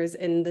leaders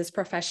in this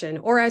profession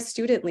or as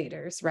student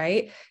leaders,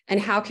 right? And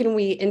how can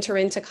we enter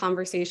into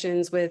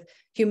conversations with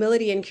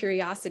humility and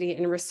curiosity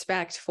and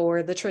respect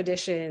for the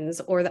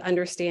traditions or the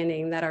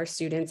understanding that our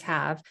students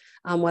have,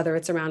 whether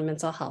it's around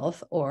mental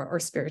health or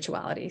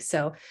spirituality.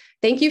 So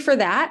thank you for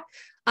that.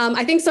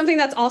 I think something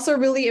that's also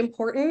really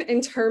important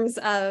in terms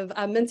of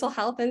mental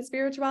health and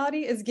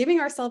spirituality is giving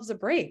ourselves a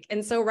break.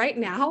 And so right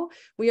now,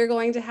 we are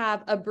going to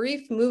have a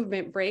brief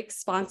movement break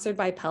sponsored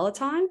by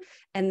Peloton,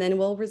 and then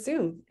we'll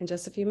resume in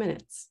just a few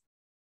minutes.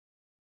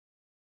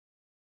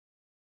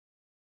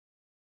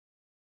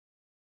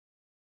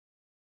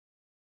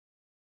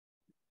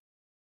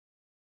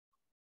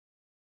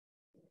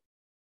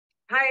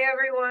 Hi,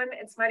 everyone.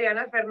 It's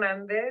Mariana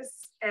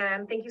Fernandez,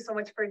 and thank you so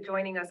much for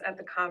joining us at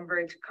the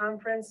Converge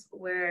conference,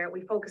 where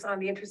we focus on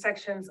the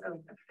intersections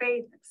of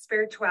faith,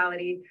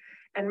 spirituality,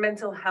 and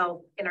mental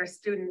health in our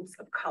students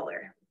of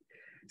color.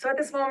 So at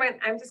this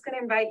moment, I'm just going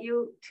to invite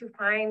you to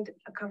find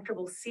a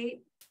comfortable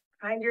seat,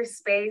 find your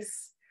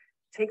space,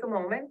 take a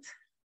moment,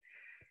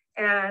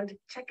 and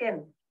check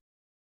in.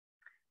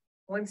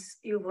 Once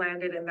you've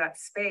landed in that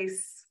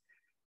space,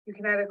 you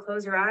can either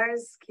close your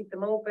eyes, keep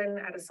them open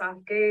at a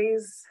soft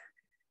gaze,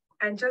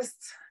 and just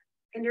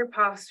in your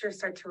posture,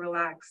 start to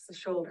relax the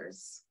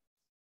shoulders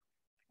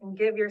and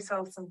give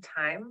yourself some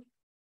time,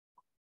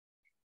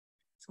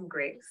 some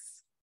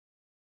grace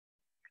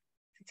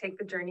to take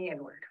the journey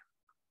inward.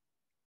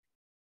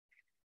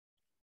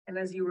 And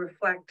as you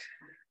reflect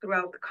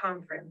throughout the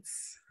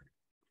conference,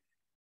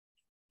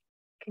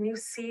 can you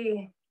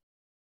see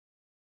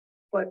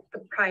what the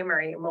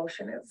primary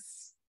emotion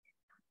is?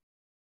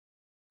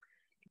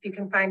 If you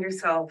can find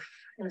yourself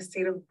in a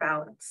state of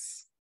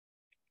balance,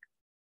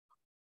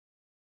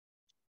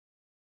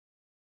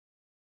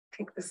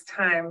 take this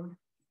time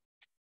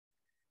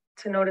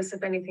to notice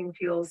if anything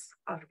feels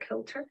off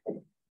kilter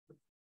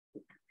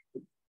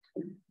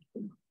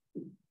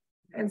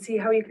and see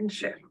how you can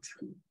shift.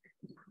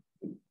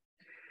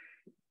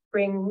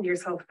 Bring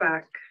yourself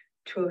back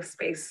to a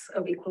space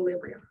of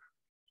equilibrium.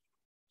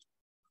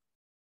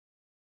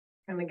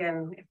 And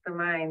again, if the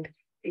mind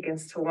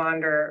begins to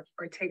wander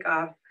or take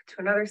off to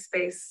another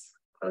space,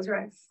 close your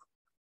eyes.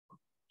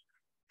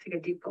 Take a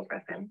deep full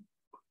breath in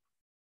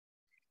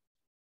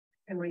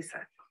and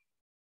reset.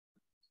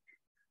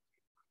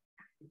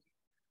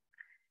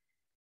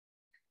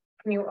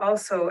 Can you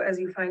also, as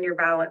you find your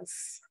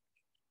balance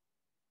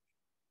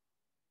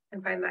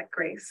and find that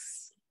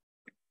grace,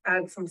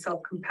 add some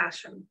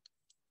self-compassion,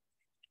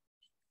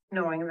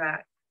 knowing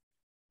that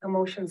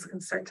emotions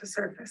can start to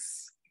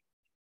surface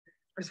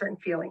for certain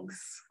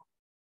feelings.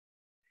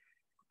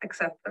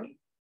 Accept them,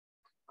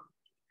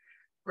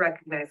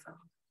 recognize them,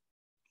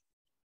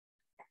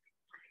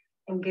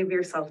 and give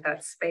yourself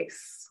that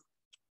space,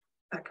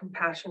 that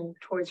compassion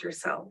towards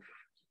yourself,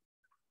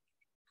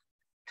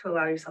 to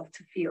allow yourself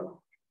to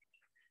feel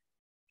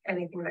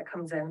anything that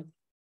comes in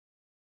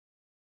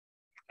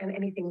and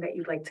anything that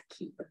you'd like to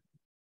keep.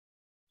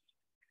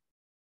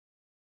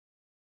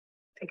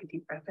 Take a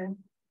deep breath in,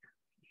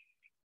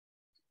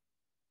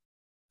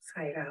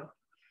 sigh it out.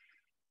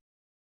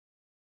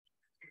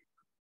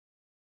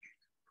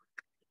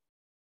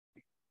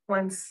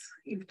 Once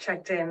you've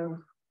checked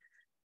in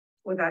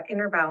with that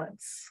inner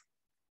balance,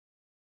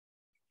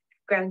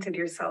 granted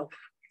yourself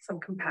some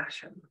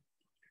compassion,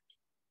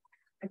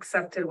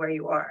 accepted where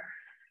you are,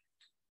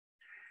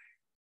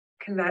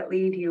 can that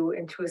lead you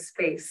into a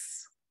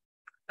space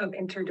of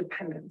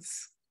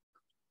interdependence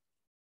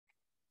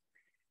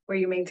where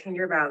you maintain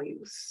your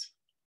values,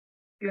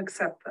 you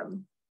accept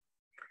them,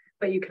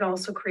 but you can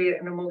also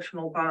create an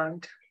emotional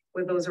bond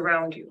with those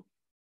around you,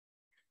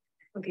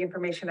 with the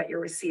information that you're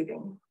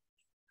receiving,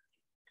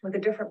 with a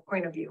different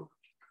point of view,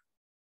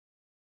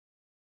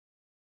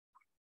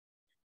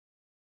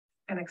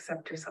 and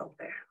accept yourself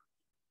there.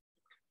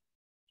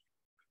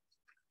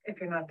 If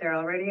you're not there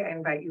already, I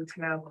invite you to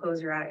now close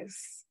your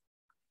eyes,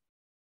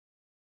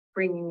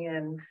 bringing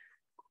in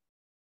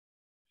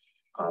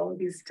all of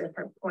these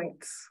different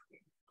points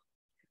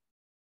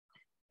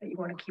that you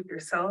want to keep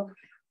yourself,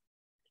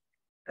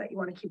 that you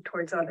want to keep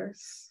towards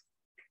others.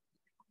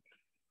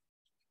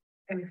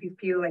 And if you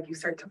feel like you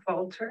start to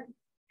falter,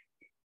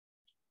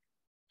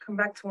 come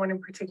back to one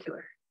in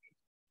particular.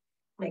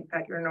 Make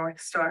that your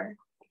North Star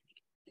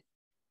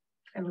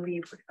and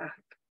lead with that.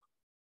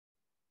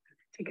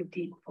 Take a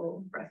deep,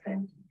 full breath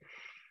in.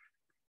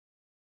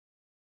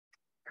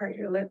 Part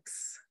your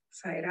lips,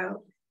 sigh it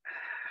out.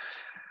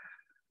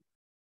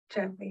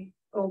 Gently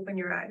open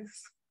your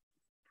eyes.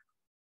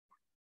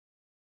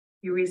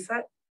 You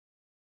reset,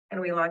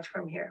 and we launch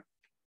from here.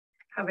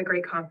 Have a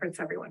great conference,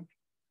 everyone.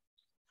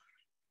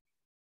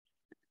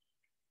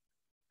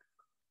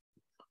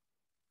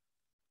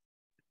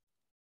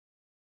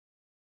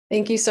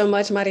 Thank you so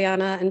much,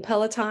 Mariana and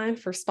Peloton,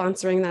 for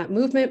sponsoring that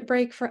movement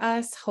break for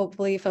us.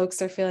 Hopefully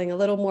folks are feeling a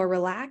little more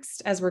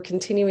relaxed as we're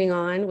continuing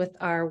on with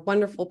our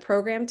wonderful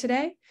program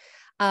today.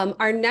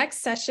 Our next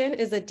session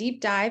is a deep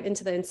dive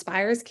into the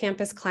Inspires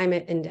Campus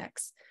Climate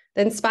Index.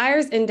 The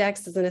Inspires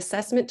Index is an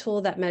assessment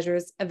tool that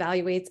measures,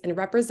 evaluates, and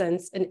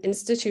represents an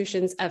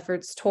institution's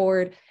efforts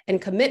toward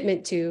and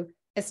commitment to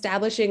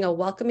establishing a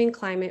welcoming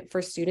climate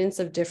for students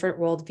of different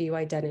worldview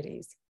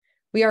identities.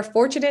 We are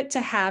fortunate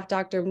to have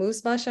Dr.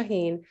 Musbah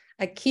Shaheen,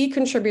 a key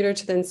contributor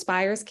to the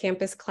Inspires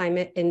Campus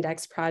Climate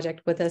Index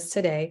project, with us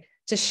today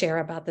to share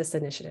about this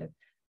initiative.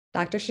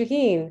 Dr.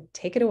 Shaheen,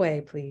 take it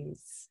away,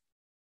 please.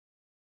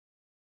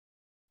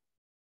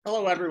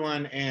 Hello,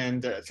 everyone,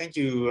 and thank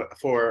you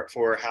for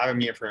having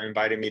me and for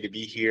inviting me to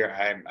be here.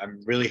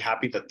 I'm really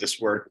happy that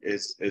this work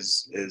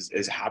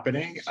is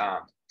happening.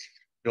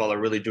 You all are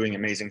really doing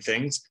amazing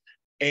things.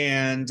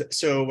 And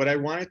so what I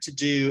wanted to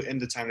do in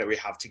the time that we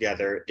have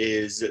together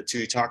is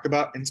to talk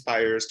about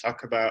Inspires,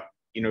 talk about,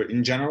 you know,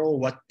 in general,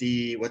 what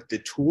the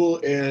tool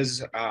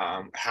is,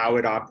 how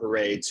it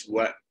operates,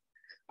 what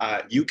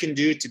you can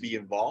do to be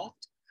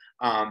involved.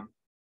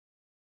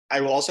 I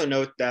will also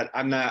note that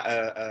I'm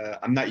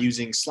not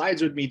using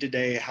slides with me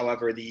today.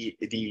 However, the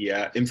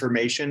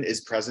information is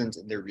present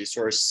in the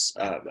resource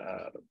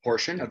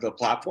portion of the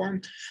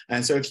platform.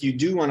 And so if you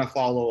do want to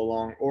follow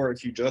along, or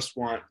if you just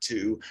want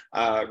to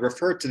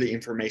refer to the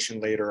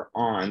information later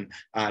on,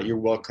 you're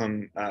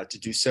welcome to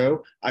do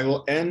so. I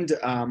will end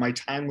my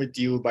time with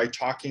you by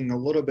talking a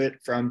little bit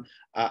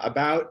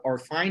about our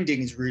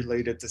findings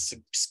related to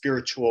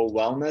spiritual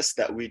wellness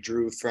that we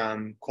drew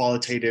from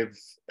qualitative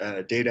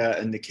data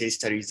and the case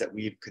studies that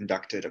we've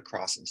conducted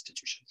across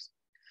institutions.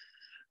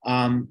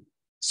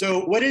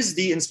 So what is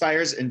the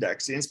Inspires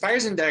Index? The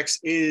Inspires Index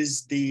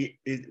is the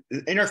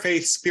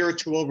Interfaith,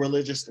 Spiritual,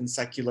 Religious, and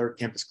Secular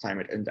Campus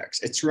Climate Index.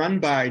 It's run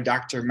by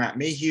Dr. Matt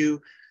Mayhew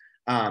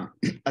at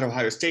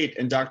Ohio State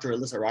and Dr.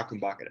 Alyssa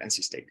Rockenbach at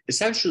NC State.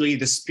 Essentially,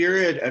 the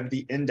spirit of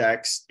the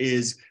index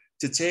is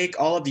to take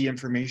all of the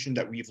information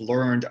that we've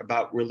learned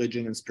about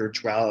religion and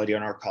spirituality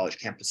on our college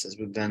campuses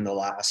within the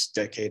last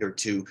decade or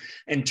two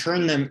and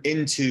turn them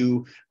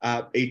into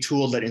a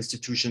tool that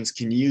institutions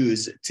can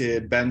use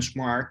to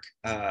benchmark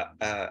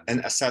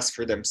and assess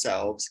for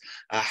themselves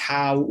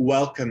how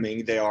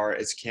welcoming they are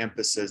as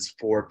campuses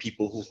for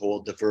people who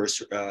hold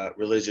diverse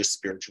religious,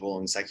 spiritual,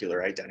 and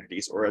secular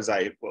identities, or as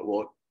I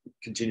will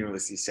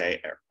continuously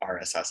say,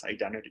 RSS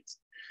identities.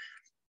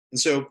 And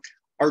so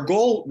our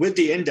goal with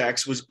the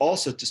index was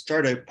also to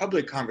start a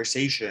public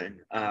conversation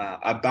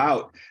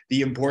about the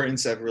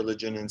importance of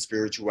religion and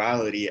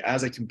spirituality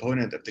as a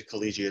component of the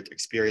collegiate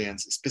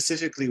experience,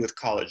 specifically with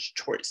college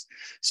choice.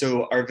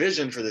 So our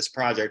vision for this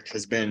project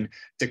has been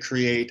to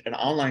create an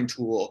online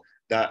tool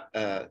that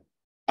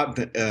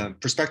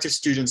prospective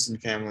students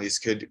and families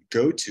could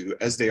go to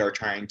as they are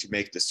trying to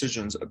make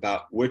decisions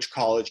about which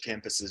college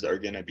campuses are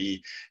going to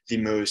be the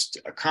most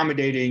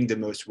accommodating, the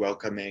most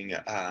welcoming,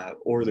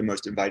 or the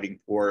most inviting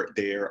for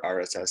their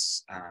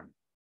RSS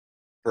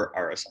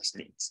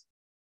needs.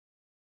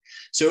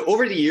 So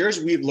over the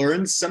years, we've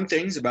learned some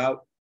things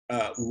about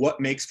what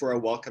makes for a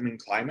welcoming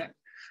climate.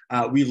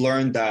 We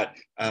learned that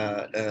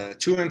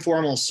two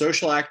informal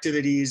social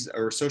activities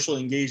or social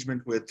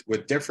engagement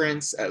with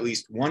difference, at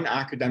least one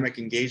academic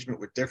engagement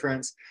with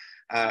difference,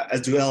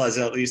 as well as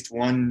at least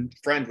one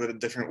friend with a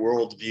different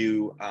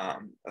worldview,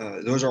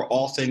 those are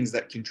all things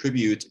that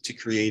contribute to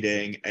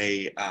creating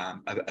a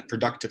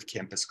productive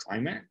campus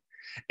climate.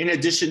 In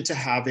addition to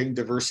having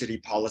diversity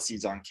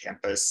policies on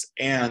campus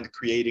and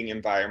creating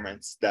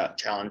environments that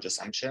challenge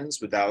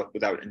assumptions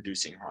without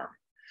inducing harm.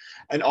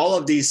 And all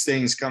of these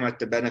things come at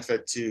the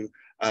benefit to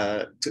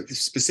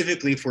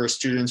specifically for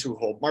students who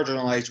hold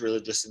marginalized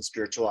religious and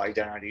spiritual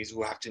identities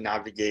who have to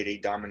navigate a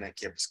dominant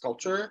campus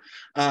culture.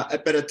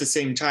 But at the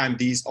same time,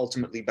 these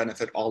ultimately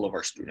benefit all of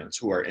our students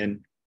who are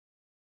in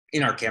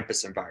our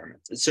campus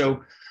environment. And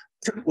so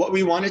what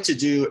we wanted to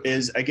do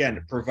is,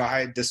 again,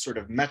 provide this sort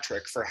of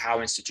metric for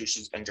how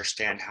institutions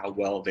understand how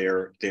well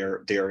they're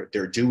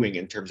doing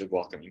in terms of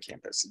welcoming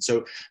campus. And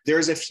so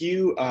there's a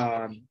few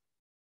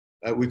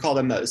we call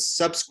them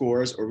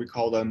sub-scores, or we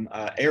call them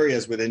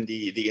areas within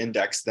the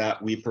index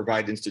that we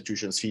provide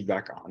institutions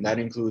feedback on. That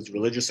includes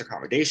religious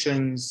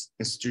accommodations,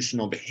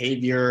 institutional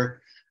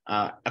behavior,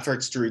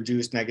 efforts to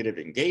reduce negative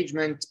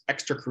engagement,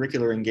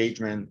 extracurricular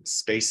engagement,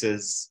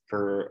 spaces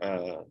for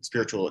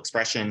spiritual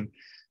expression,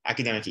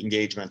 academic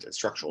engagement, and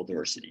structural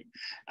diversity.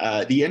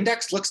 The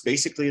index looks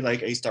basically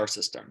like a star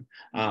system.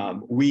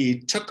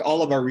 We took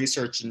all of our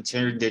research and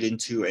turned it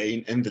into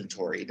an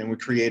inventory. Then we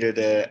created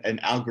an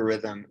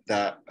algorithm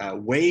that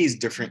weighs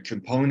different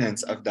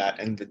components of that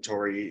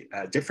inventory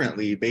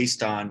differently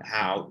based on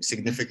how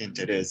significant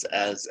it is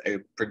as a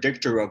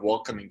predictor of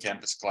welcoming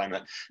campus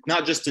climate,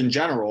 not just in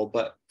general,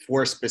 but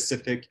for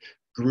specific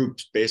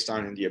groups based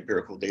on the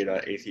empirical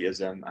data,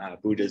 atheism,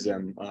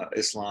 Buddhism,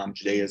 Islam,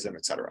 Judaism,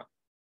 etc.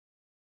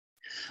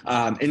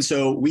 And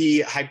so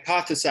we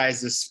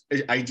hypothesized this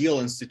ideal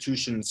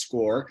institution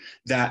score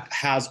that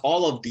has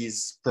all of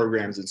these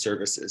programs and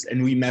services,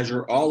 and we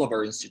measure all of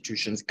our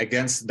institutions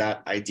against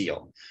that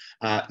ideal.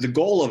 The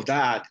goal of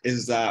that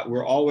is that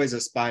we're always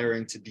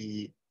aspiring to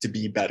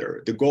be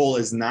better. The goal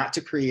is not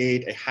to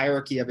create a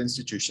hierarchy of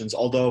institutions,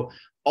 although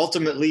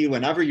ultimately,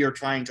 whenever you're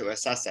trying to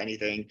assess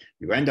anything,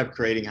 you end up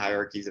creating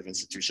hierarchies of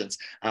institutions.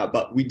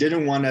 But we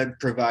didn't want to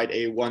provide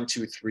a 1,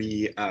 2,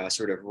 3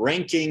 sort of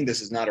ranking. This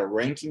is not a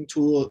ranking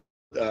tool.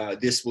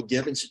 this will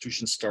give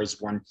institutions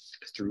stars 1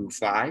 through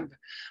 5,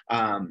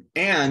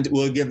 and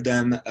we'll give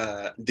them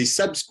the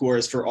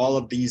subscores for all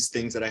of these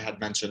things that I had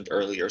mentioned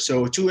earlier.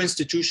 So 2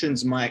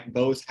 institutions might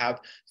both have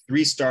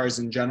 3 stars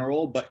in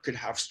general, but could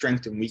have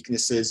strengths and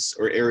weaknesses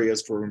or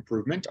areas for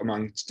improvement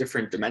among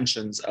different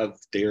dimensions of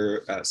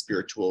their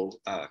spiritual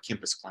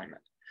campus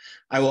climate.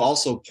 I will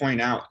also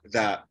point out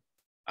that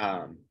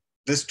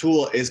this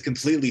tool is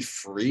completely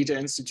free to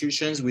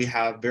institutions. We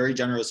have very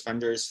generous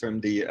funders from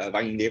the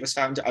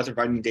Arthur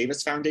Vining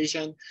Davis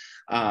Foundation.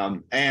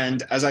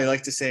 And as I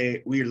like to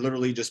say, we're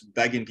literally just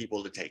begging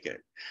people to take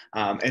it.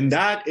 And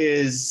that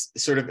is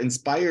sort of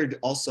inspired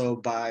also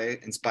by,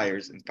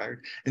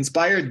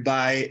 inspired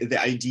by the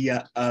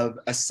idea of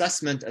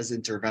assessment as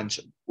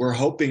intervention. We're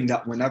hoping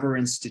that whenever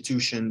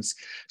institutions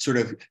sort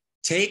of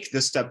take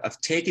the step of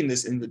taking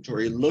this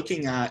inventory,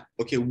 looking at,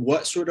 okay,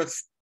 what sort of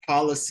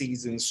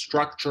policies and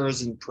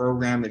structures and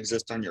program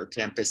exist on your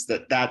campus,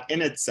 that in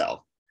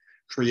itself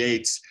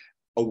creates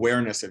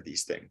awareness of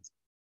these things.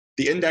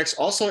 The index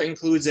also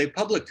includes a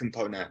public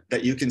component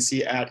that you can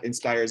see at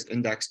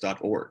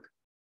inspiresindex.org.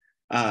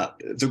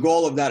 The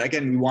goal of that,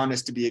 again, we want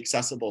this to be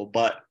accessible,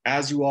 but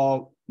as you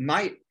all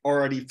might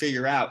already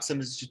figure out, some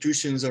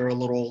institutions are a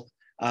little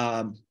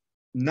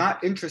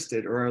not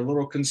interested or a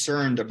little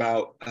concerned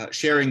about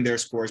sharing their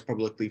scores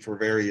publicly for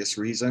various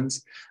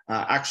reasons.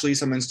 Actually,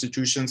 some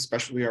institutions,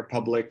 especially our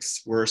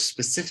publics, were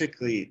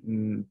specifically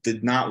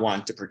did not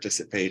want to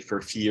participate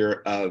for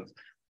fear of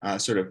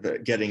sort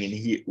of getting in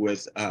heat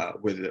with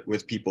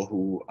people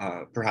who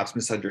perhaps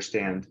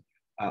misunderstand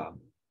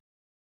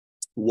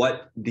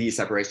what the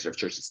separation of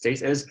church and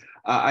state is.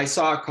 I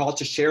saw a call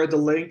to share the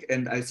link,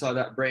 and I saw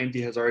that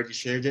Brandy has already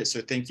shared it.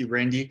 So thank you,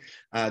 Brandy.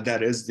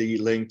 That is the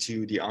link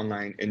to the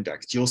online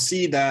index. You'll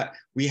see that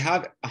we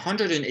have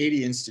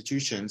 180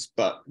 institutions,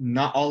 but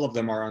not all of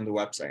them are on the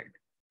website.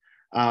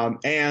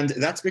 And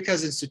that's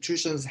because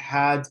institutions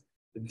had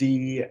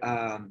the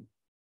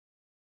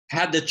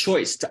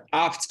choice to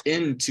opt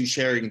into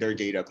sharing their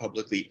data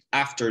publicly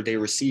after they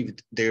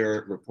received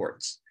their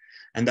reports.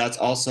 And that's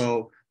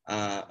also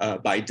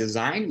by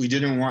design. We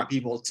didn't want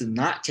people to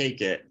not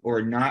take it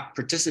or not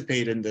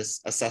participate in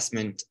this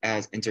assessment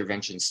as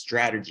intervention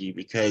strategy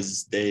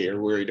because they are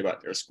worried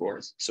about their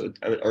scores,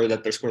 or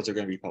that their scores are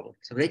going to be public.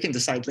 So they can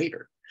decide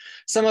later.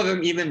 Some of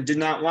them even did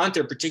not want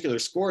their particular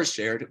scores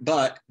shared,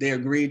 but they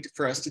agreed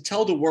for us to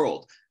tell the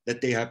world that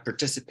they have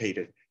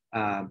participated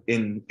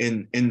in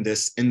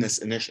this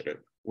initiative.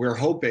 We're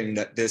hoping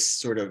that this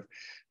sort of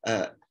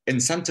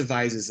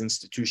incentivizes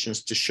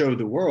institutions to show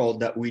the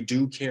world that we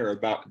do care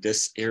about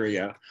this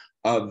area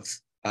of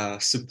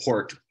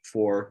support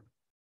for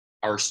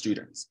our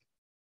students.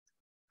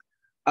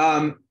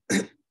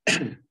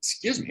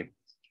 Excuse me.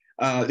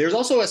 There's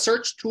also a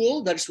search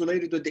tool that's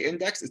related with the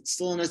index. It's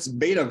still in its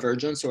beta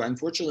version, so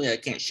unfortunately I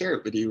can't share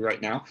it with you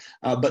right now.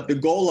 But the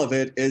goal of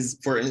it is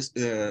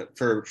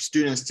for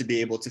students to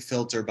be able to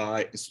filter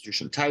by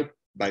institution type,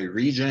 by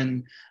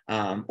region,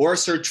 or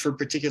search for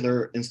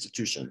particular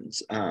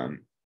institutions.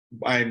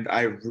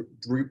 I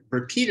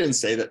repeat and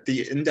say that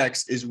the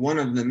index is one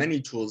of the many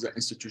tools that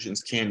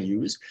institutions can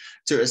use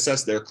to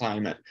assess their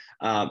climate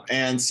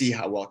and see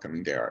how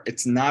welcoming they are.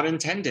 It's not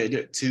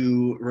intended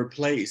to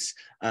replace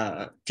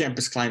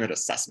campus climate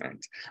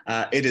assessment.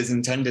 It is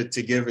intended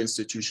to give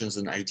institutions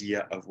an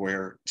idea of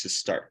where to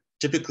start.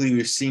 Typically,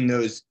 we've seen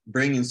those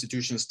bring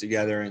institutions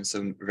together in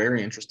some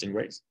very interesting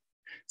ways.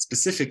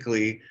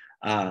 Specifically,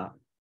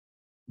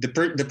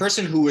 the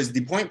person who is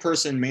the point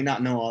person may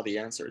not know all the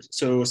answers.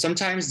 So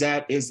sometimes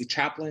that is the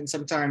chaplain,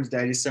 sometimes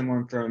that is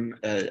someone from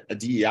a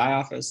DEI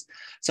office,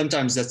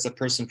 sometimes that's a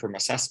person from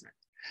assessment.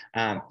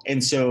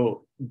 And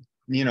so,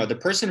 you know, the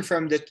person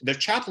from the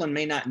chaplain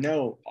may not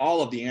know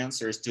all of the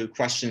answers to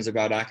questions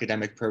about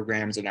academic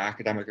programs and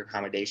academic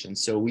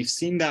accommodations. So we've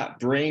seen that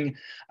bring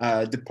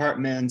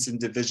departments and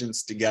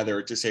divisions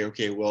together to say,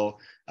 okay, well,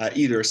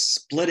 either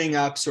splitting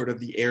up sort of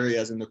the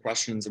areas and the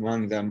questions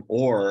among them,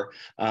 or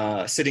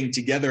sitting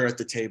together at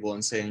the table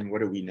and saying, what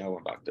do we know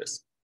about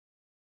this?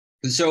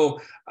 So,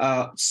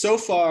 so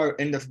far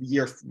in the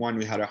year 1,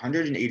 we had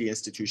 180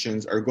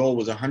 institutions. Our goal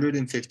was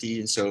 150.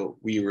 And so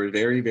we were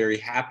very, very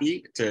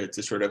happy to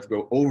sort of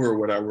go over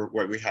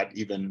what we had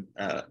even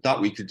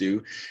thought we could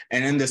do.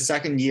 And in the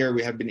second year,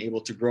 we have been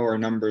able to grow our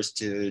numbers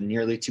to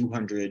nearly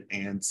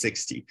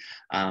 260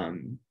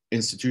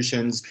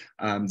 institutions.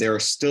 They're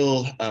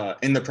still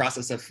in the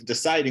process of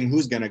deciding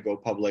who's going to go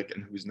public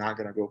and who's not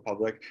going to go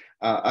public.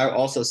 I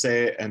also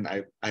say, and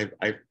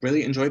I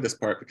really enjoyed this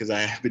part because I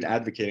have been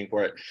advocating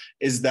for it,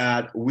 is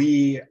that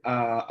we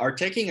are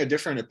taking a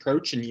different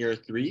approach in year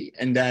 3,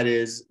 and that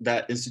is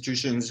that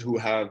institutions who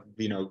have,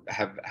 you know,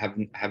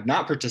 have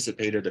not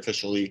participated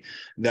officially,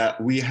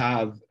 that we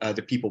have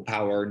the people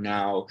power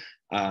now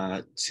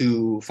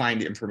to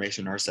find the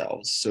information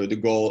ourselves. So the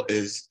goal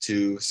is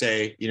to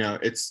say, you know,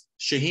 it's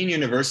Shaheen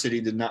University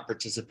did not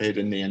participate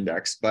in the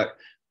index, but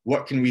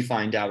what can we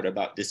find out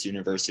about this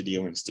university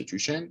or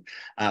institution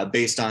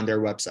based on their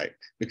website?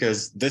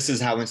 Because this is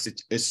how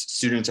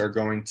students are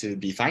going to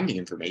be finding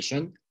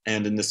information.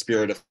 And in the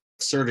spirit of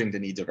serving the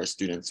needs of our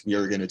students, we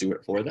are going to do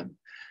it for them.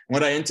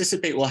 What I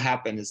anticipate will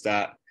happen is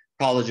that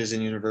colleges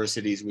and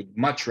universities would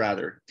much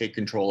rather take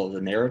control of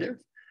the narrative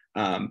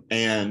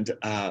and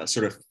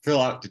sort of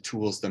fill out the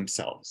tools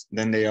themselves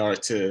than they are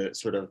to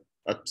sort of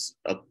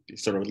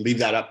leave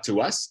that up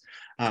to us.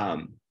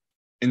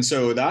 And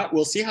so that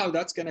we'll see how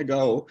that's going to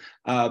go,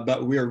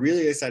 but we're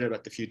really excited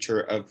about the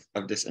future of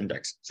this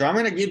index. So I'm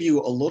going to give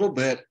you a little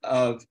bit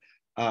of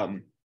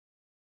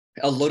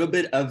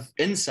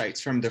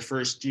insights from the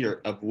first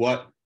year of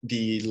what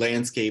the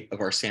landscape of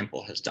our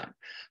sample has done.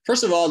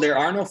 First of all, there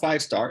are no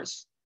 5-star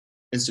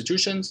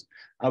institutions.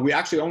 We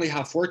actually only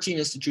have 14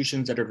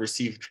 institutions that have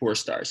received 4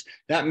 stars.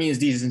 That means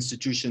these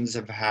institutions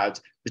have had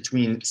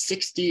between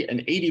 60 and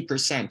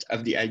 80%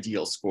 of the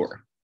ideal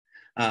score.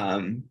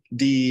 So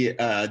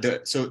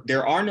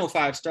there are no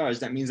 5 stars.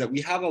 That means that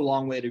we have a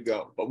long way to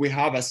go, but we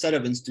have a set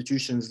of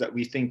institutions that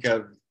we think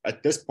of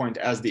at this point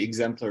as the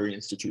exemplary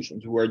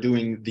institutions who are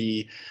doing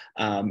the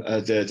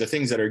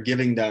things that are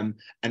giving them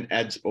an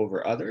edge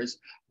over others.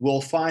 We'll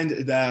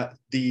find that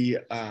the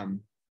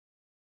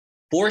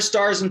 4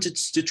 stars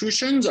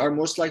institutions are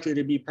most likely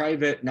to be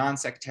private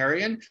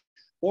non-sectarian,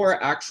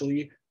 or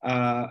actually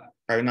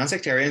private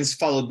non-sectarians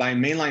followed by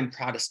mainline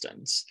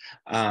Protestants.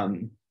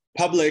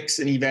 Publics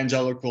and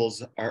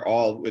evangelicals are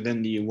all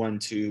within the 1,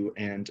 2,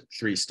 and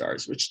 3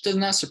 stars, which does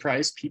not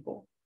surprise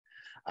people.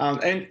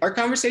 And our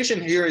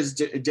conversation here is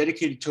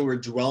dedicated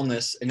towards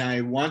wellness, and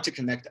I want to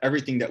connect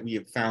everything that we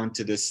have found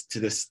to this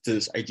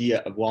idea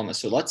of wellness.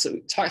 So let's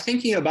start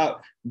thinking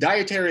about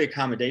dietary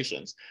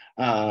accommodations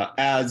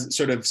as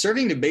sort of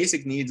serving the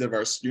basic needs of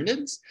our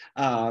students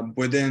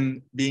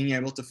within being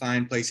able to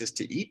find places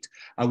to eat.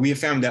 We have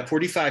found that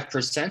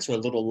 45%, so a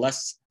little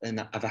less than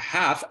of a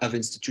half of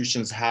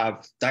institutions,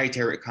 have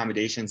dietary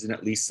accommodations in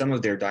at least some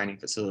of their dining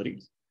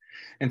facilities.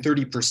 And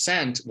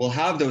 30% will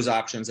have those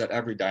options at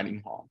every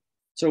dining hall.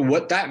 So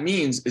what that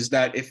means is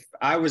that if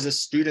I was a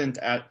student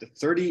at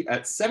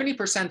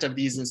 70% of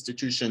these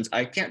institutions,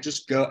 I can't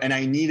just go and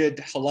I needed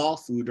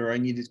halal food or I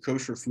needed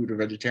kosher food or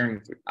vegetarian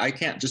food. I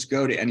can't just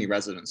go to any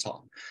residence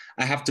hall.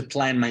 I have to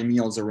plan my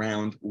meals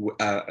around,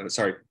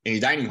 any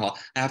dining hall.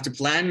 I have to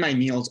plan my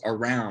meals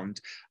around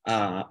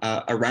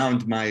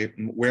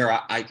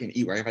where I can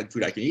eat, where I have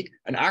food I can eat.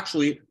 And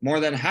actually more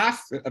than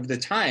half of the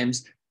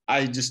times,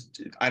 I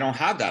don't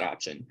have that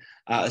option.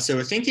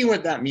 So thinking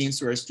what that means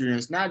to our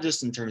students, not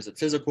just in terms of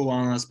physical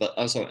wellness, but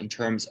also in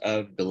terms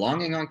of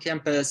belonging on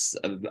campus,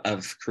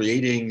 of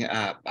creating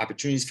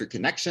opportunities for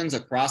connections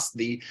across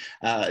the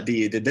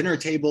dinner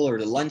table or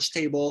the lunch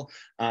table,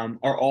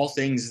 are all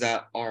things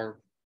that are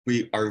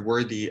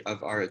worthy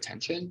of our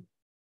attention.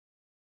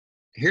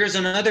 Here's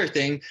another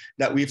thing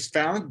that we've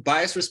found.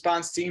 Bias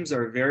response teams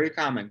are very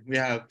common. We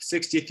have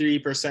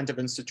 63% of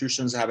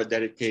institutions have a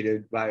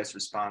dedicated bias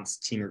response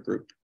team or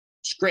group.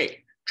 It's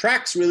great.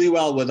 Tracks really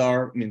well with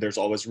there's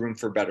always room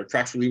for better,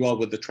 tracks really well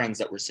with the trends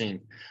that we're seeing.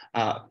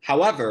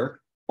 However,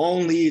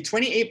 only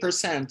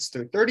 28%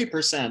 to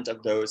 30%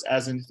 of those,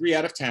 as in 3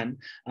 out of 10,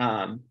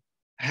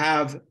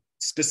 have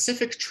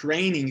specific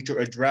training to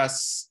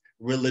address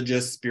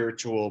religious,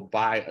 spiritual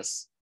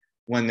bias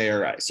when they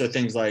arise. So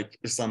things like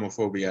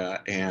Islamophobia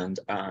and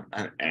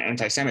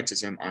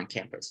anti-Semitism on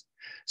campus.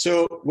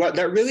 So what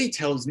that really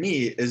tells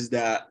me is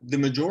that the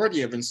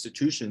majority of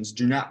institutions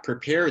do not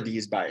prepare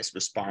these bias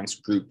response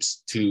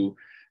groups to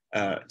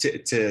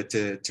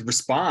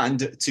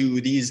respond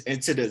to these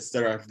incidents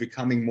that are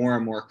becoming more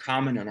and more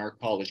common on our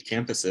college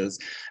campuses.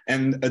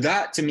 And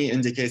that to me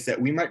indicates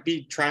that we might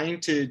be trying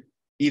to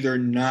either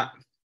not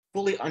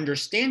fully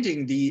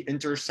understanding the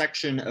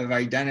intersection of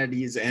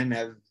identities and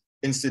of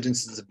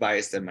incidences of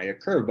bias that might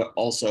occur, but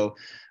also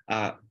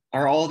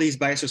are all these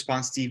bias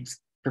response teams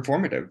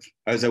performative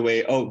as a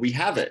way, oh, we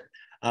have it,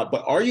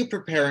 but are you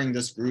preparing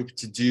this group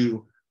to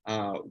do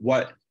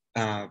what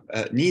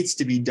needs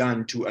to be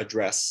done to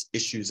address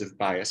issues of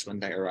bias when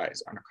they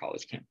arise on our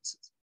college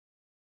campuses?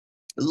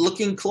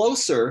 Looking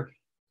closer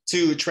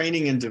to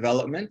training and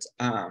development,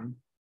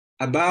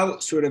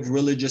 about sort of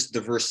religious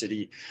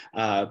diversity,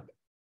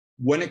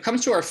 when it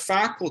comes to our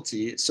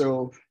faculty,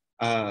 so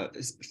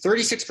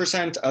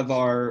 36% of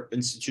our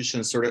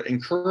institutions sort of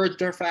encourage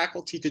their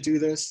faculty to do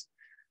this,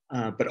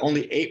 but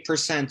only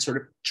 8% sort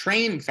of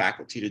train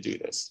faculty to do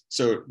this.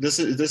 So this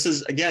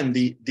is again,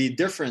 the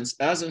difference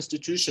as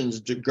institutions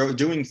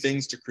doing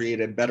things to create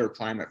a better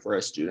climate for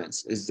our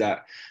students is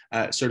that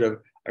sort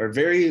of are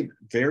very,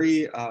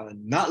 very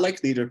not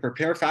likely to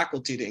prepare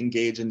faculty to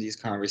engage in these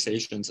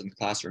conversations in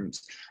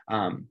classrooms.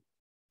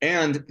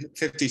 And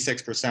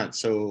 56%,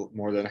 so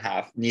more than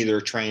half,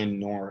 neither train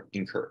nor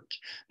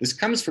encourage. This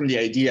comes from the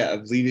idea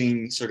of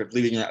leaving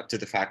it up to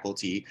the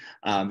faculty.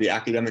 The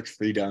academic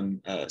freedom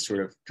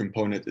sort of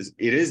component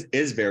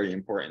is very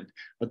important.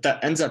 What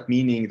that ends up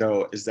meaning,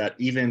 though, is that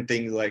even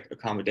things like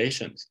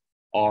accommodations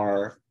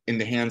are in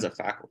the hands of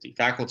faculty.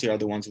 Faculty are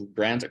the ones who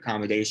grant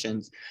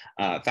accommodations.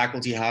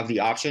 Faculty have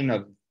the option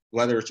of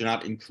whether to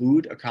not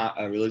include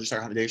religious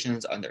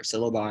accommodations on their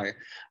syllabi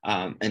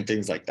and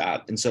things like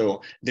that. And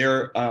so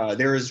there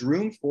is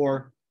room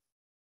for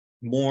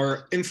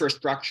more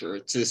infrastructure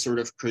to sort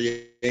of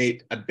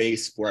create a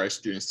base for our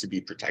students to be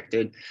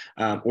protected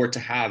or to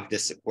have the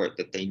support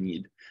that they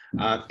need.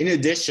 In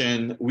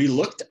addition, we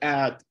looked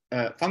at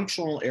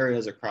functional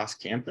areas across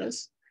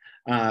campus,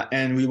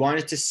 and we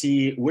wanted to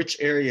see which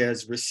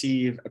areas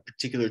receive a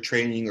particular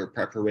training or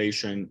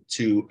preparation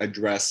to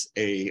address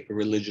a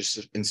religious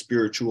and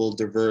spiritual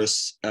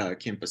diverse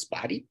campus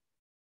body.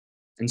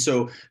 And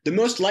so the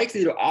most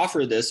likely to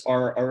offer this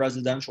are our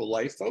residential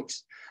life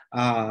folks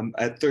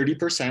at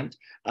 30%.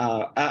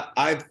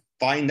 I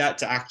find that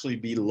to actually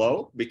be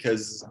low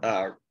because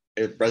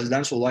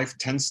residential life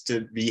tends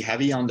to be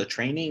heavy on the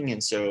training,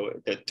 and so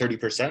that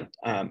 30%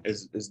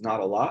 is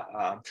not a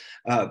lot,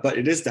 but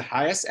it is the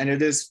highest, and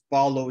it is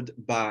followed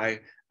by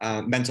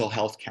mental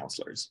health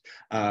counselors.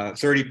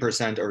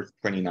 30% or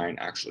 29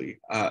 actually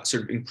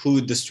sort of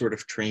include this sort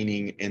of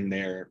training in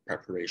their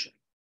preparation.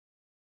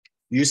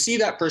 You see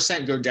that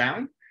percent go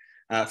down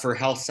for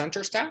health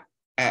center staff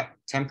at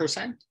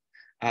 10%,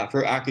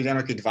 for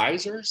academic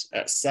advisors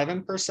at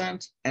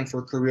 7%, and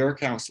for career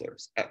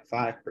counselors at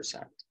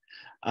 5%.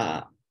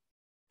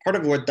 Part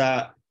of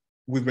what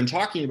we've been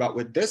talking about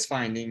with this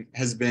finding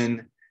has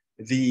been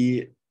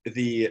the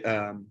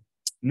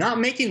not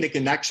making the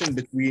connection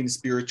between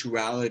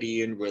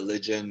spirituality and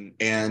religion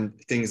and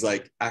things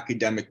like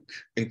academic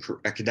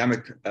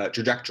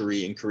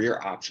trajectory and career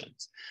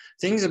options.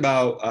 Things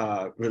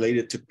about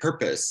related to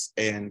purpose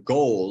and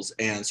goals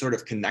and sort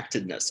of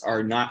connectedness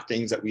are not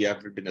things that we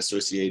have been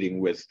associating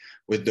with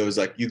those,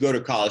 like you go to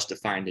college to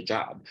find a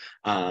job.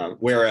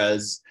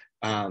 Whereas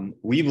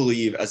we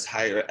believe as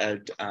higher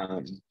ed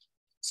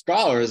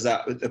scholars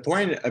that the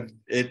point of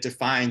it to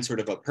find sort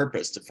of a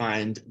purpose, to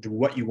find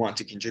what you want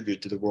to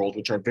contribute to the world,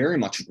 which are very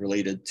much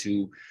related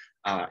to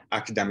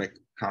academic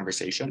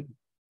conversation.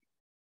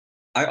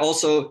 I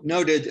also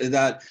noted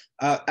that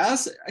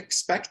as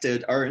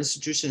expected, our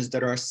institutions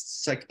that are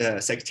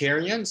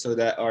sectarian, so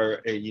that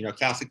are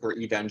Catholic or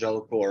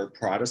evangelical or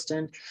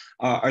Protestant,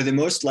 are the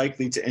most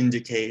likely to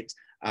indicate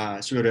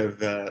sort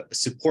of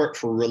support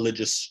for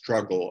religious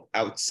struggle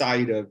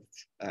outside of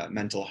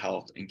mental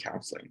health and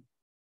counseling.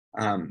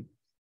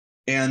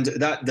 And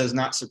that does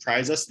not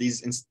surprise us.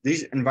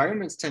 These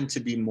environments tend to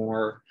be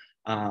more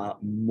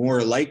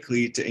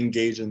likely to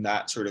engage in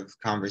that sort of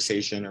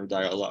conversation or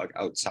dialogue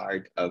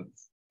outside of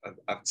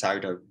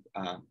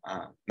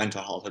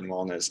mental health and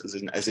wellness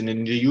as an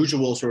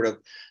unusual sort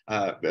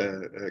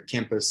of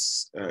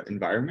campus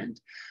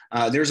environment.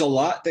 There's a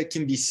lot that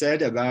can be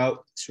said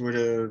about sort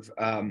of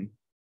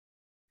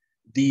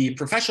the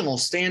professional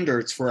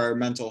standards for our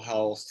mental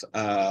health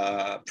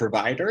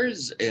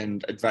providers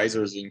and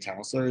advisors and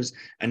counselors,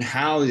 and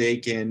how they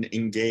can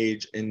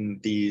engage in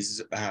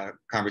these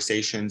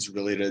conversations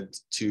related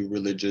to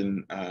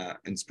religion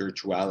and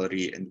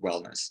spirituality and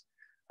wellness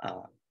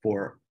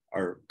for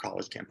our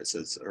college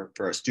campuses, or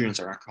for our students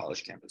on our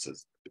college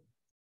campuses.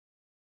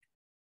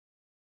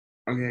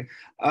 Okay,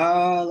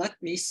 let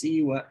me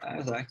see what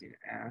I'd like to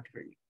add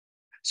for you.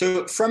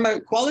 So from a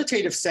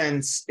qualitative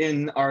sense,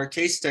 in our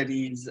case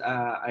studies,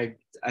 I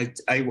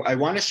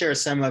want to share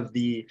some of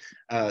the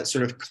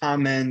sort of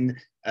common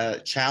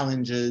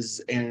challenges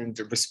and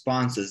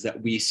responses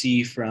that we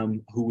see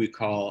from who we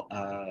call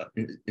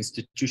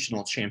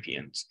institutional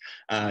champions.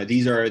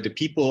 These are the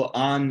people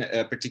on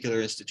a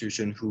particular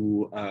institution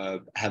who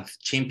have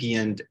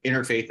championed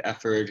interfaith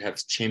effort, have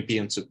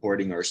championed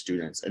supporting our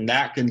students. And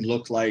that can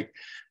look like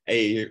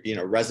a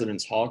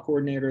residence hall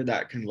coordinator,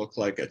 that can look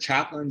like a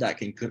chaplain, that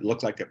can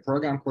look like a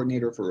program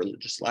coordinator for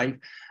religious life.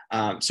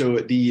 So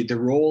the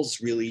roles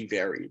really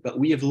vary, but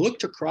we have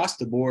looked across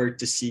the board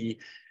to see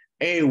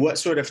what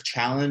sort of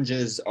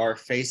challenges are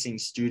facing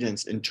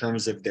students in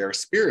terms of their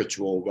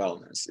spiritual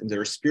wellness and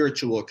their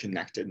spiritual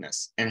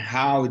connectedness, and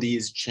how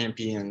these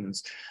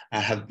champions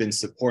have been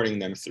supporting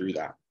them through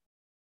that.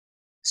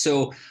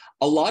 So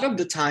a lot of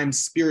the time,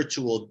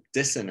 spiritual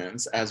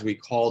dissonance, as we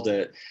called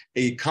it,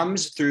 it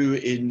comes through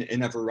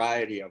in a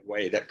variety of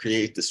ways that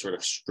create this sort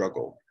of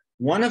struggle.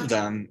 One of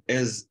them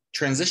is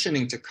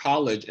transitioning to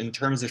college in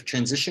terms of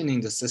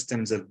transitioning the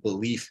systems of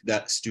belief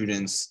that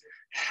students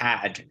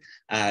had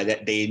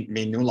that they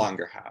may no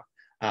longer have.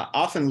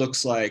 Often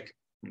looks like,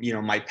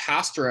 my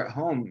pastor at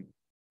home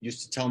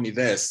used to tell me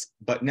this,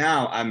 but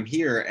now I'm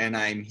here and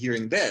I'm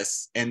hearing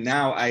this, and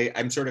now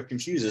I'm sort of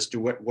confused as to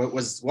what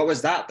was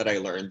that I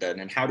learned then,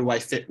 and how do I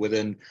fit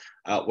within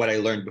what I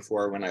learned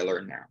before when I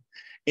learn now.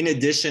 In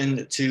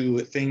addition to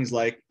things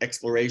like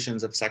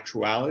explorations of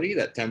sexuality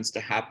that tends to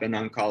happen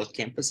on college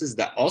campuses,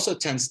 that also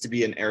tends to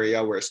be an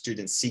area where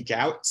students seek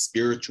out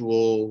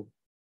spiritual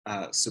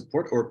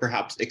support, or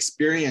perhaps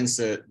experience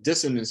a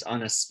dissonance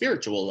on a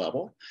spiritual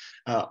level,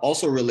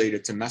 also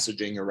related to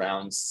messaging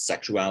around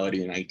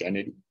sexuality and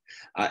identity.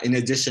 In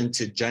addition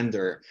to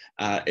gender,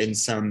 in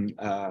some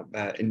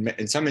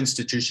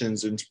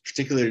institutions, and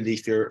particularly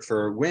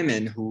for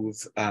women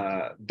who've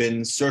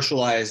been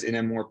socialized in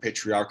a more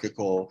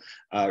patriarchal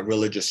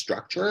religious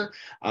structure,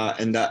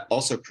 and that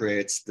also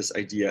creates this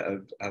idea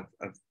of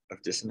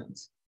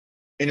dissonance.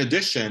 In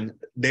addition,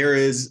 there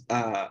is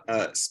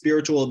a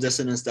spiritual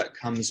dissonance that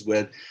comes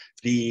with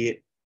the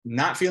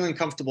not feeling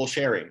comfortable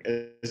sharing.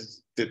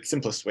 Is the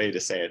simplest way to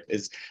say it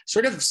is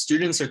sort of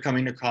students are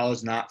coming to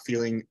college not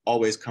feeling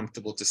always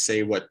comfortable to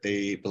say what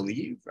they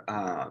believe.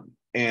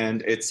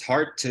 And it's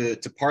hard to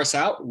parse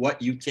out what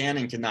you can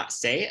and cannot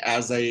say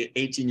as a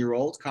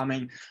 18-year-old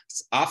coming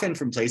often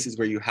from places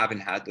where you haven't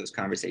had those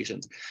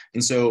conversations.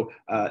 And so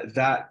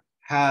that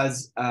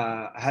has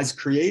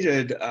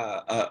created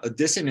a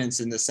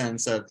dissonance in the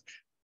sense of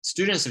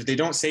students, if they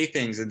don't say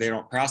things and they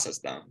don't process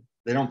them,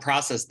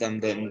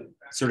 then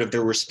sort of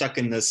we're stuck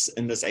in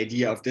this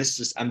idea of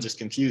I'm just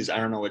confused. I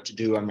don't know what to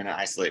do. I'm going to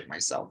isolate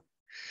myself.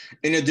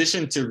 In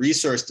addition to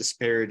resource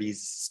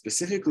disparities,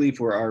 specifically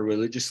for our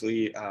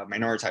religiously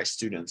minoritized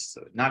students,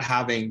 so not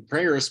having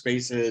prayer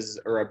spaces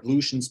or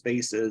ablution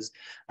spaces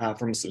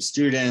from some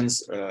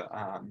students,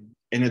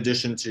 in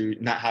addition to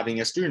not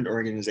having a student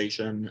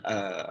organization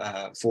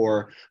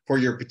for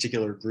your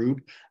particular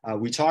group.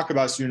 We talk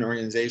about student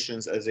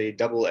organizations as a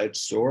double-edged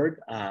sword,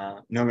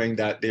 knowing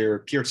that their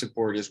peer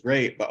support is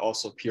great, but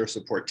also peer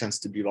support tends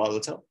to be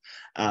volatile.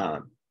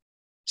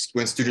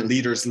 When student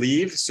leaders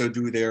leave, so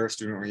do their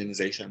student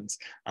organizations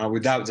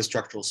without the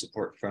structural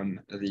support from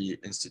the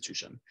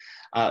institution.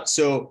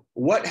 So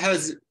what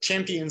has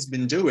Champions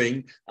been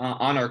doing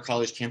on our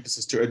college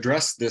campuses to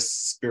address this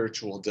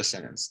spiritual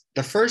dissonance?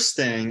 The first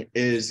thing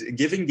is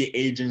giving the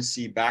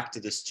agency back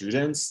to the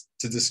students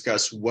to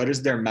discuss what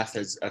is their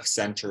methods of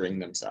centering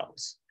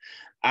themselves.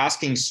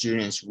 Asking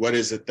students what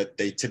is it that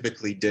they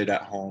typically did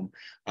at home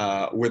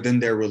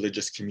within their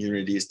religious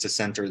communities to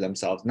center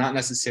themselves, not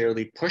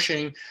necessarily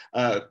pushing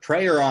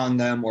prayer on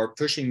them or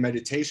pushing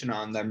meditation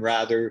on them,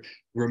 rather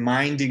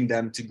reminding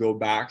them to go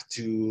back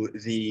to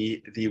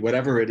the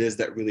whatever it is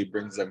that really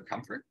brings them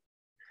comfort.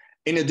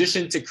 In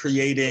addition to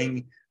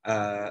creating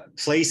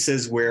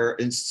places where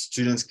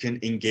students can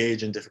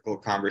engage in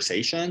difficult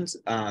conversations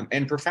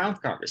and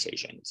profound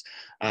conversations.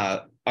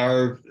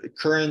 Our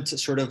current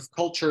sort of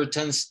culture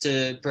tends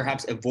to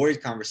perhaps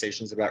avoid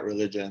conversations about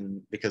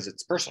religion because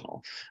it's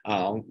personal.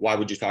 Why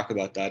would you talk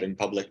about that in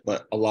public?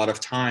 But a lot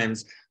of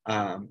times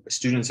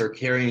students are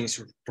carrying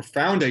sort of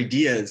profound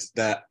ideas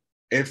that,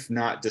 if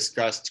not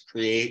discussed,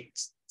 create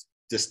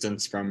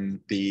distance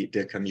from the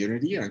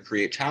community and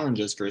create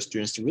challenges for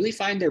students to really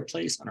find their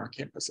place on our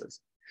campuses.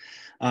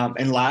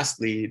 And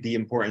lastly, the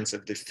importance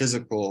of the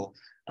physical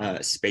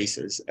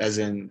spaces, as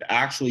in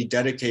actually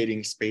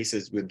dedicating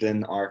spaces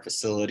within our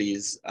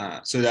facilities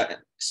so that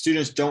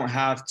students don't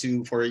have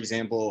to, for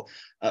example,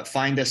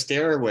 find a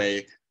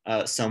stairway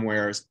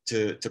somewhere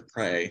to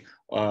pray,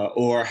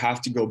 or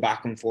have to go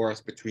back and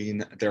forth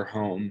between their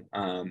home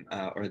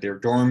or their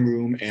dorm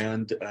room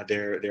and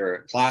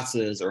their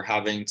classes, or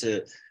having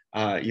to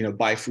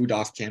buy food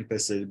off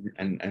campus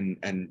and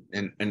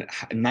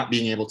not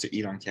being able to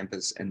eat on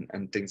campus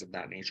and things of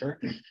that nature.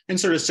 And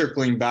sort of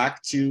circling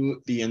back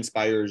to the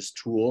Inspires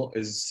tool,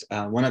 is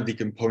one of the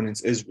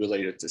components is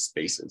related to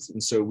spaces.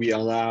 And so we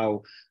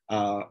allow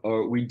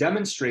or we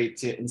demonstrate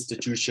to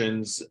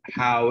institutions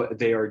how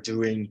they are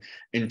doing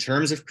in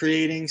terms of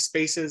creating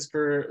spaces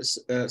for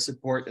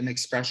support and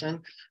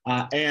expression.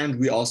 And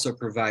we also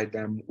provide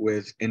them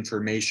with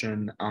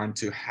information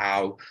onto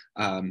how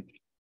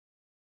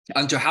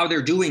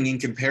they're doing in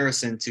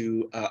comparison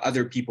to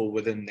other people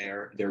within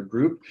their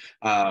group.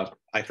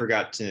 I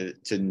forgot to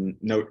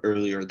note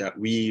earlier that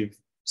we've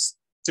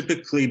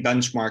typically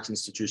benchmarked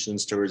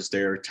institutions towards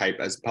their type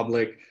as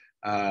public,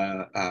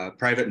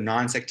 private,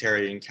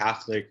 non-sectarian,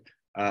 Catholic,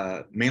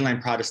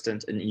 mainline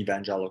Protestant, and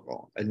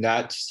evangelical. And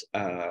that's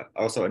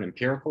also an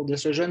empirical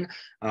decision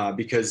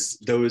because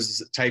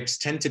those types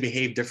tend to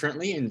behave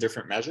differently in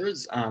different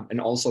measures.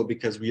 And also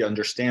because we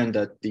understand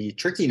that the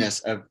trickiness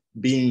of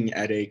being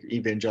at a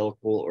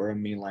evangelical or a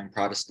mainline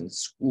Protestant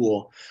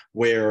school,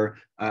 where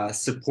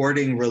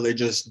supporting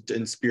religious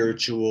and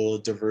spiritual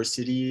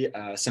diversity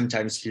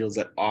sometimes feels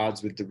at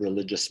odds with the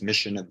religious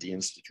mission of the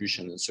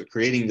institution. And so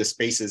creating the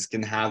spaces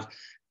can have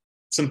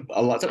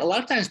a lot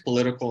of times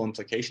political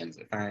implications,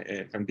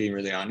 if I'm being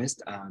really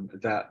honest,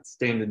 that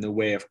stand in the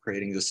way of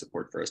creating the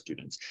support for our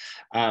students.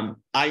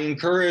 I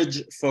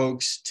encourage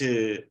folks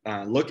to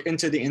look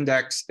into the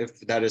index if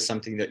that is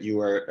something that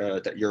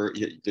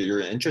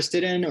you're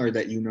interested in, or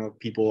that you know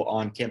people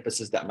on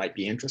campuses that might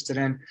be interested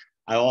in.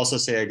 I'll also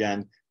say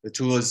again, the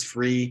tool is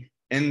free.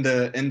 In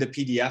the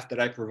PDF that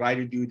I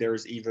provided you,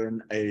 there's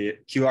even a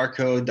QR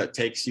code that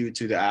takes you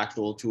to the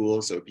actual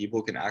tool, so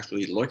people can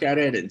actually look at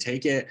it and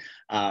take it.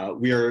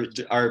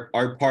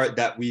 Our part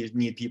that we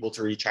need people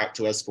to reach out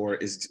to us for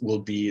will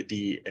be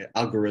the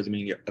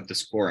algorithming of the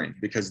scoring,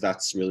 because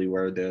that's really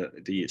where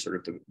the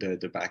sort of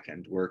the back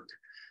end work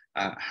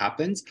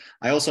happens.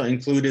 I also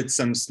included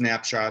some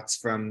snapshots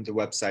from the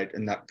website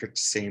in that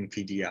same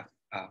PDF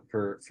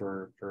for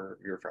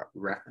your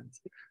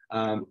reference.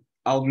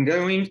 I'm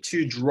going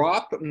to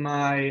drop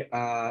my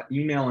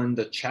email in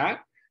the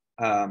chat.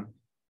 I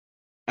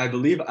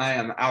believe I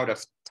am out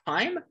of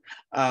time.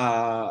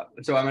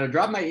 So I'm going to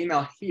drop my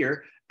email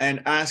here.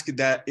 and ask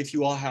that if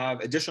you all have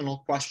additional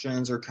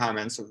questions or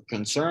comments or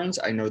concerns,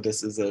 I know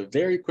this is a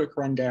very quick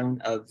rundown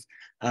of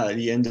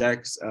the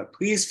index,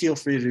 please feel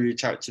free to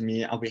reach out to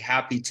me. I'll be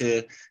happy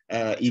to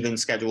even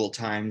schedule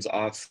times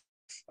off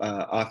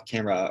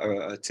camera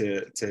or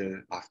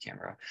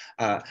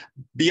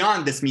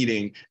beyond this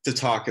meeting to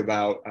talk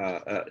about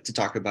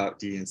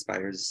the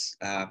Inspires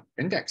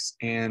Index.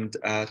 And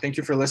thank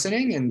you for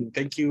listening, and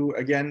thank you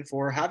again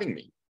for having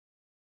me.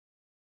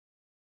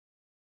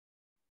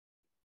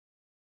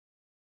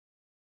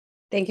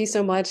 Thank you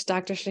so much,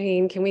 Dr.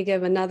 Shaheen. Can we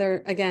give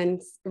another, again,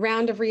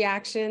 round of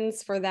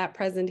reactions for that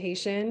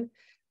presentation?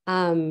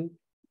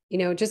 You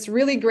know, just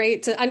really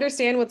great to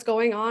understand what's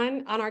going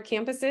on our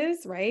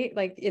campuses, right?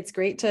 Like, it's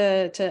great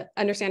to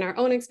understand our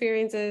own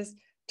experiences,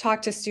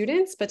 talk to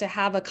students, but to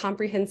have a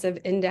comprehensive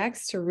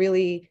index to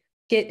really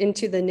get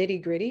into the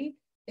nitty-gritty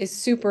is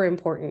super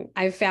important.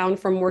 I've found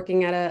from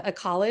working at a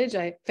college,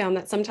 I found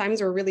that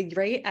sometimes we're really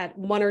great at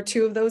one or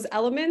two of those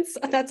elements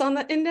that's on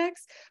the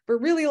index, but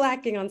really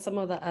lacking on some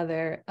of the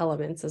other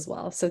elements as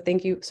well. So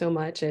thank you so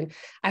much. And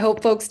I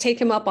hope folks take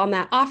him up on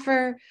that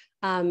offer.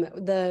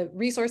 The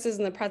resources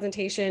in the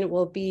presentation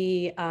will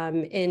be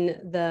in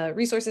the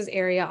resources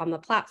area on the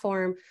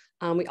platform.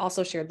 We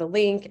also shared the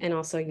link, and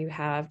also you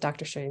have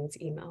Dr. Shaheen's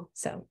email.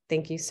 So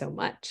thank you so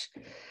much.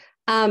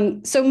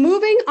 So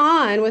moving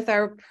on with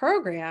our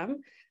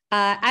program,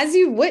 as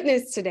you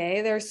witnessed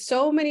today, there are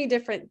so many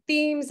different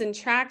themes and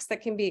tracks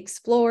that can be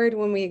explored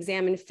when we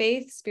examine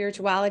faith,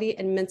 spirituality,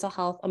 and mental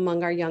health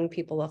among our young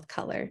people of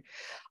color.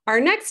 Our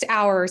next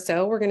hour or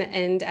so, we're going to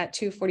end at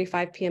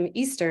 2:45 p.m.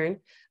 Eastern,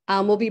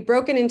 will be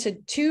broken into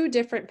two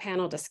different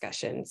panel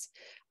discussions.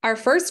 Our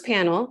first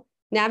panel,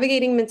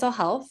 Navigating Mental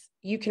Health,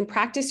 You Can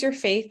Practice Your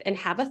Faith and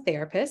Have a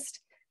Therapist,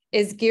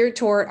 is geared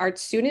toward our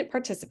student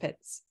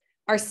participants.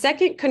 Our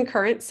second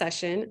concurrent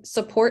session,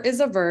 Support is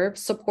a Verb,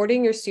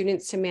 Supporting Your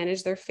Students to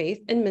Manage Their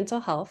Faith and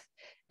Mental Health,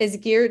 is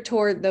geared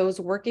toward those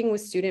working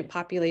with student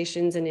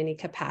populations in any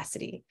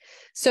capacity.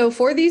 So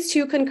for these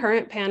two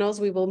concurrent panels,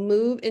 we will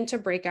move into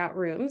breakout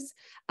rooms,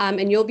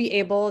 and you'll be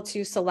able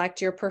to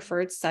select your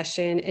preferred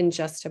session in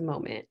just a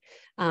moment.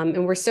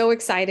 And we're so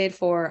excited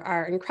for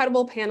our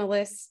incredible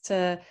panelists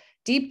to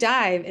deep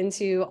dive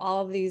into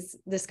all of these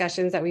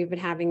discussions that we've been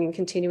having and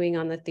continuing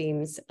on the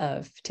themes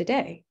of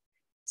today.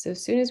 So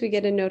as soon as we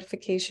get a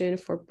notification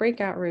for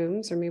breakout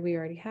rooms, or maybe we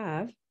already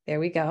have, there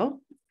we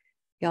go.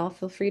 Y'all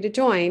feel free to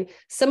join.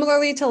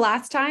 Similarly to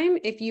last time,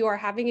 if you are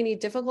having any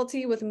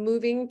difficulty with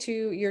moving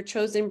to your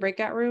chosen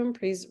breakout room,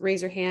 please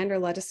raise your hand or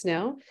let us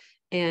know,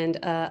 and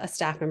a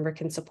staff member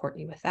can support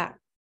you with that.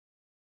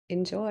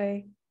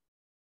 Enjoy.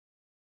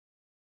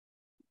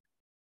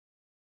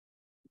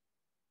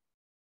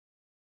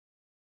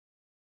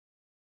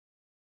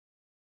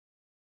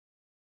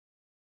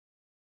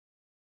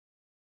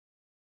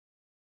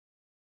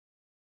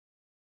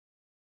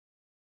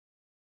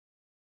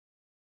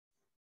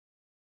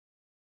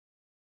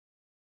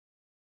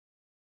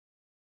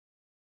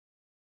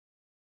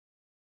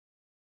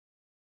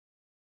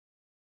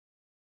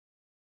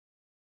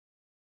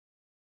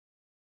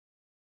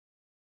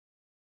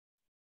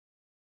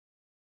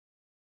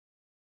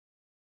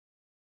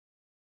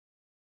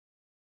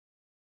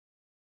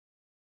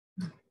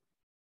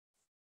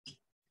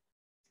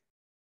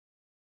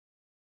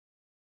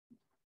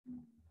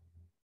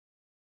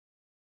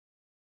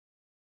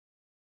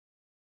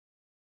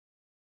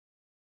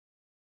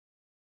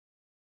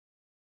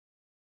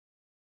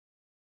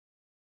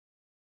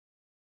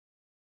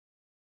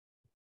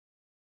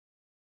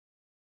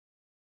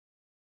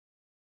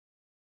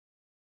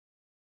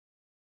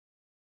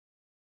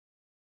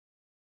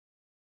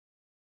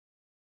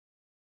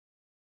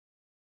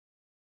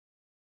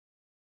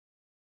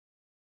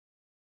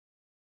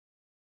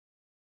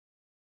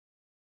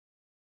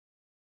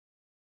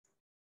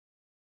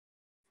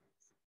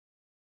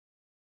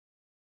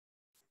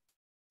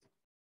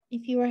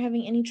 If you are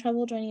having any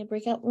trouble joining a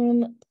breakout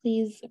room,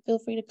 please feel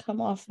free to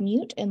come off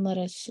mute and let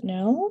us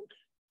know,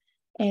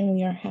 and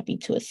we are happy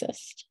to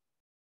assist.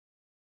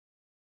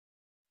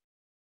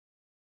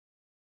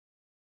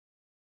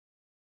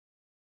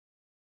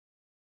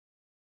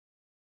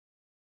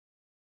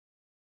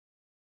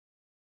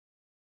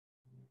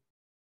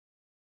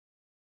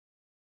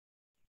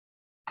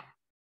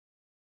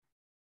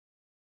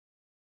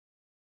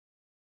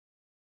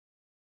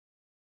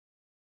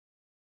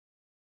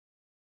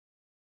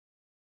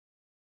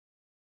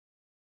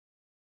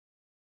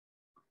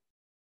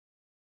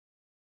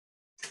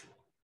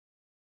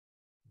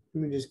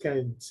 Let me just kind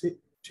of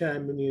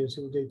chime in here and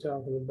see what they're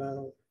talking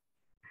about.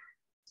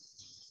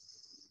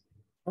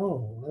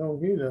 Oh, I don't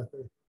hear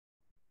nothing.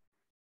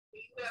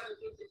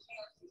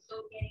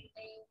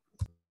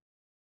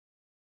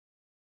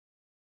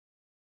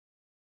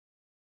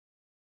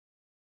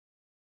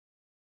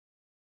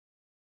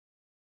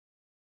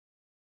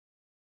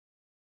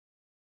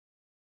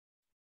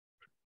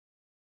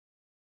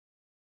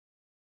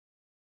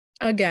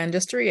 Again,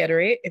 just to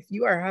reiterate, if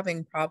you are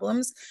having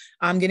problems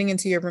getting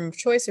into your room of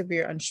choice, if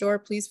you're unsure,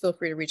 please feel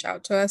free to reach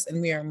out to us,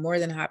 and we are more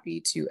than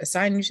happy to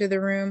assign you to the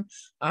room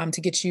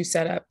to get you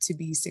set up to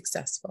be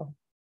successful.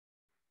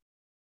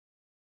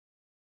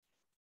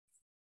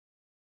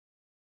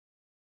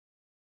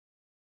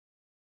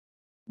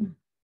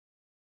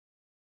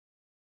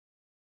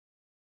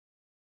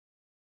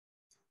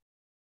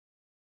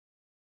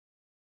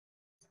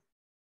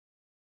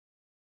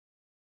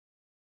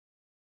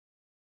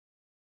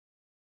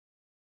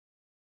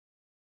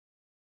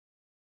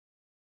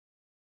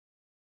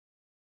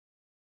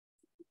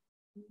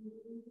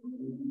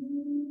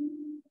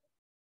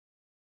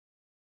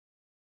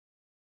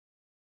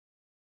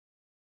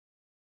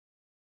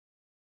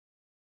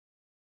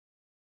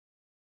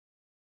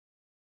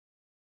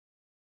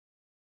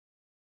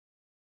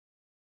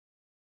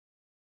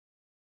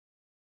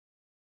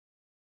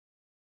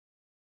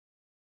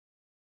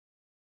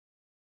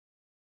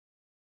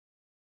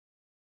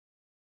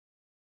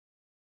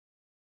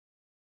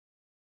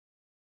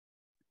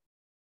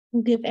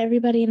 We'll give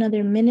everybody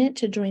another minute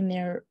to join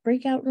their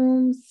breakout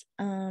rooms,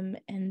 and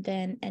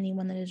then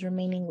anyone that is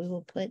remaining, we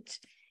will put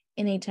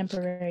in a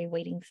temporary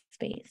waiting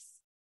space.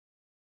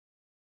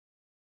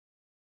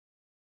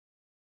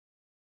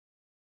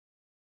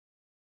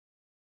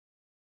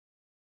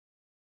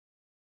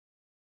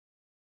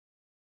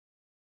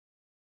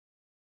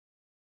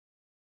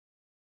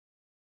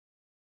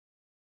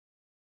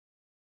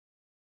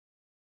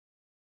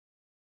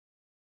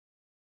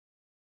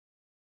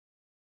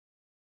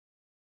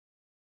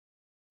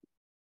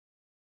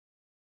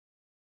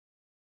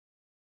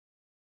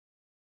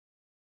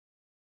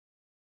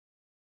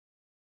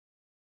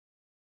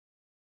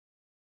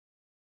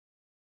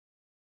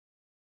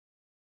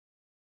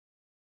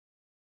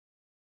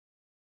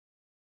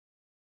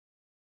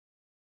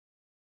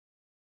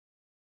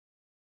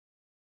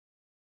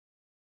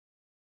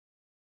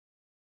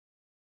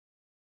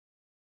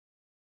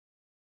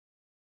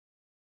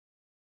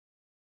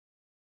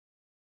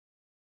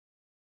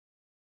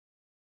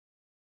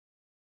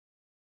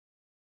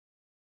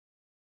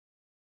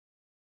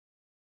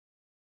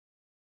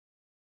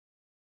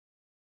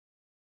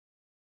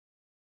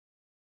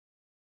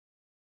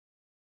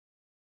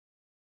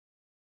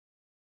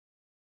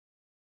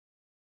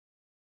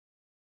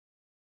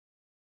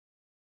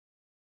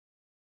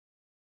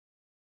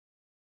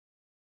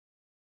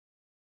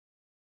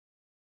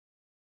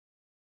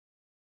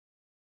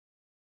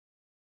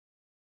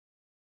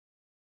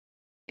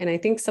 And I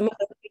think some of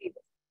the things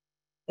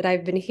that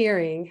I've been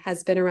hearing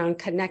has been around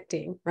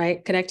connecting,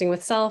 right? Connecting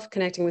with self,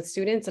 connecting with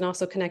students, and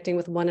also connecting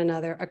with one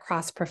another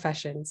across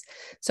professions.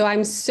 So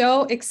I'm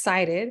so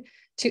excited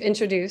to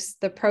introduce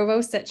the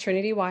provost at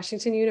Trinity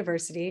Washington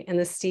University and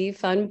the Steve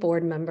Fund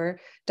board member,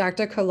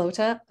 Dr.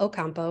 Carlota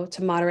Ocampo,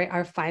 to moderate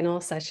our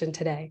final session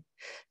today.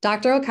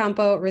 Dr.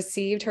 Ocampo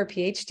received her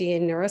PhD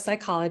in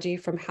neuropsychology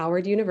from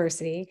Howard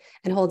University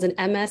and holds an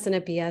MS and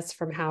a BS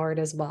from Howard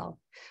as well.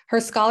 Her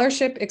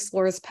scholarship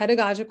explores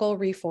pedagogical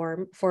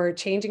reform for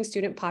changing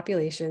student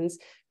populations,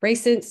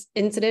 race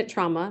incident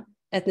trauma,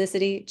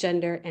 ethnicity,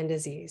 gender, and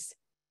disease.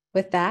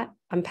 With that,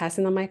 I'm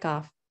passing the mic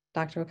off.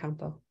 Dr.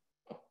 Ocampo.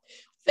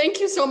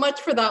 Thank you so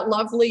much for that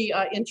lovely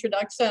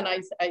introduction.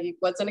 I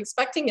wasn't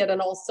expecting it.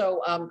 And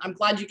also, I'm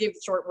glad you gave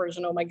the short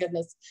version. Oh my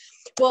goodness.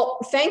 Well,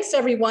 thanks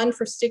everyone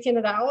for sticking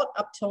it out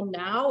up till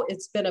now.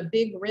 It's been a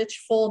big,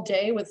 rich, full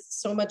day with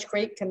so much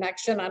great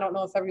connection. I don't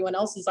know if everyone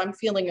else is, I'm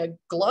feeling a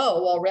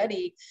glow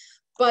already.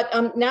 But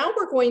now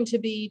we're going to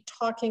be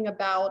talking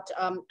about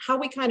how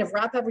we kind of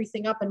wrap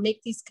everything up and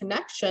make these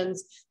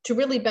connections to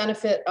really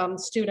benefit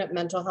student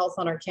mental health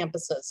on our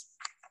campuses.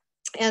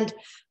 And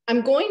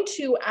I'm going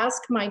to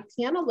ask my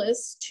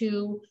panelists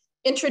to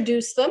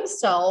introduce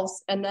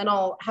themselves, and then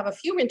I'll have a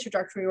few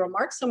introductory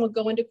remarks and we'll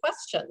go into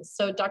questions.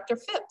 So Dr.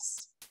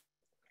 Phipps.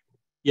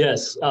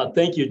 Yes,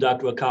 thank you,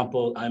 Dr.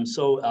 Ocampo. I'm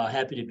so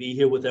happy to be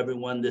here with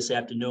everyone this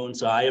afternoon.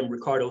 So I am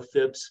Ricardo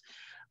Phipps,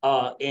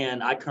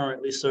 and I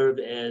currently serve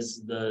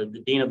as the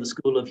Dean of the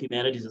School of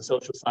Humanities and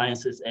Social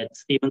Sciences at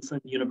Stevenson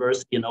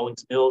University in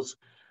Owings Mills.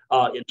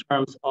 In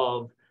terms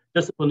of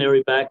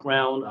disciplinary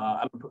background,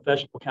 I'm a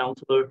professional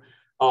counselor.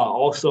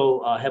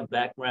 Also have a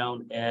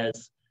background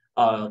as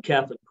a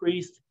Catholic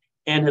priest,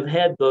 and have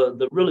had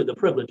the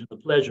privilege and the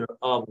pleasure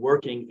of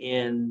working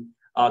in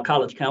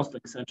college counseling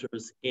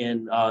centers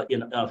in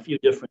a few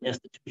different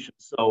institutions.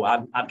 So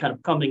I'm kind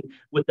of coming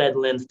with that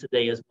lens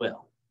today as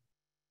well.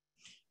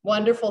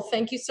 Wonderful,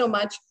 thank you so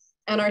much.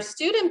 And our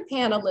student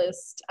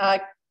panelist,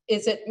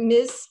 is it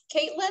Ms.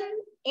 Caitlin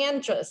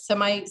Andrus?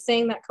 Am I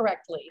saying that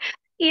correctly?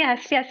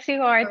 Yes,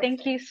 you are. Perfect.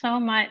 Thank you so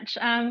much.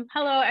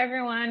 Hello,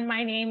 everyone.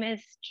 My name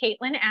is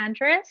Caitlin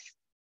Andrus,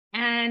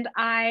 and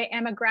I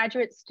am a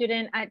graduate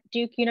student at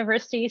Duke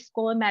University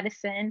School of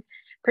Medicine,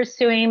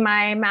 pursuing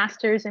my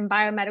master's in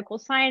biomedical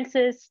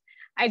sciences.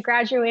 I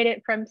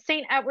graduated from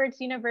St.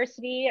 Edward's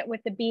University with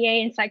a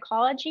BA in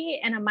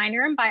psychology and a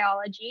minor in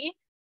biology.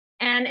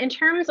 And in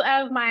terms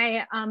of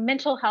my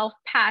mental health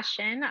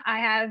passion, I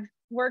have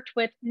worked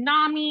with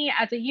NAMI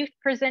as a youth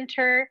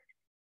presenter,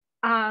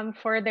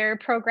 for their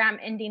program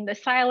Ending the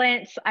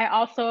Silence. I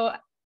also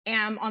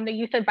am on the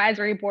Youth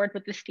Advisory Board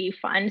with the Steve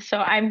Fund. So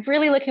I'm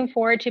really looking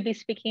forward to be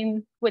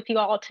speaking with you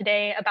all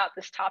today about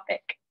this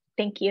topic.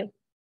 Thank you.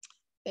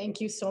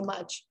 Thank you so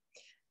much.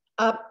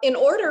 In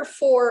order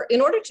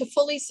to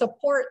fully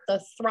support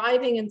the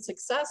thriving and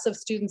success of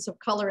students of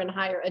color in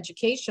higher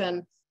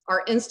education,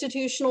 our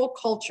institutional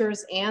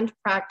cultures and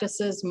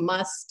practices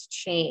must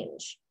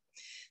change.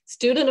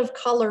 Student of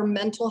color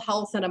mental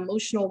health and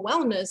emotional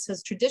wellness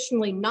has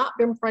traditionally not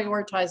been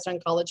prioritized on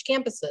college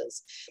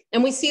campuses.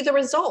 And we see the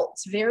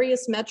results.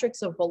 Various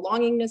metrics of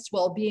belongingness,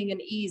 well-being,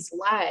 and ease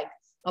lag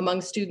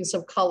among students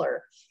of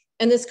color.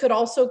 And this could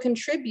also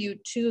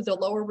contribute to the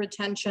lower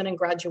retention and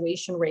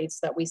graduation rates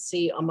that we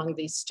see among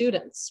these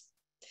students.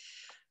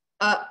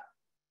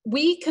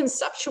 We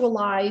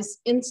conceptualize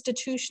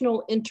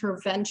institutional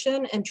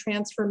intervention and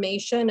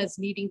transformation as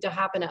needing to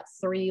happen at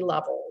 3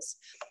 levels.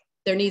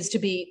 There needs to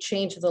be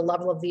change at the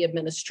level of the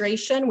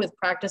administration with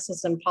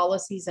practices and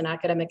policies in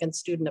academic and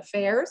student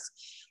affairs.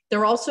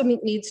 There also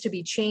needs to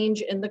be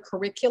change in the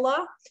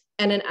curricula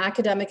and in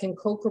academic and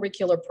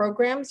co-curricular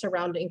programs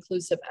around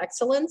inclusive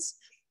excellence.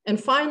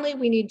 And finally,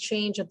 we need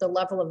change at the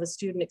level of the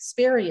student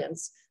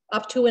experience,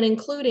 up to and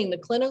including the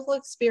clinical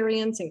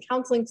experience in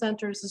counseling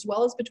centers, as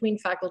well as between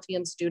faculty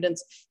and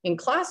students in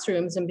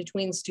classrooms and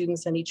between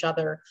students and each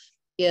other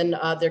in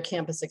their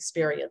campus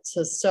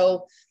experiences.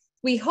 So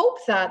we hope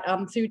that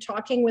through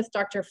talking with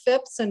Dr.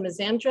 Phipps and Ms.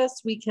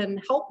 Andrus, we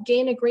can help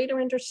gain a greater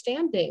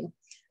understanding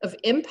of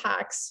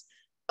impacts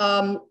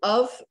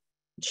of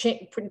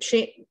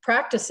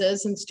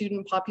practices in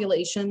student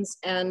populations.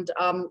 And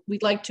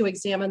we'd like to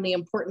examine the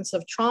importance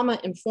of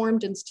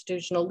trauma-informed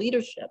institutional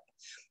leadership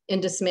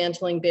in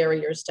dismantling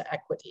barriers to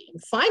equity.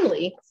 And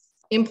finally,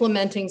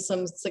 implementing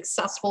some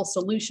successful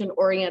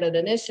solution-oriented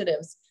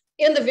initiatives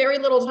in the very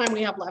little time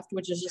we have left,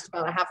 which is just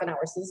about a half an hour.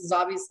 So this is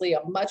obviously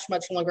a much,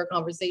 much longer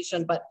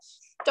conversation, but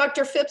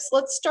Dr. Phipps,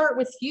 let's start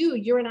with you.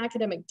 You're an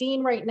academic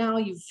dean right now.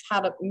 You've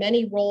had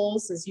many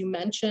roles, as you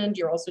mentioned.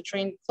 You're also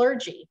trained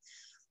clergy.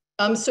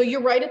 So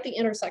you're right at the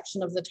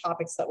intersection of the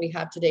topics that we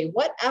have today.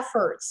 What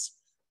efforts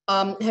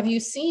have you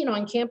seen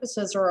on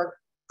campuses or are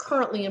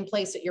currently in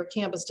place at your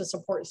campus to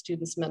support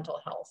students'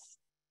 mental health?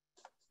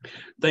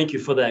 Thank you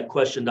for that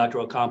question, Dr.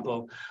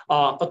 Ocampo.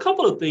 A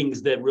couple of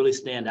things that really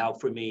stand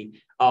out for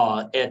me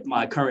at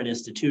my current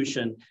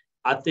institution.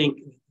 I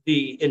think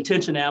the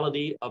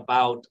intentionality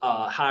about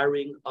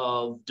hiring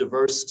of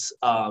diverse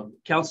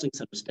counseling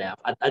center staff,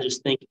 I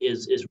just think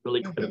is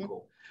really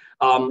critical.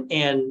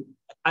 And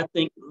I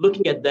think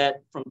looking at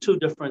that from 2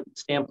 different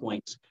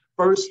standpoints.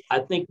 First, I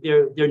think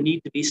there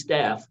need to be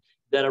staff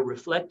that are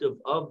reflective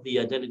of the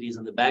identities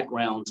and the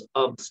backgrounds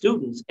of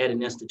students at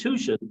an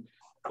institution,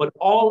 but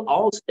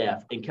all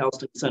staff in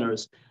counseling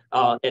centers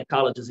at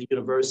colleges and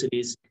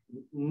universities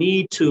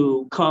need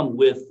to come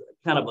with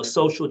kind of a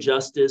social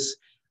justice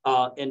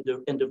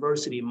and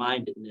diversity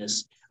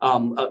mindedness.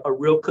 A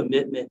real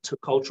commitment to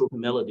cultural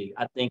humility,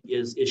 I think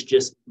is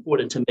just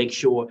important to make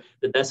sure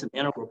that that's an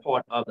integral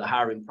part of the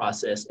hiring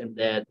process and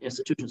that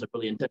institutions are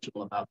really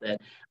intentional about that.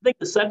 I think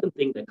the second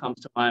thing that comes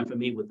to mind for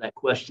me with that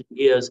question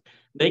is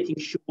making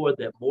sure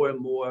that more and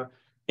more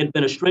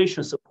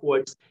administration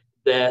supports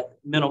that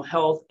mental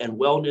health and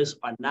wellness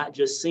are not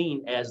just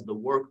seen as the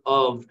work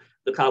of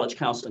the College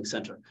Counseling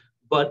Center,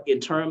 but in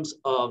terms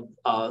of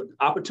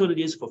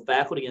opportunities for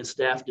faculty and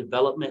staff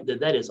development,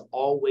 that is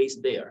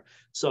always there.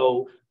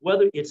 So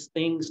whether it's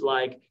things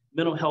like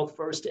mental health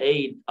first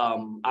aid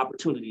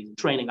opportunities,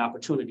 training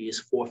opportunities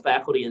for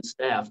faculty and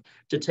staff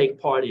to take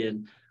part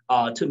in,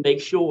 to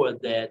make sure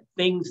that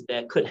things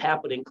that could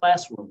happen in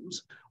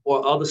classrooms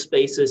or other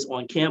spaces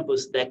on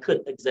campus that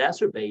could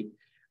exacerbate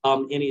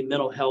any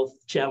mental health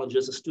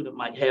challenges a student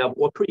might have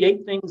or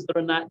create things that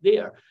are not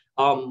there.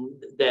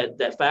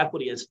 That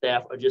faculty and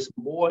staff are just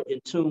more in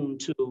tune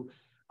to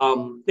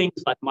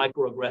things like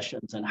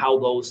microaggressions and how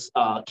those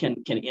can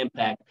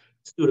impact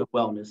student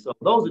wellness. So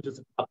those are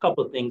just a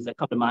couple of things that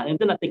come to mind. And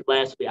then I think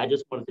lastly, I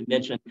just wanted to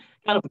mention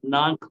kind of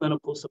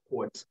non-clinical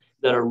supports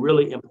that are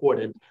really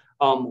important,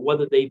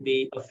 whether they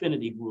be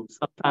affinity groups,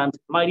 sometimes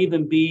it might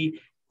even be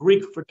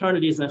Greek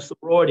fraternities and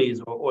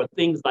sororities or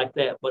things like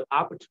that, but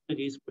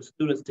opportunities for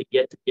students to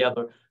get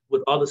together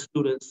with other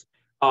students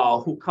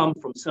who come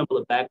from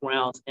similar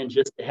backgrounds and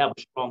just to have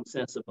a strong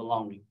sense of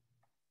belonging.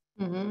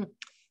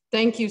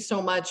 Thank you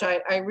so much.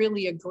 I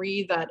really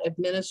agree that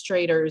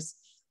administrators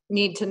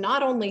need to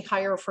not only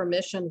hire for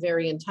mission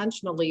very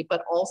intentionally,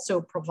 but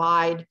also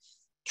provide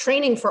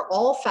training for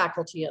all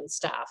faculty and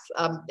staff.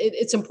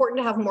 It's important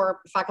to have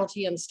more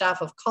faculty and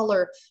staff of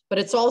color, but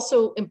it's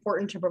also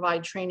important to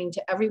provide training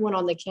to everyone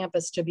on the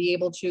campus to be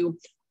able to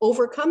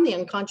overcome the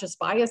unconscious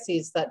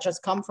biases that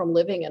just come from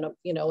living in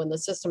in the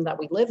system that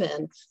we live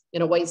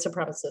in a white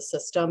supremacist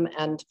system,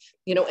 and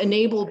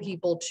enable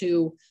people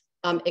to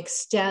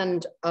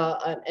extend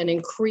an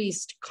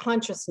increased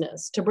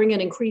consciousness, to bring an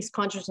increased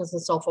consciousness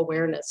and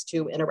self-awareness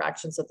to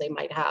interactions that they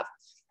might have,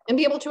 and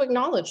be able to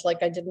acknowledge,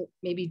 like, I didn't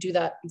maybe do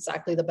that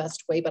exactly the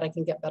best way, but I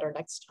can get better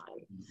next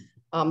time.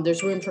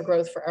 There's room for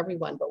growth for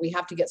everyone, but we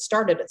have to get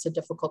started. It's a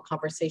difficult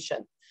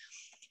conversation.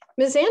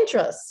 Ms.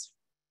 Andrus,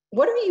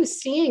 what are you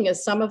seeing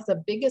as some of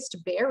the biggest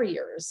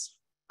barriers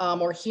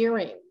or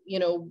hearing,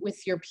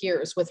 with your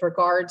peers with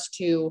regards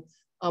to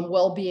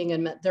well-being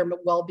and their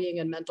well-being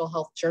and mental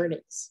health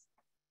journeys?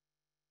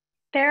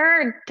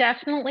 There are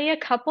definitely a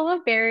couple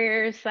of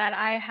barriers that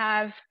I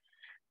have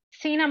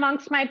seen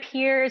amongst my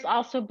peers,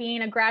 also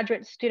being a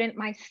graduate student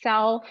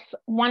myself,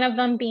 one of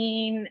them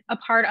being a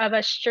part of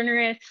a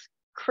strenuous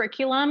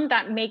curriculum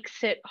that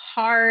makes it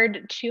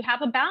hard to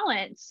have a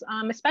balance,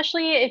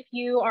 especially if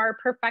you are a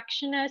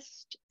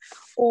perfectionist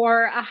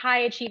or a high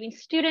achieving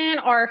student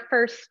or a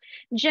first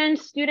gen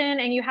student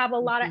and you have a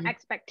lot of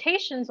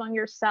expectations on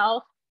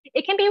yourself.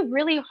 It can be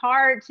really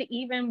hard to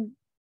even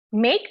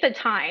make the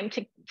time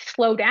to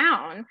slow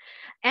down.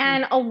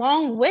 And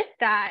along with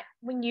that,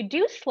 when you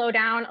do slow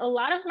down, a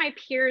lot of my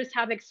peers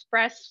have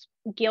expressed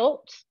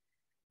guilt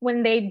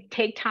when they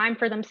take time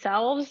for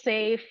themselves.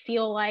 They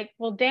feel like,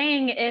 well,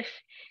 dang, if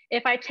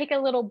I take a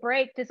little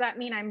break, does that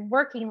mean I'm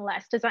working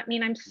less? Does that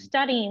mean I'm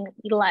studying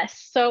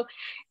less? So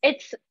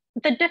it's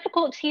the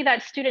difficulty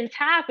that students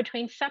have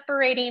between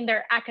separating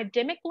their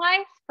academic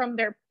life from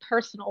their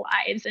personal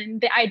lives and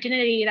the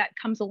identity that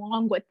comes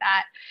along with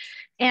that.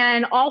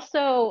 And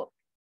also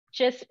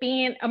just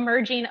being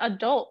emerging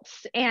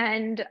adults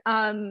and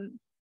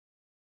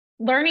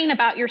learning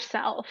about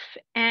yourself.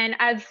 And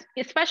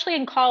especially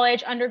in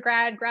college,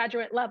 undergrad,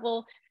 graduate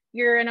level,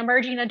 you're an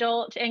emerging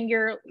adult and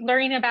you're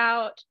learning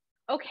about,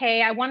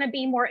 okay, I want to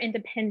be more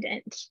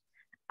independent.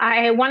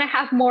 I want to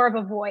have more of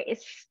a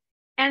voice.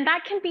 And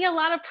that can be a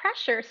lot of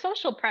pressure,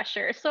 social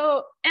pressure.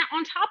 So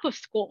on top of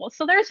school.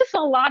 So there's just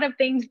a lot of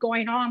things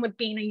going on with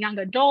being a young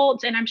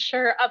adult. And I'm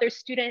sure other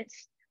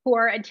students who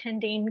are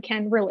attending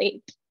can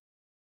relate.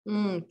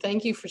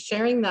 Thank you for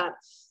sharing that.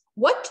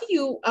 What do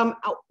you,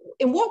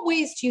 in what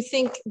ways do you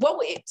think,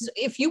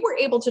 if you were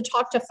able to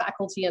talk to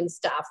faculty and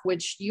staff,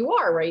 which you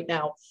are right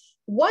now,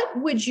 what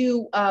would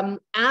you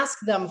ask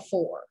them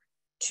for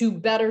to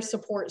better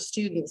support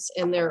students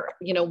in their,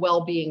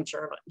 well-being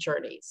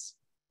journeys?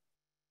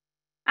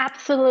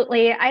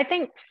 Absolutely. I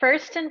think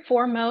first and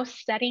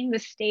foremost, setting the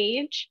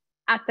stage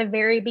at the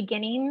very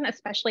beginning,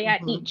 especially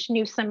at each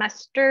new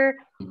semester,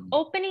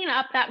 opening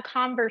up that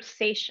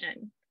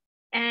conversation.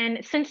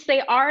 And since they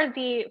are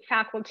the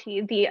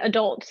faculty, the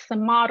adults, the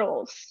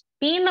models,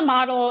 being the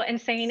model and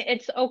saying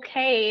it's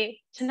okay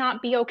to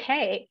not be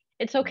okay.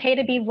 It's okay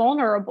to be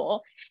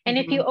vulnerable. And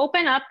if you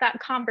open up that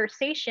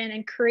conversation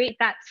and create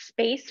that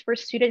space for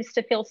students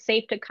to feel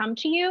safe to come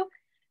to you,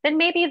 then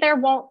maybe they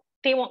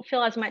won't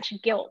feel as much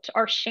guilt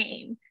or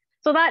shame.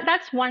 So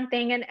that's one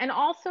thing. And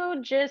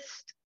also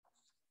just,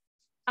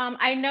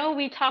 I know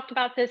we talked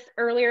about this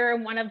earlier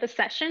in one of the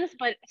sessions,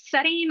 but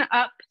setting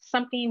up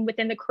something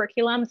within the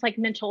curriculums like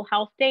mental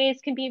health days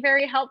can be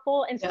very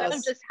helpful instead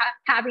of just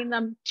having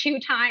them 2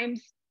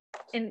 times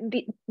in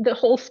the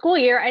whole school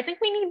year. I think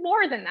we need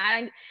more than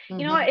that.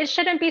 It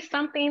shouldn't be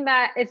something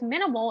that is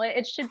minimal.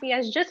 It should be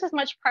just as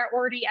much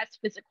priority as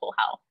physical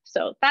health.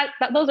 So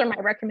those are my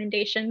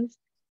recommendations.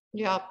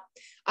 Yeah,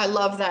 I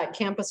love that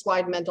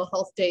campus-wide mental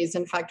health days.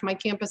 In fact, my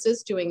campus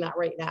is doing that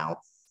right now.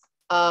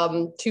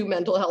 2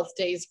 mental health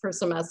days per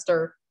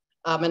semester.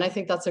 And I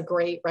think that's a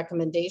great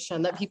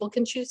recommendation that people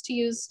can choose to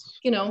use,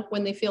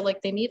 when they feel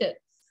like they need it.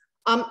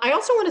 I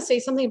also want to say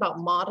something about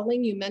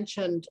modeling. You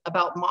mentioned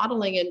about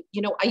modeling and,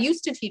 I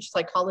used to teach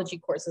psychology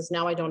courses.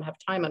 Now I don't have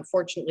time.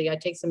 Unfortunately, I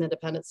take some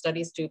independent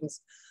study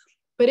students,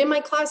 but in my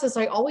classes,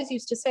 I always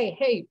used to say,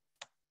 hey,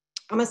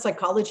 I'm a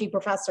psychology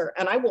professor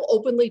and I will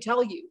openly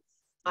tell you,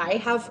 I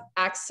have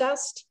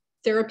accessed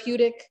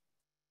therapeutic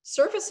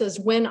services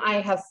when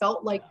I have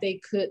felt like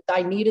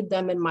I needed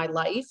them in my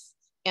life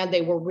and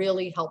they were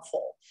really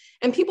helpful.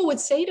 And people would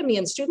say to me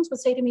and students would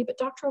say to me, but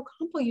Dr.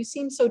 Ocampo, you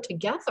seem so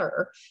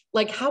together.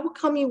 Like, how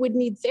come you would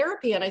need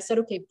therapy? And I said,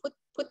 okay,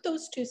 put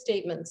those 2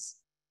 statements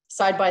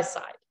side by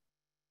side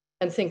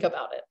and think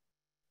about it.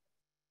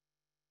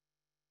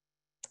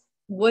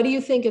 What do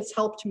you think has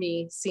helped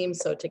me seem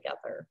so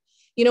together?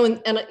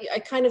 And I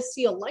kind of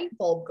see a light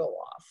bulb go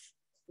off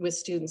with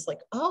students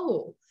like,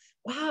 oh,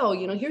 wow,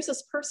 here's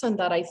this person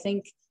that I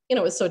think,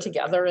 is so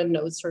together and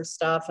knows her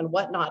stuff and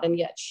whatnot. And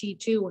yet she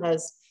too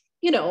has,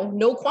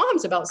 no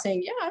qualms about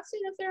saying, yeah, I've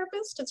seen a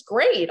therapist. It's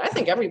great. I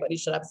think everybody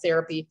should have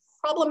therapy,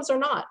 problems or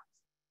not,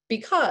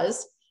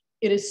 because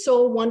it is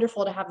so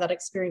wonderful to have that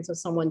experience of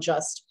someone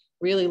just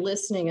really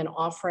listening and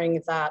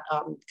offering that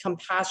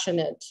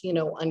compassionate,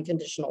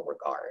 unconditional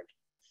regard.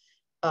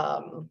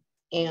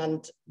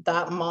 And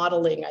that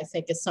modeling, I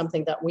think, is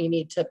something that we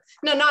need to,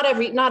 not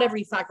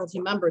every faculty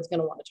member is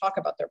going to want to talk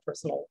about their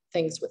personal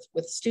things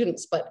with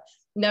students, but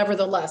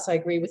nevertheless, I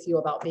agree with you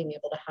about being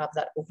able to have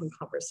that open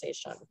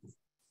conversation.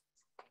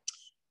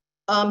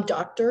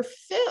 Dr.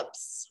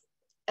 Phipps,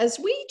 as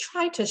we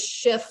try to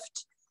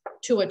shift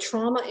to a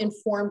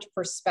trauma-informed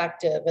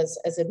perspective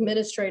as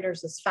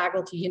administrators, as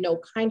faculty,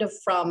 kind of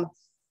from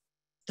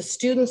the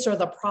students are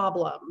the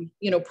problem,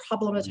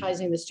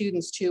 problematizing the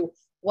students to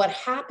what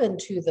happened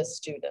to the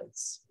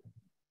students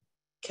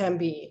can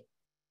be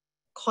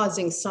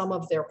causing some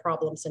of their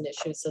problems and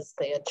issues as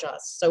they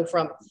adjust. So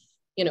from,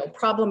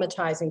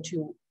 problematizing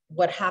to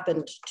what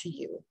happened to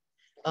you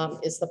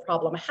is the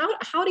problem.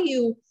 How do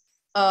you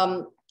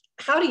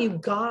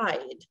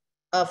guide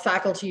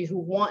faculty who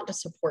want to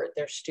support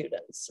their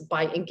students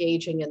by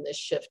engaging in this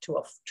shift to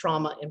a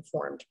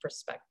trauma-informed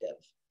perspective?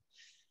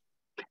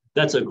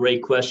 That's a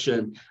great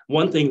question.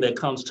 One thing that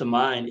comes to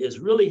mind is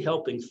really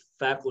helping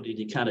faculty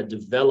to kind of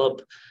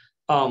develop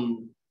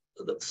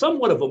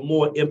somewhat of a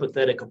more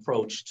empathetic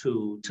approach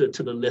to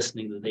the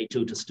listening that they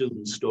do to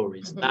students'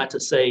 stories. Not to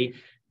say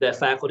that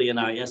faculty in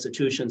our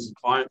institutions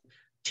aren't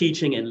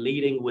teaching and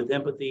leading with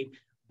empathy,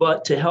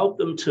 but to help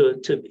them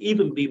to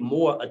even be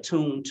more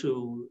attuned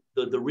to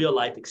the real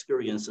life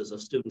experiences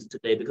of students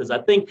today. Because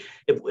I think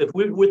if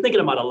we're thinking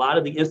about a lot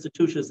of the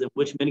institutions in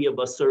which many of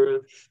us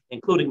serve,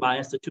 including my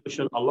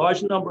institution, a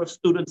large number of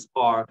students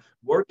are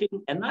working,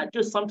 and not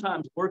just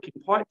sometimes working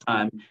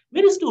part-time.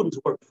 Many students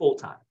work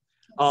full-time.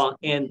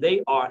 And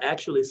they are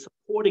actually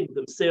supporting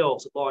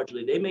themselves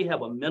largely. They may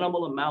have a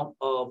minimal amount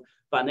of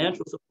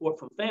financial support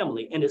from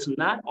family, and it's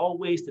not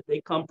always that they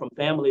come from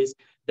families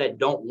that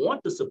don't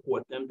want to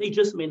support them. They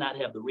just may not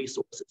have the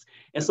resources.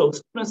 And so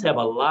students have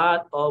a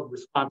lot of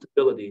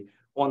responsibility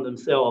on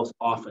themselves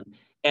often.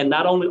 And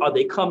not only are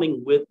they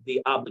coming with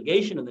the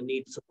obligation and the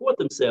need to support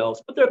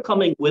themselves, but they're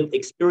coming with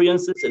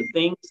experiences and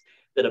things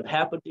that have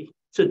happened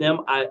to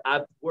them.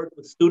 I've worked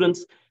with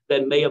students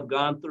that may have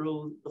gone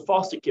through the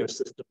foster care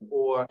system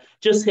or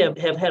just have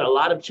had a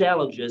lot of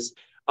challenges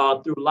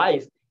through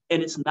life.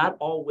 And it's not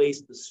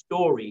always the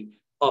story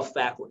of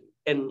faculty.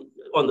 And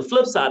on the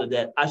flip side of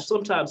that, I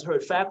sometimes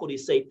heard faculty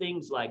say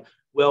things like,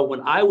 well,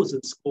 when I was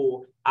in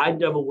school, I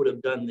never would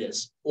have done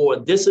this, or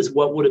this is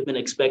what would have been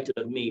expected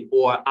of me,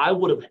 or I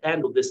would have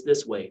handled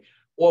this way.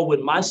 Or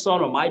when my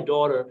son or my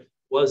daughter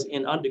was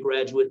in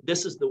undergraduate,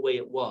 this is the way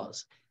it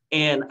was.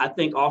 And I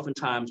think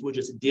oftentimes we're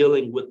just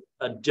dealing with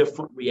a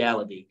different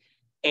reality.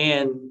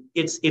 And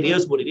it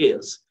is what it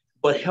is,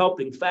 but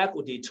helping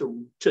faculty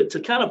to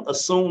kind of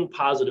assume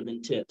positive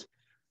intent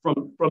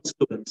from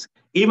students,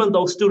 even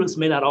though students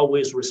may not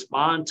always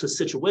respond to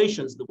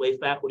situations the way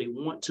faculty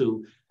want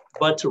to,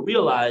 but to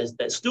realize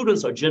that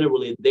students are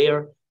generally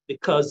there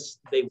because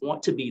they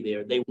want to be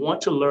there. They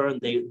want to learn.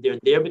 They're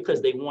there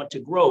because they want to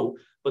grow,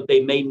 but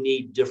they may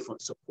need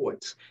different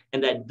supports.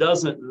 And that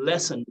doesn't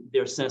lessen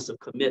their sense of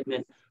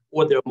commitment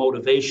or their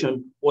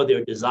motivation or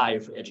their desire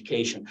for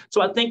education.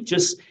 So I think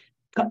just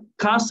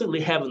constantly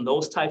having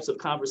those types of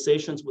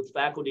conversations with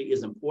faculty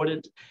is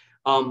important,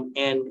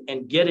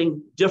 and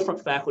getting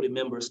different faculty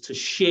members to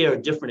share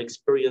different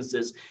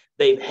experiences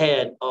they've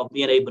had of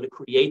being able to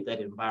create that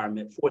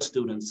environment for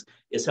students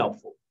is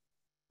helpful.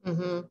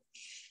 Mm-hmm.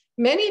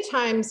 Many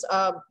times,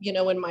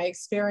 in my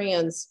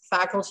experience,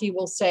 faculty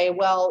will say,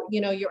 well,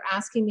 you're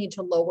asking me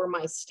to lower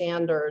my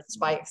standards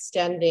by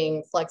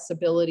extending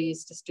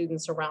flexibilities to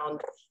students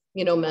around,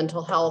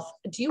 mental health.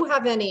 Do you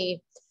have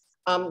any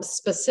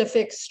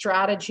specific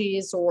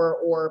strategies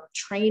or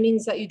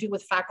trainings that you do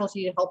with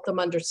faculty to help them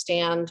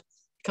understand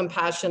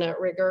compassionate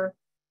rigor?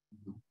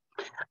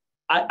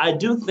 I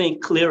do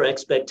think clear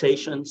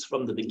expectations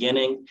from the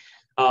beginning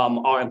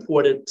are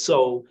important.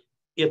 So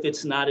if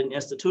it's not an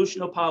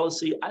institutional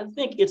policy, I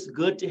think it's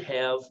good to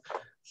have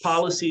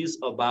policies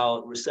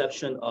about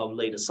reception of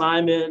late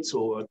assignments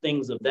or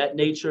things of that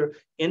nature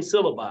in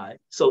syllabi.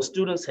 So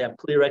students have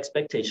clear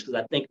expectations.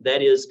 I think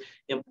that is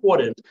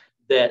important,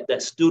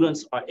 that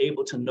students are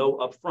able to know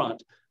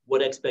upfront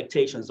what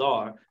expectations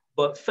are,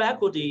 but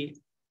faculty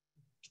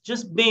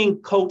just being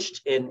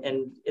coached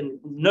and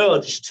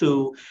nudged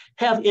to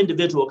have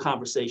individual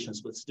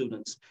conversations with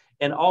students,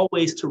 and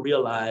always to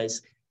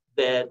realize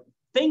that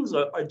things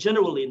are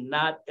generally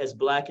not as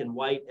black and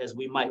white as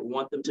we might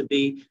want them to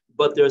be,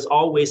 but there's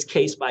always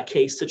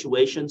case-by-case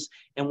situations.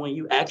 And when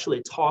you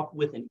actually talk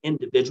with an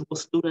individual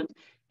student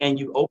and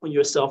you open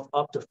yourself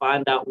up to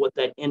find out what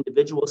that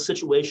individual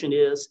situation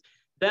is,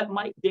 that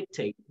might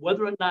dictate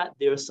whether or not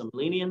there's some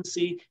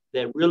leniency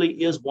that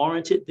really is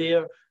warranted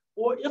there,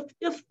 or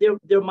if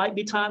there might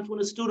be times when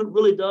a student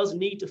really does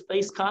need to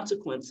face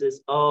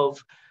consequences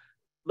of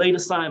late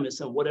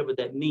assignments and whatever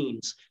that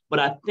means. But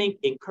I think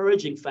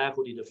encouraging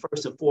faculty to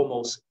first and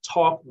foremost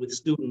talk with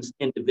students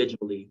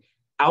individually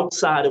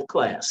outside of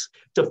class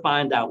to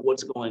find out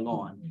what's going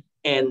on,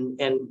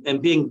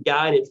 and being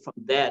guided from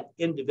that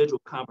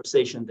individual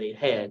conversation they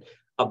had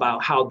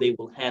about how they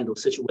will handle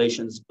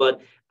situations.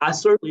 But I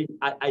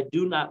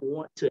do not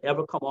want to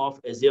ever come off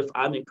as if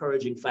I'm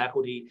encouraging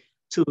faculty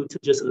to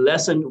just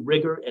lessen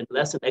rigor and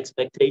lessen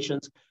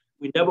expectations.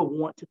 We never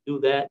want to do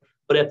that.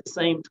 But at the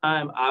same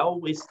time, I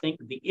always think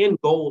the end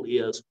goal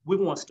is we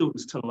want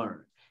students to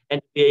learn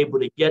and be able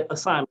to get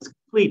assignments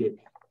completed.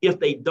 If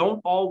they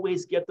don't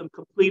always get them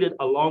completed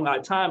along our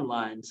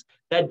timelines,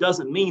 that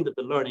doesn't mean that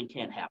the learning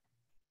can't happen.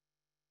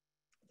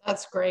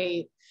 That's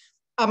great.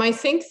 I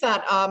think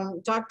that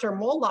Dr.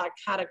 Molak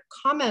had a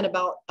comment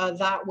about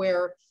that,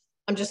 where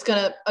I'm just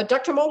gonna,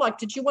 Dr. Molak,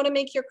 did you want to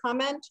make your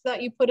comment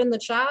that you put in the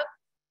chat?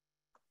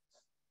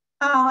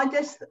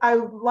 I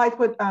like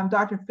what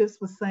Dr. Phipps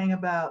was saying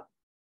about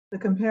the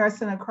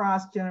comparison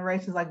across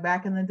generations like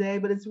back in the day,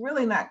 but it's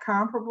really not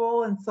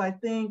comparable. And so I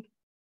think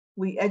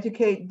we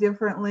educate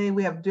differently.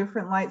 We have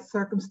different life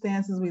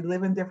circumstances. We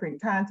live in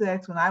different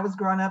contexts. When I was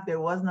growing up,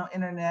 there was no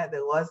internet,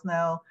 there was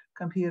no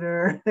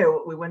computer.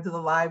 We went to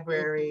the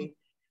library.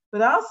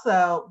 But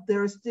also,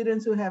 there are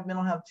students who have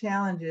mental health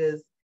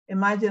challenges. In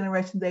my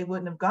generation, they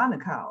wouldn't have gone to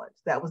college.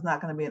 That was not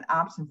going to be an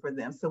option for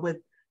them. So with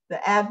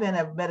the advent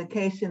of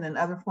medication and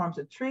other forms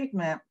of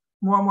treatment,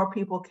 more and more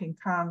people can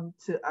come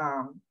to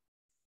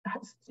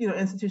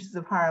institutions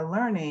of higher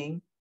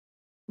learning.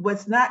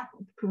 What's not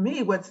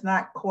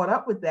caught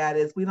up with that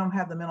is we don't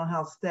have the mental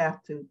health staff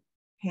to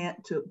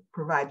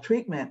provide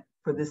treatment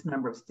for this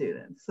number of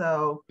students.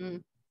 So,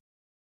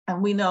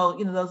 and we know,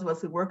 those of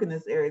us who work in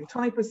this area,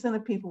 20%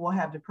 of people will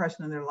have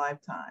depression in their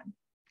lifetime.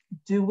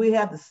 Do we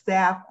have the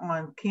staff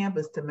on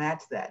campus to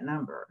match that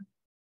number?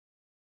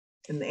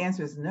 And the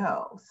answer is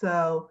no.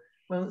 So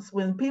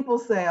when people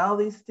say, oh,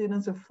 these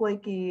students are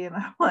flaky, and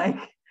I'm like,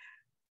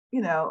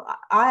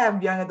 I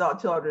have young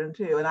adult children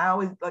too. And I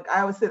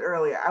always said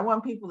earlier, I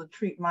want people to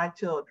treat my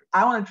children.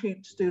 I want to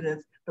treat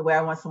students the way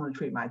I want someone to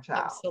treat my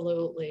child.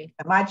 Absolutely.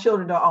 And my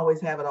children don't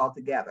always have it all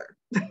together.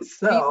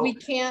 So we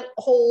can't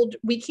hold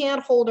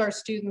our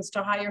students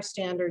to higher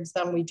standards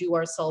than we do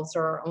ourselves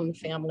or our own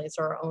families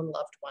or our own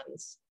loved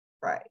ones.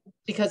 Right.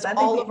 Because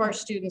all of our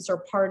students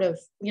are part of,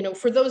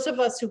 for those of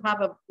us who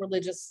have a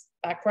religious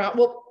background,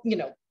 well,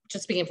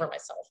 just speaking for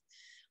myself,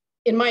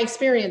 in my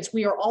experience,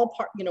 we are all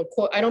part,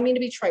 quote, I don't mean to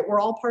be trite, we're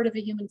all part of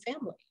a human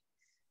family.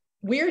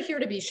 We're here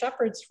to be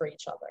shepherds for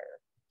each other.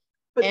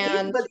 But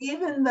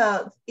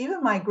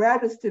even my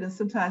graduate students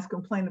sometimes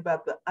complain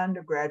about the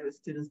undergraduate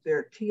students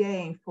they're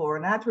TAing for,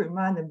 and I have to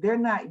remind them, they're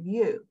not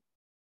you.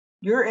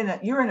 You're in a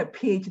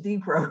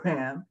PhD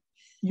program.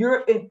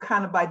 You're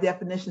kind of by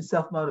definition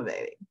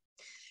self-motivating.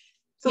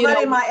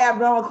 Somebody in my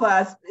abnormal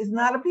class is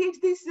not a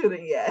PhD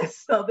student yet.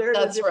 So there's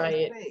that's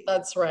right.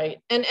 That's right.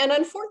 And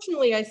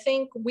unfortunately, I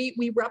think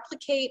we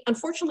replicate,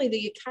 unfortunately,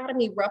 the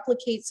academy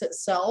replicates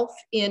itself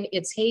in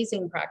its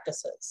hazing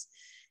practices.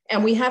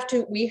 And we have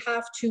to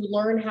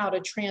learn how to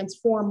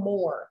transform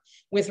more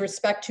with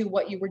respect to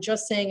what you were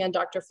just saying and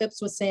Dr.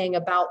 Phipps was saying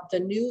about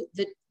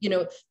the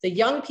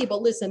young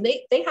people. Listen,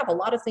 they have a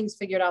lot of things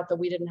figured out that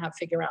we didn't have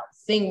figured out.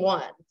 Thing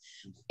one.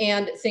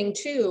 And thing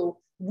two,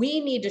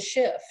 we need to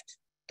shift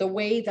the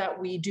way that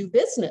we do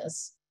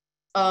business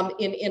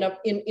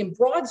in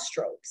broad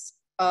strokes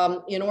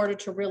in order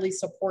to really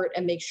support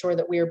and make sure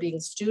that we are being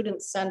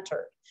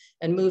student-centered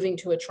and moving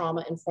to a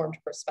trauma-informed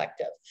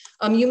perspective.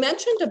 You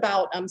mentioned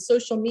about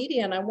social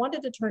media, and I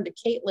wanted to turn to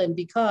Caitlin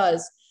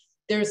because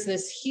there's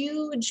this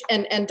huge,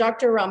 and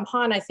Dr.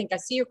 Hahn, I think I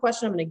see your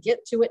question. I'm going to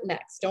get to it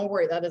next. Don't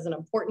worry, that is an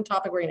important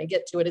topic. We're going to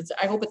get to it.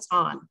 I hope it's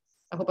on.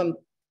 I hope I'm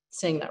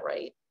saying that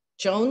right.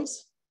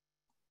 Jones?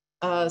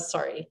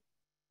 Sorry.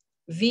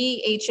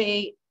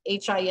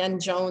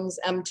 VHAHIN Jones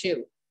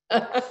M2.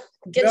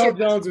 Mel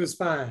Jones was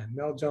fine.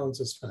 Mel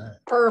Jones is fine.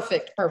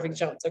 Perfect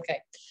Jones. Okay.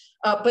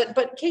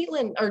 But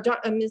Caitlin or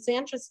Ms.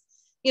 Andrus,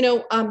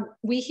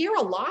 we hear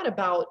a lot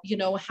about,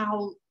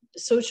 how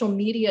social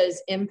media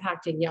is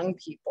impacting young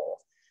people.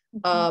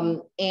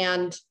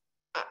 And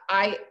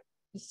I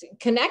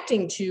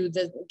connecting to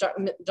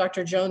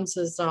Dr.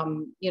 Jones's,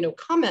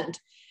 comment,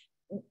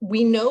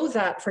 we know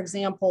that, for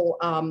example,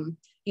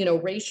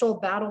 racial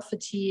battle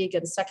fatigue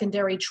and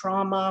secondary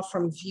trauma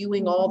from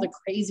viewing all the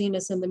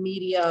craziness in the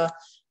media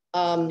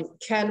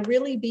can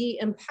really be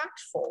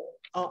impactful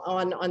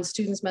on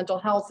students' mental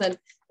health. And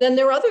then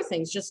there are other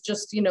things,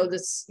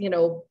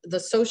 the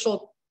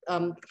social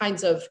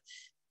kinds of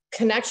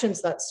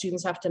connections that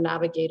students have to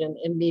navigate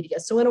in media.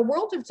 So in a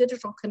world of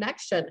digital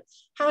connection,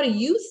 how do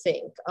you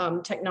think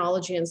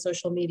technology and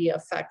social media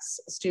affects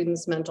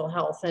students' mental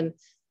health? And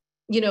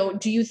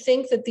do you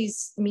think that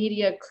these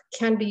media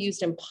can be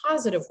used in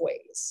positive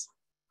ways?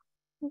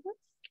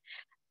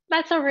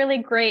 That's a really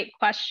great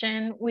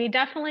question. We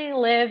definitely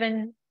live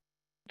in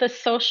the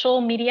social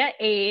media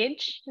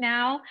age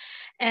now,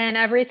 and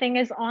everything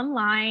is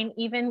online.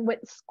 Even with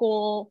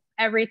school,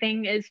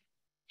 everything is,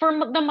 for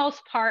the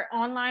most part,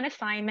 online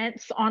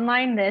assignments,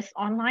 online this,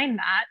 online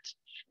that.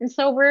 And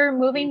so we're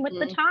moving with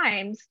the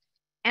times.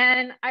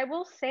 And I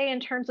will say,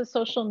 in terms of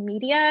social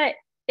media,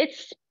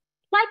 it's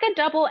like a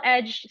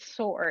double-edged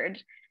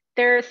sword.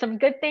 There are some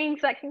good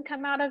things that can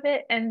come out of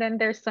it, and then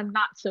there's some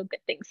not so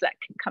good things that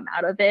can come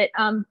out of it.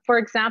 For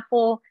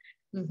example,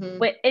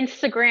 with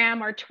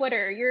Instagram or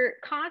Twitter, you're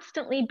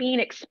constantly being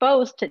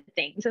exposed to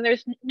things, and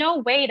there's no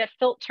way to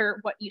filter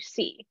what you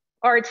see,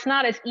 or it's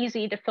not as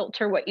easy to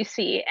filter what you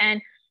see.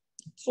 And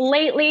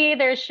lately,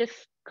 there's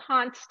just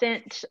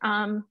constant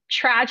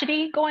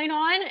tragedy going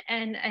on,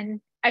 and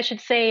I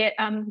should say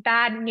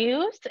bad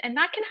news, and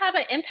that can have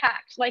an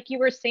impact, like you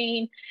were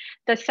saying,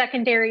 the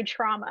secondary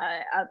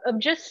trauma of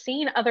just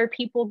seeing other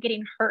people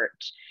getting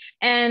hurt.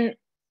 And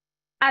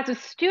as a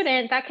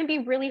student, that can be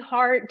really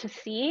hard to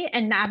see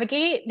and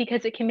navigate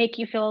because it can make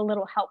you feel a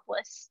little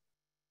helpless.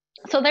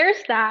 So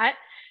there's that.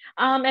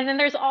 And then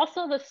there's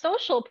also the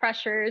social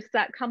pressures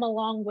that come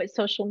along with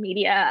social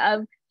media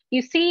of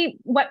you see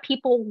what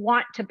people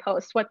want to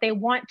post, what they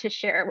want to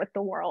share with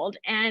the world,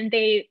 and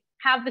they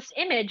have this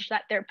image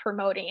that they're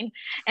promoting.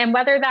 And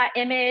whether that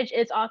image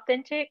is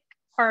authentic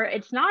or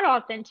it's not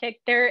authentic,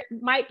 there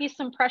might be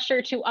some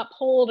pressure to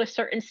uphold a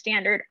certain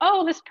standard.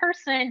 Oh, this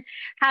person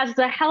has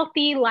a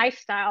healthy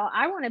lifestyle.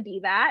 I want to be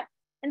that.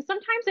 And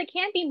sometimes it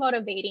can be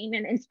motivating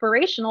and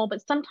inspirational,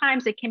 but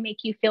sometimes it can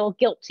make you feel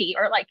guilty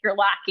or like you're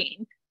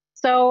lacking.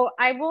 So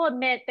I will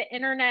admit the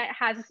internet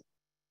has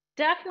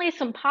definitely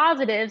some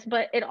positives,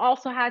 but it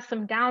also has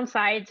some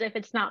downsides if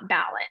it's not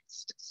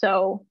balanced.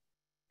 So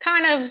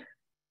kind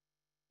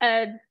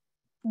of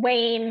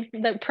weighing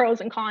the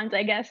pros and cons,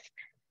 I guess.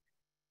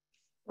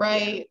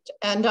 Right.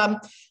 And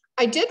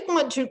I did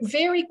want to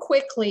very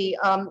quickly,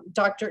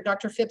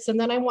 Dr. Phipps, and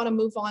then I want to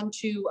move on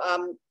to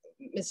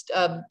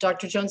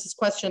Dr. Jones's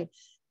question.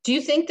 Do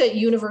you think that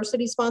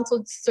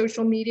university-sponsored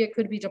social media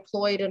could be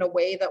deployed in a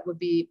way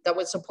that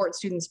would support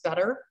students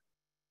better?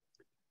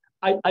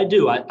 I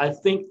do. I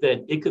think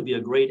that it could be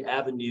a great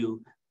avenue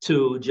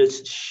to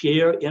just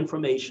share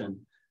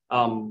information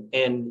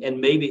and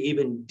maybe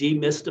even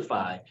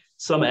demystify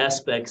some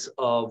aspects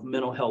of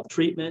mental health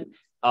treatment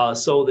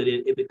so that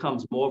it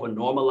becomes more of a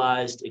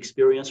normalized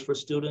experience for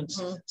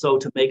students. Mm-hmm. So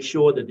to make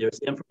sure that there's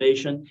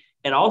information,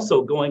 and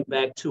also going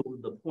back to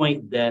the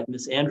point that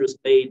Ms. Andrus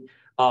made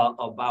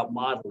about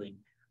modeling.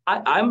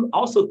 I'm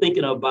also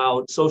thinking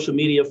about social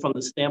media from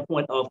the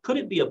standpoint of, could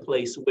it be a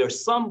place where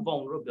some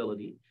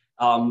vulnerability,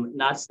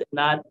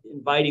 not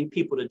inviting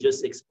people to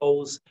just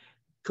expose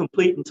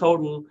complete and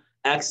total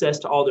access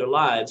to all their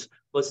lives,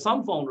 but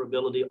some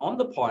vulnerability on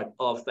the part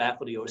of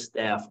faculty or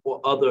staff or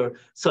other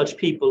such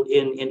people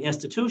in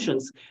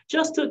institutions,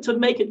 just to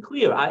make it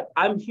clear,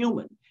 I'm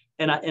human.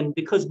 And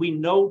because we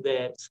know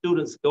that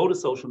students go to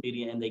social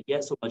media and they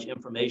get so much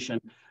information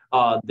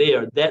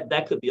there,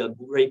 that could be a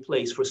great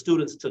place for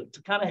students to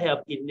kind of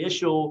have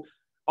initial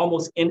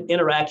almost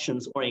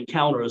interactions or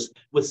encounters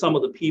with some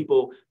of the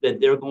people that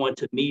they're going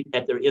to meet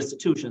at their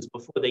institutions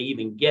before they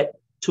even get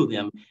to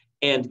them,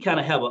 and kind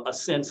of have a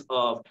sense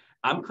of,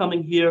 I'm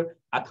coming here,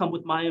 I come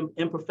with my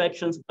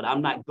imperfections, but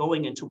I'm not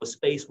going into a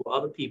space where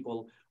other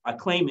people are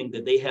claiming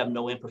that they have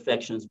no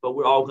imperfections, but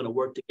we're all going to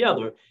work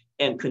together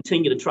and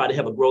continue to try to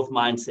have a growth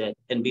mindset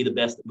and be the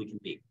best that we can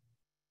be.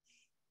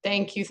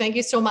 Thank you. Thank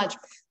you so much.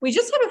 We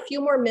just have a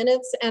few more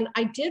minutes, and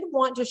I did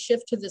want to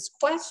shift to this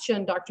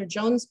question, Dr.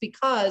 Jones,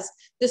 because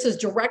this is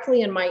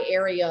directly in my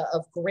area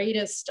of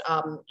greatest,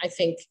 I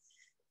think,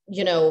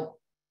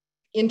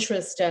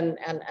 interest and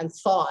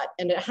thought.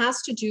 And it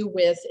has to do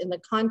with, in the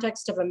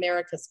context of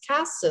America's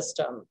caste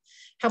system,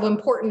 how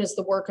important is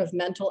the work of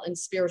mental and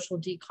spiritual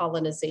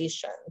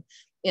decolonization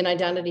in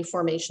identity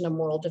formation and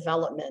moral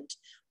development,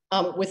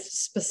 with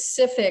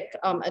specific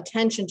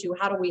attention to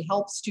how do we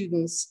help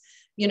students,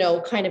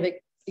 kind of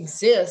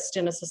exist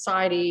in a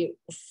society,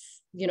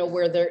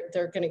 where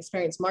they're going to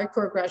experience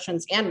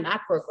microaggressions and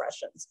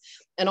macroaggressions,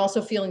 and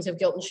also feelings of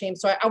guilt and shame.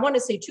 So I want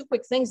to say two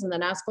quick things and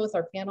then ask both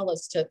our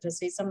panelists to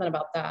say something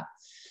about that.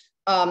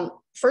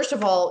 First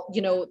of all,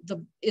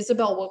 the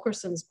Isabel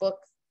Wilkerson's book,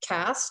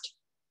 Caste,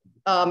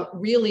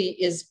 really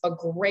is a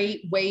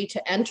great way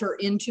to enter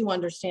into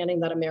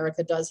understanding that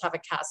America does have a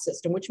caste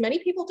system, which many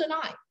people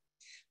deny.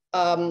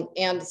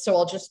 And so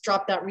I'll just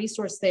drop that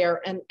resource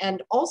there.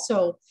 And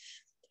also,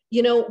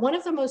 one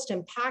of the most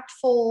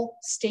impactful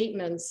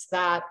statements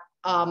that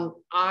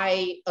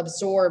I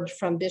absorbed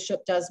from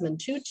Bishop Desmond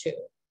Tutu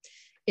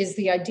is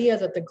the idea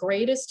that the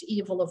greatest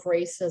evil of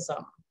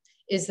racism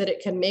is that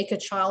it can make a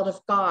child of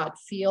God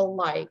feel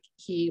like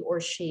he or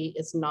she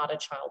is not a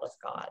child of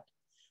God.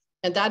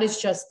 And that is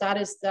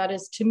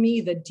to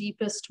me the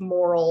deepest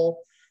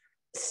moral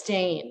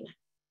stain,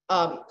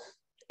 a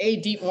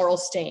deep moral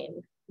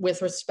stain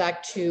with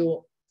respect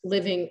to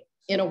living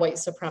in a white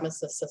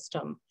supremacist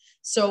system.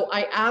 So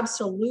I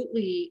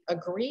absolutely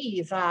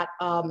agree that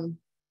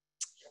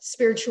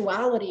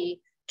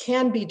spirituality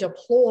can be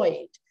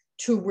deployed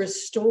to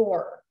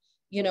restore,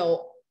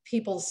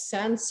 people's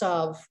sense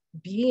of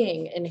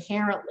being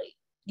inherently,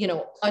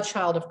 a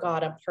child of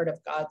God and part of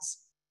God's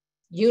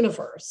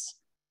universe.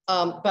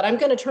 But I'm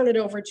going to turn it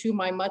over to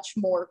my much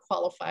more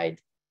qualified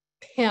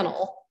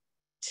panel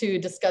to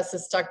discuss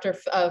this. Dr.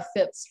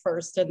 Phipps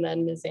first, and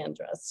then Ms.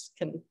 Andrus.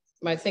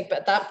 I think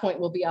at that point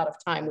we'll be out of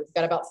time. We've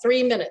got about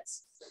 3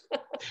 minutes.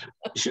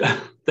 Sure.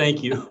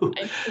 Thank you.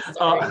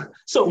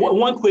 So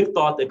one quick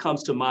thought that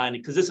comes to mind,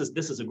 because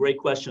this is a great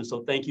question,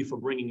 so thank you for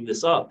bringing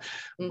this up.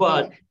 Mm-hmm.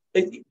 But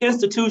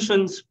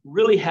institutions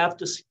really have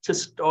to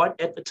start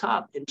at the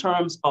top in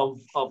terms of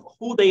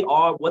who they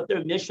are, what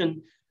their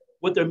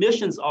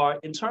missions are,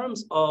 in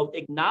terms of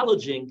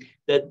acknowledging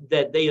that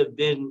they have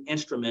been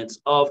instruments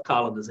of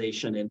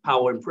colonization and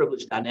power and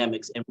privilege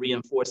dynamics, and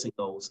reinforcing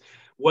those,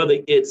 whether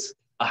it's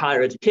a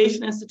higher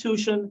education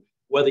institution,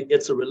 whether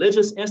it's a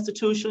religious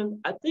institution.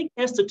 I think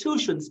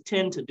institutions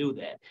tend to do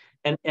that.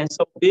 And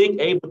so being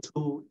able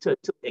to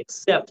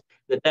accept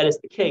that is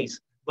the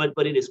case,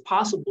 but it is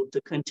possible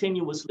to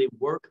continuously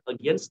work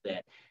against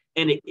that.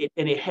 And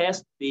it has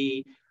to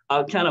be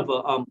kind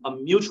of a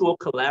mutual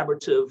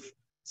collaborative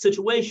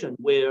situation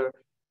where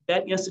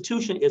that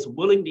institution is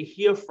willing to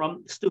hear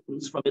from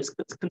students, from its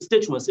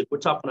constituents, if we're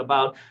talking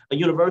about a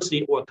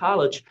university or a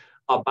college,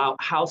 about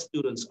how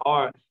students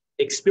are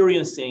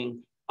experiencing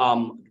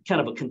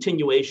kind of a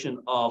continuation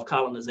of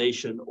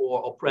colonization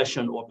or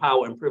oppression or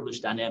power and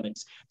privilege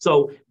dynamics.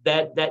 So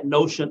that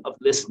notion of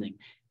listening,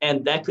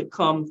 and that could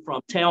come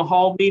from town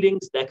hall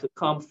meetings, that could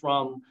come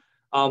from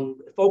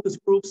focus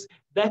groups,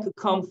 that could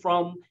come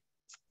from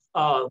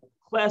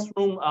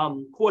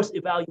classroom course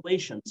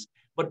evaluations.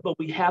 But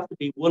we have to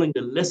be willing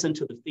to listen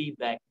to the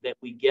feedback that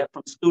we get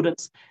from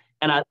students.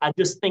 And I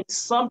just think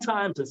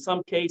sometimes, in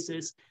some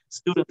cases,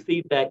 student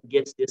feedback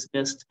gets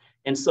dismissed.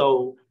 And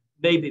so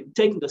maybe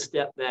taking a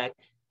step back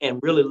and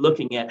really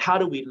looking at how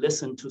do we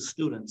listen to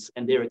students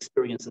and their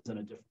experiences in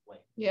a different way.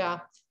 Yeah,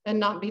 and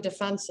not be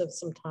defensive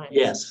sometimes.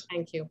 Yes.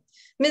 Thank you.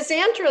 Ms.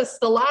 Andrus,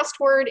 the last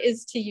word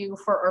is to you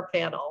for our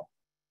panel.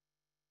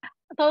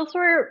 Those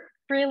were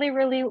really,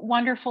 really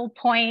wonderful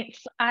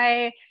points.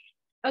 I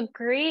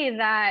agree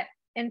that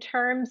in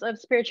terms of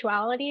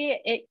spirituality,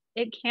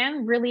 it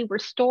can really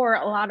restore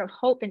a lot of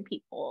hope in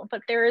people,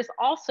 but there is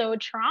also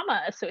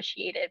trauma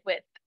associated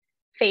with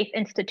faith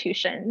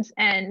institutions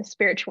and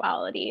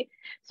spirituality.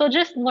 So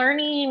just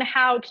learning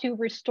how to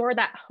restore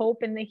that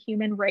hope in the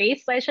human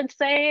race, I should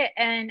say,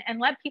 and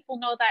let people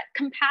know that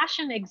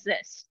compassion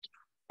exists.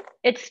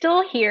 It's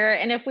still here.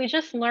 And if we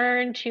just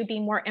learn to be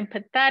more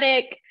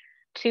empathetic,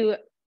 to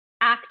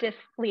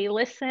actively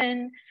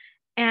listen,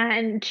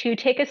 and to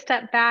take a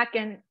step back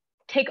and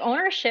take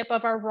ownership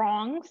of our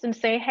wrongs and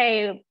say,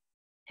 hey,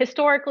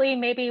 historically,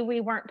 maybe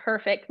we weren't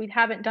perfect. We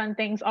haven't done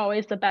things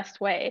always the best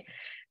way.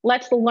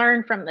 Let's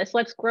learn from this.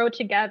 Let's grow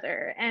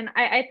together. And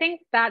I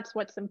think that's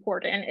what's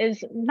important,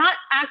 is not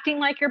acting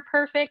like you're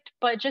perfect,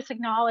 but just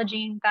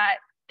acknowledging that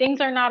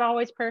things are not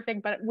always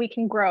perfect, but we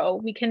can grow.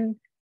 We can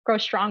grow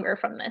stronger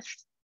from this.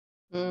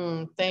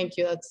 Thank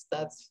you.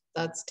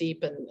 That's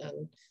deep,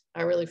 and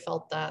I really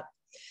felt that.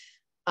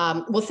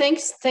 Well,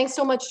 thanks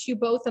so much to you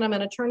both. And I'm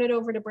going to turn it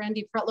over to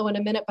Brandy Pretlow in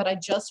a minute, but I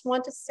just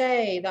want to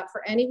say that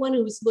for anyone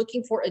who's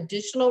looking for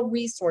additional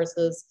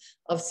resources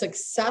of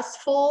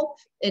successful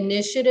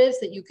initiatives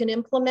that you can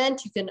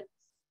implement,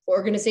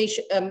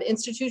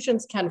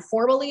 institutions can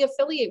formally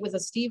affiliate with a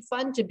Steve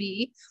Fund to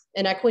be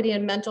an equity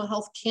and mental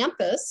health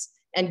campus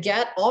and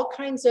get all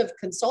kinds of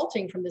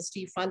consulting from the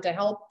Steve Fund to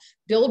help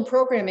build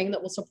programming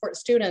that will support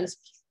students.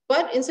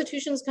 But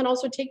institutions can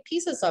also take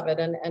pieces of it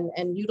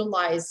and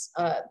utilize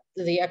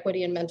the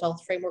equity and mental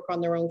health framework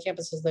on their own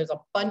campuses. There's a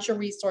bunch of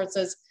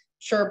resources.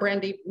 Sure,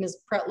 Brandy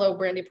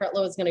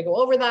Pretlow is going to go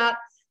over that.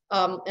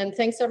 And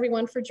thanks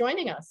everyone for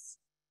joining us.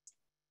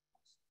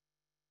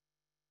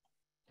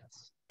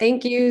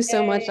 Thank you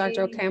so much,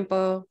 Dr.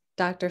 Ocampo,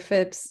 Dr.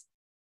 Phipps,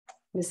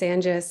 Ms.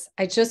 Andrus.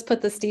 I just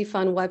put the Steve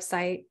Fund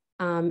website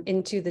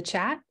into the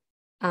chat.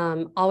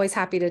 Always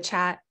happy to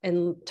chat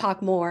and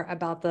talk more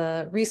about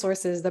the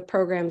resources, the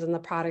programs, and the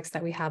products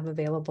that we have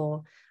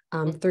available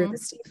through the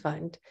Steve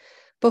Fund.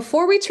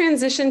 Before we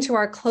transition to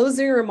our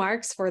closing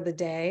remarks for the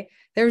day,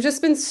 there have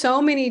just been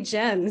so many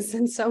gems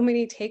and so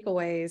many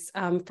takeaways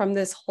from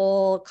this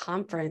whole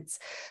conference.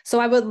 So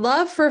I would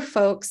love for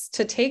folks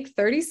to take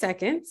 30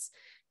 seconds,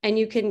 and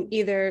you can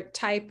either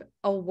type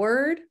a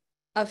word,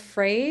 a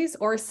phrase,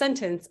 or a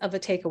sentence of a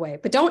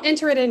takeaway, but don't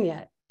enter it in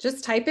yet.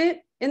 Just type it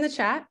in the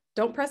chat.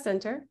 Don't press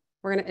enter.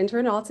 We're going to enter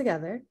it all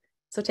together.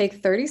 So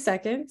take 30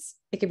 seconds.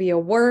 It could be a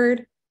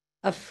word,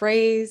 a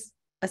phrase,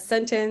 a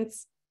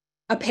sentence,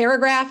 a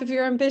paragraph if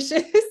you're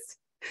ambitious.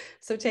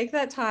 So take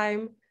that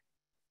time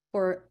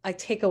for a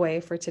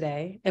takeaway for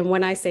today. And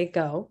when I say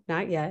go,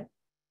 not yet,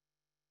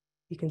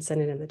 you can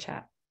send it in the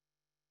chat.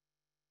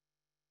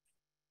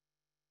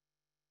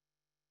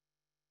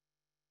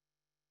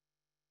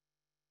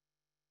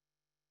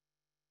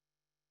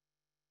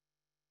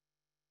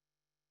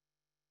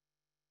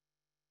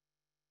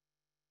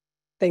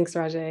 Thanks,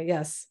 Rajay.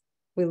 Yes,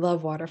 we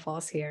love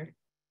waterfalls here.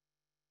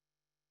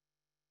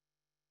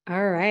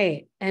 All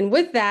right. And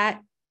with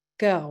that,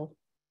 go.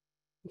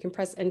 You can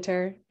press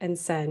enter and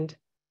send.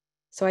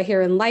 So I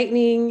hear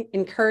enlightening,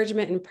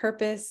 encouragement and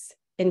purpose,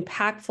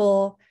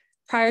 impactful,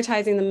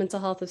 prioritizing the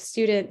mental health of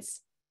students,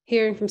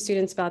 hearing from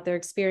students about their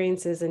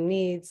experiences and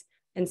needs,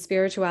 and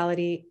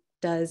spirituality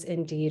does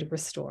indeed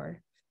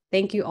restore.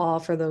 Thank you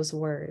all for those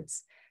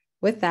words.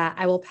 With that,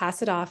 I will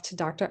pass it off to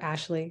Dr.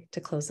 Ashley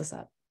to close us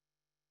up.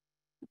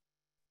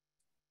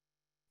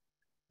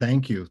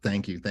 Thank you.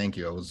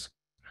 I was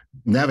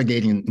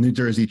navigating New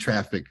Jersey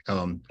traffic,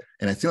 and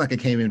I feel like I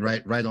came in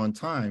right on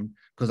time,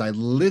 because I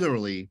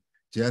literally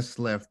just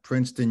left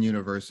Princeton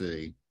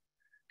University,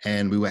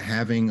 and we were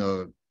having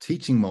a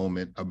teaching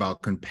moment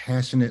about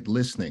compassionate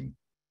listening.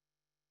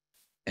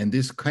 And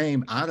this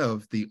came out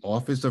of the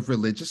Office of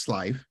Religious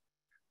Life,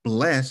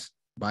 blessed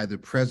by the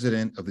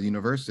president of the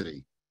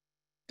university.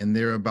 And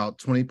there are about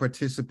 20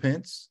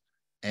 participants,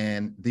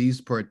 and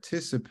these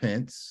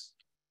participants,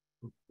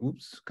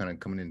 oops, kind of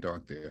coming in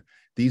dark there.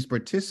 These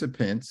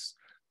participants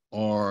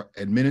are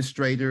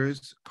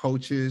administrators,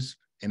 coaches,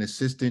 and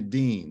assistant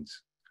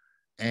deans.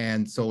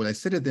 And so what I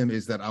said to them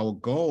is that our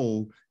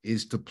goal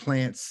is to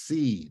plant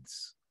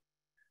seeds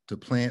to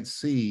plant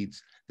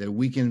seeds that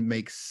we can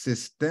make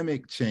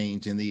systemic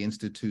change in the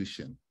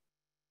institution.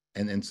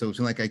 And so it's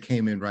like I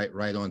came in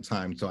right on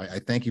time. So I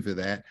thank you for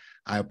that.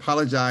 I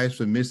apologize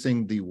for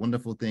missing the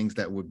wonderful things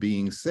that were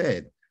being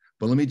said,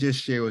 but let me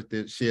just share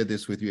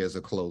this with you as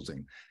a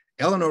closing.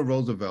 Eleanor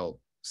Roosevelt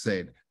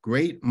said,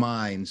 "Great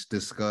minds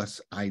discuss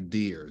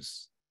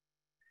ideas.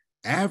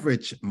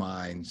 Average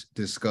minds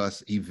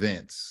discuss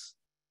events.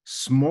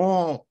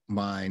 Small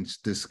minds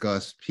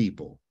discuss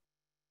people."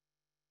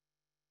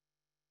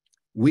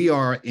 We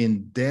are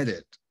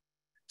indebted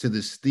to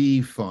the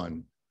Steve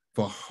Fund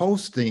for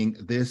hosting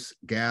this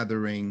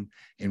gathering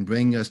and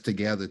bringing us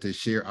together to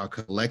share our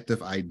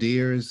collective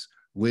ideas,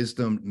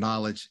 wisdom,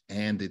 knowledge,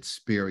 and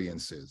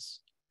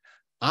experiences.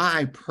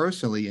 I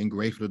personally am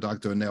grateful to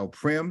Dr. Annelle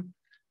Prim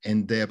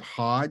and Deb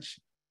Hodge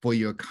for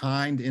your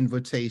kind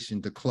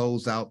invitation to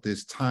close out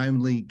this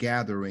timely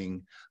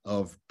gathering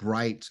of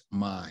bright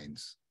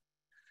minds.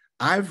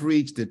 I've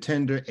reached a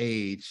tender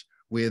age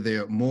where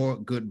there are more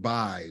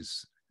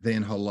goodbyes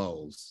than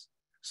hellos.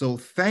 So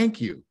thank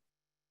you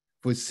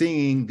for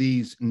seeing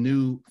these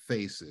new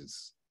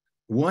faces.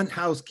 One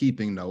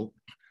housekeeping note,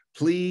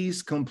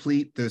 please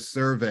complete the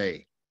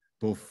survey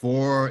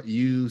before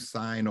you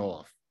sign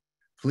off.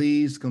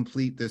 Please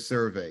complete the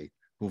survey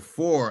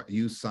before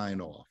you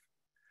sign off.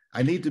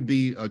 I need to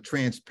be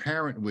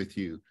transparent with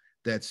you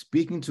that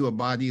speaking to a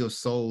body of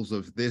souls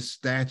of this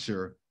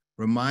stature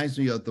reminds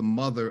me of the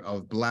mother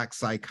of Black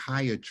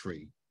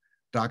psychiatry,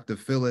 Dr.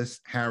 Phyllis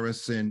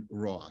Harrison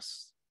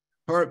Ross.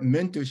 Her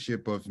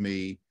mentorship of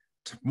me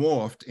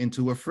morphed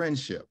into a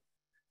friendship.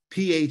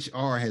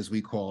 PHR, as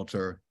we called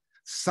her,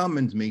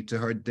 summoned me to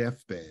her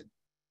deathbed.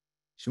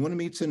 She wanted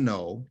me to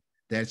know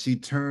that she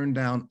turned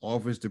down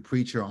offers to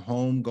preach her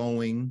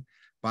homegoing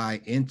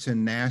by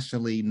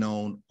internationally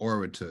known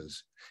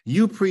orators.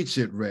 "You preach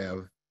it,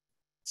 Rev."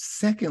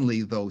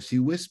 Secondly, though, she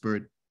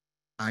whispered,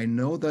 "I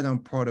know that I'm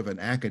part of an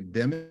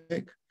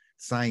academic,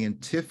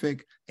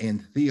 scientific,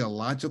 and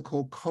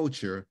theological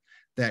culture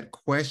that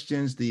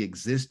questions the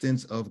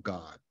existence of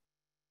God."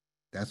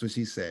 That's what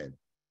she said.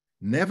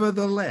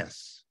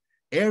 "Nevertheless,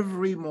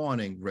 every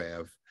morning,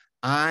 Rev,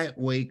 I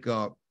wake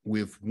up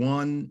with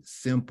one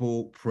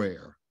simple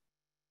prayer.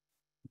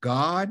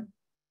 God,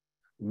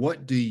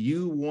 what do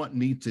you want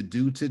me to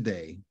do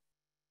today?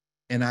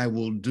 And I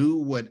will do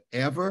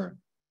whatever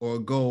or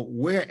go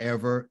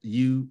wherever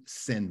you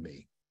send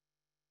me."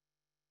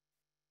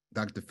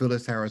 Dr.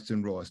 Phyllis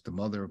Harrison Ross, the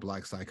mother of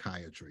Black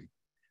psychiatry.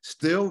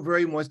 Still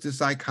very much the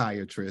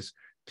psychiatrist,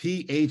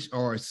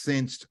 PHR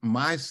sensed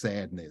my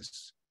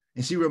sadness,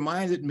 and she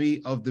reminded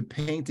me of the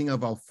painting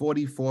of our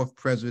 44th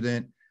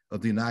president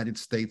of the United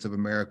States of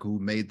America, who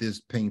made this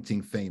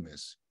painting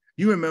famous.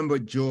 You remember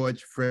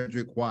George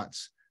Frederick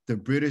Watts, the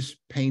British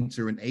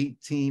painter in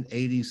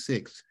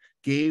 1886,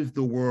 gave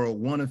the world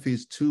one of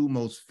his two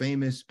most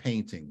famous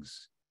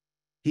paintings.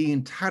 He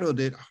entitled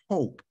it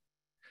Hope.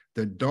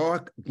 The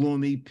dark,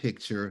 gloomy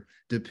picture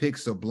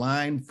depicts a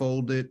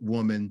blindfolded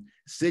woman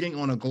sitting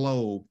on a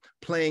globe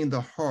playing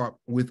the harp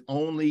with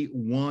only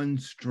one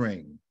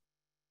string.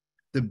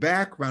 The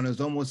background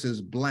is almost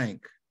as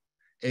blank,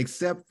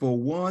 except for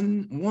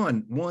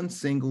one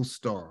single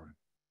star.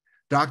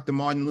 Dr.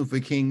 Martin Luther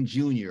King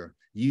Jr.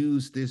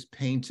 used this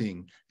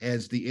painting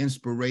as the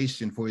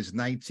inspiration for his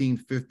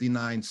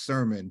 1959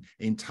 sermon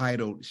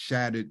entitled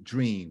Shattered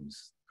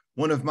Dreams.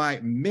 One of my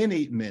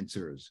many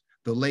mentors,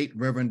 the late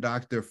Reverend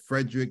Dr.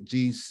 Frederick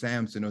G.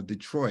 Sampson of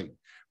Detroit,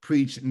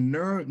 preached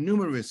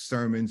numerous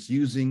sermons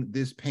using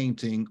this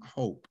painting,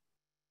 Hope,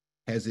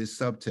 as his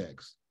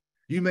subtext.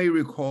 You may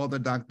recall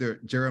that Dr.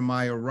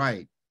 Jeremiah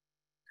Wright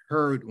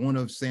heard one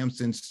of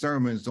Sampson's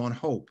sermons on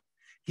hope.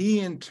 He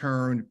in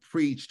turn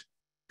preached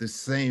the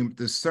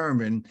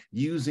sermon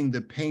using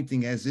the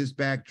painting as his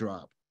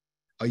backdrop.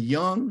 A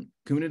young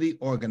community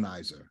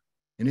organizer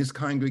in his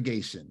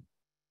congregation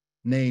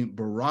named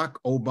Barack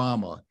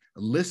Obama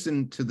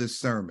listened to the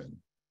sermon,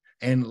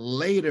 and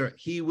later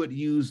he would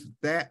use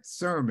that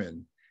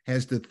sermon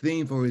as the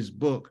theme for his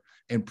book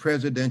and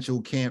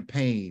presidential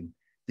campaign,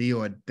 The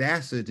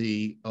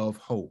Audacity of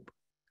Hope.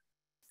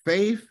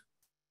 Faith,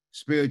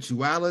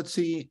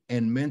 spirituality,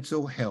 and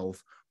mental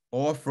health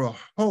offer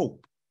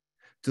hope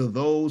to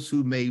those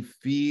who may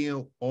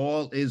feel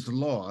all is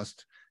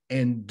lost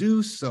and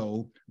do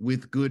so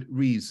with good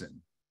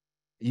reason.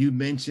 You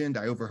mentioned,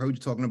 I overheard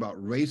you talking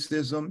about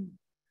racism,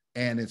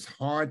 and it's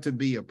hard to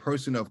be a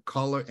person of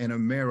color in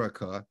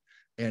America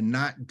and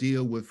not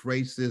deal with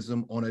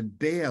racism on a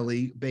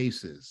daily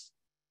basis.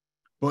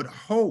 But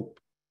hope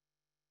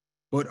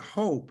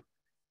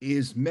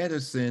is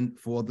medicine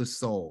for the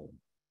soul.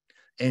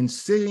 And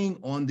sitting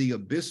on the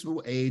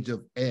abysmal edge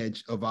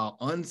of our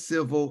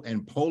uncivil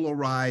and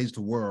polarized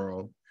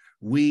world,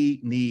 we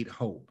need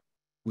hope.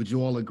 Would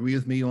you all agree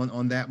with me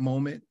on that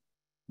moment?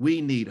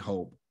 We need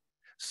hope.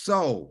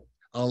 So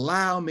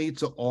allow me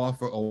to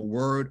offer a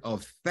word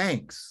of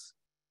thanks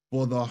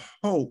for the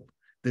hope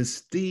the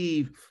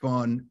Steve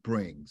Fund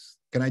brings.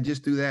 Can I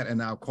just do that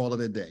and I'll call it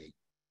a day?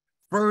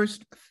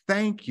 First,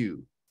 thank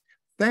you.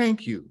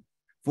 Thank you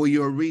for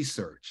your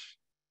research.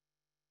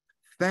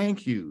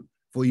 Thank you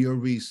for your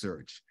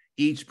research.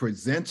 Each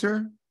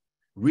presenter,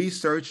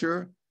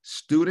 researcher,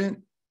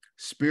 student,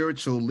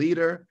 spiritual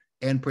leader,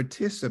 and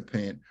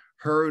participant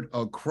heard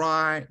a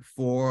cry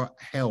for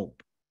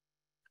help.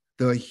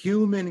 The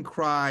human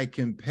cry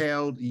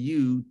compelled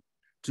you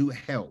to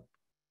help.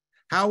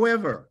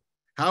 However,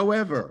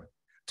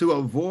 to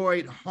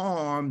avoid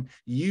harm,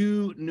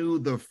 you knew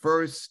the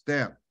first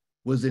step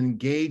was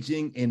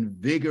engaging in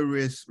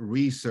vigorous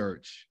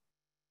research.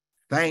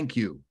 Thank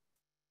you.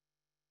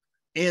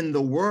 In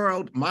the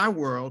world, my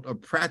world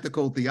of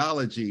practical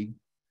theology,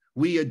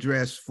 we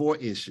address 4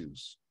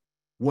 issues.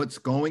 What's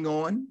going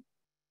on?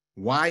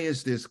 Why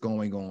is this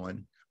going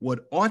on?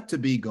 What ought to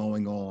be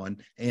going on?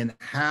 And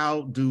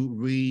how do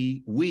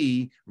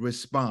we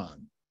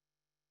respond?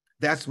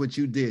 That's what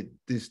you did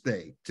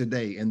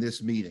today in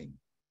this meeting.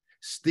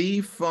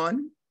 Steve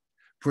Fun,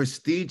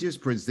 prestigious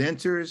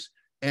presenters,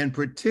 and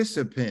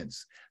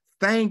participants,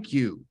 thank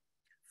you.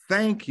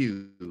 Thank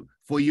you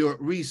for your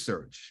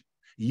research.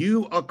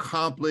 You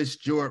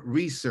accomplished your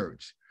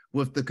research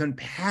with the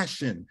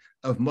compassion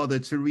of Mother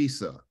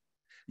Teresa.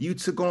 You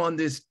took on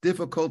this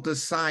difficult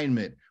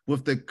assignment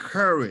with the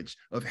courage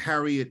of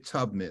Harriet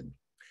Tubman.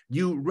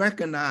 You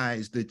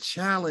recognized the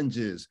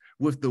challenges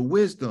with the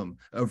wisdom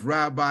of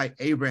Rabbi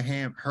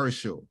Abraham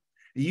Herschel.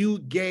 You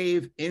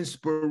gave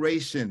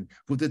inspiration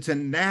with the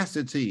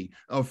tenacity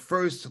of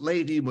First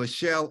Lady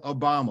Michelle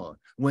Obama.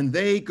 When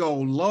they go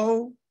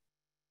low,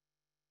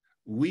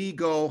 we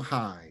go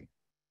high.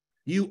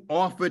 You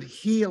offered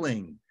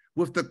healing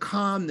with the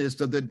calmness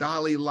of the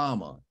Dalai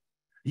Lama.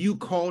 You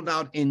called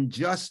out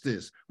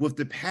injustice with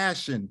the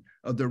passion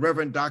of the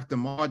Reverend Dr.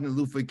 Martin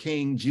Luther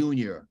King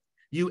Jr.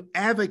 You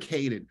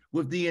advocated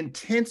with the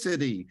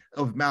intensity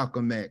of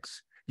Malcolm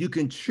X. You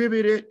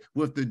contributed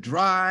with the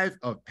drive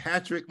of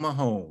Patrick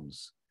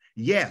Mahomes.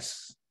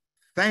 Yes,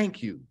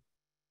 thank you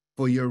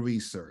for your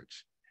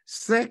research.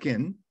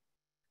 Second,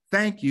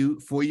 thank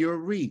you for your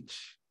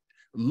reach.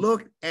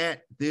 Look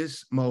at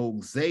this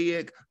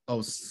mosaic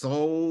of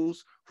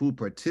souls who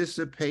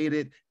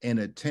participated and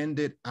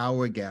attended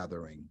our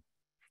gathering.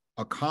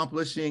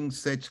 Accomplishing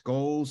such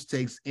goals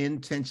takes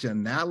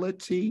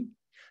intentionality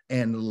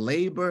and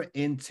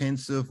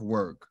labor-intensive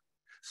work.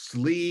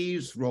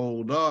 Sleeves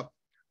rolled up,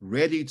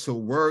 ready to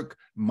work,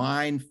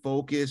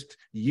 mind-focused,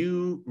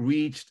 you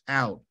reached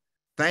out.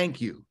 Thank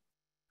you.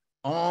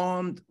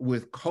 Armed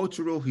with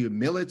cultural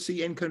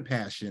humility and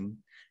compassion,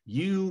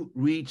 you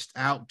reached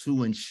out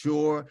to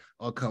ensure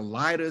a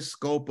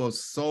kaleidoscope of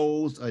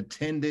souls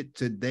attended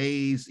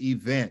today's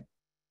event.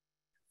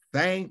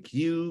 Thank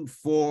you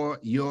for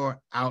your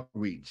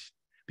outreach.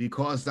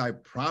 Because I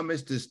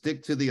promised to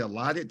stick to the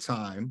allotted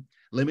time,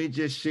 let me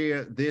just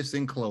share this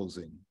in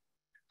closing.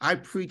 I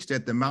preached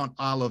at the Mount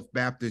Olive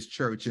Baptist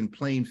Church in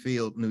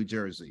Plainfield, New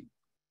Jersey.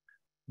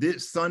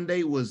 This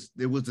Sunday was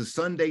a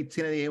Sunday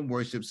 10 a.m.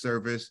 worship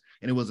service,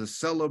 and it was a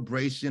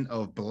celebration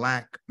of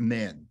Black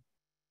men.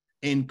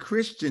 In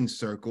Christian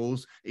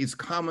circles, it's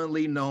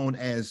commonly known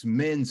as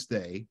Men's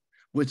Day,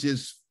 which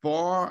is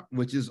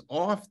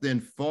often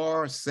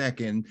far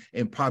second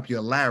in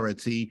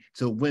popularity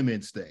to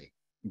Women's Day.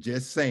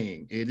 Just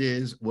saying, it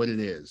is what it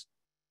is.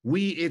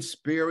 We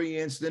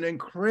experienced an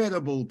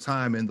incredible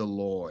time in the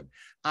Lord.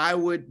 I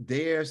would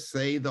dare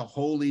say the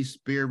Holy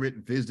Spirit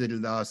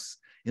visited us.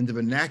 In the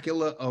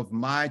vernacular of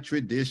my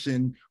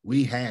tradition,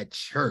 we had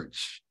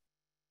church.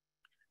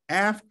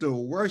 After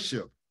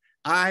worship,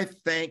 I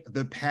thanked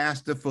the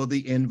pastor for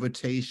the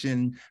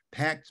invitation,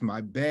 packed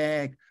my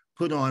bag,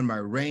 put on my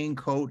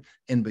raincoat,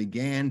 and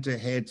began to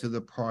head to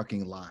the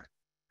parking lot.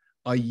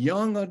 A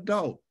young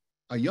adult,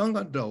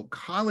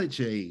 college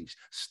age,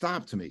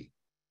 stopped me.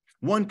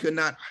 One could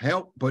not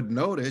help but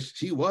notice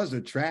she was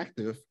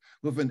attractive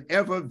with an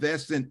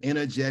effervescent,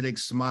 energetic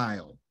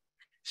smile.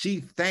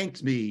 She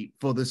thanked me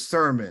for the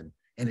sermon,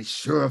 and it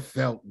sure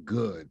felt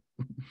good.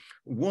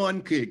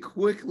 One could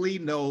quickly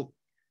note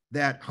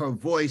that her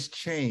voice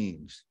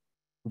changed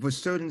with a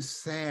certain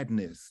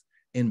sadness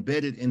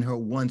embedded in her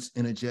once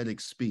energetic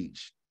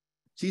speech.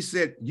 She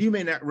said, "You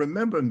may not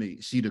remember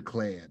me," she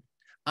declared.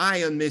 "I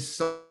am Miss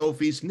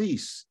Sophie's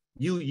niece.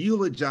 You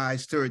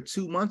eulogized her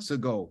 2 months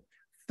ago.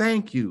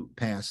 Thank you,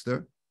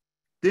 Pastor."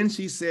 Then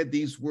she said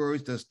these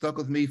words that stuck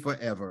with me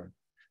forever.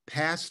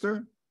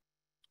 "Pastor,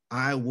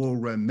 I will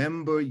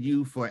remember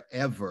you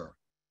forever."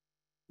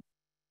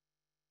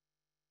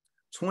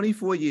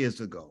 24 years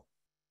ago,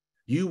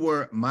 you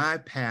were my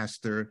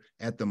pastor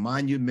at the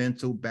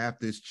Monumental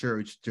Baptist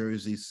Church,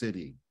 Jersey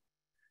City.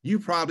 You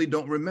probably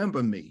don't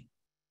remember me.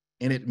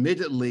 And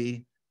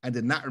admittedly, I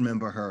did not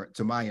remember her,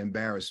 to my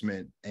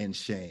embarrassment and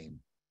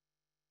shame.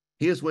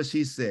 Here's what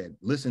she said.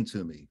 Listen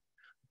to me.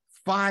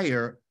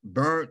 "Fire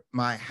burnt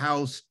my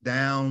house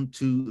down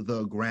to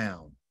the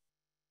ground.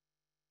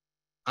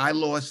 I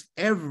lost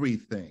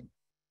everything,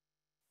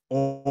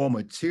 all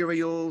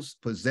materials,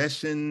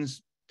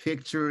 possessions,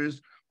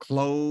 pictures,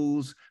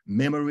 clothes,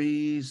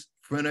 memories,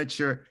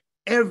 furniture,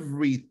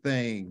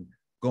 everything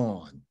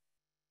gone."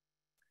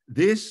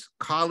 This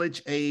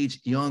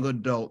college-age young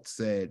adult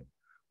said,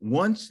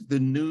 Once the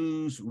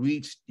news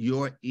reached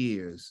your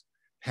ears,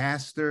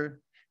 Pastor,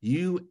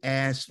 you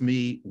asked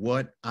me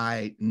what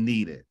I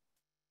needed.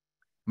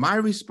 My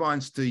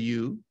response to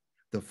you,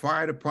 the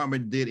fire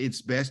department did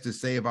its best to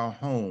save our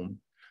home.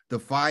 The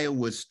fire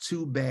was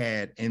too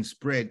bad and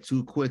spread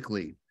too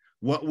quickly.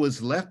 What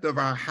was left of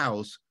our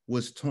house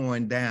was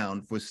torn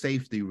down for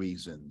safety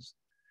reasons.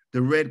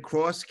 The Red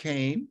Cross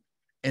came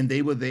and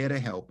they were there to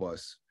help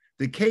us.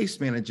 The case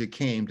manager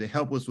came to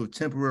help us with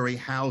temporary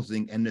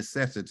housing and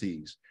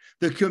necessities.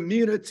 The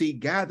community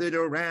gathered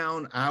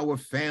around our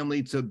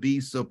family to be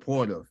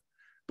supportive.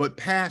 But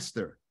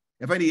Pastor,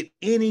 if I need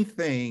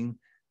anything,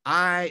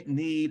 I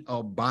need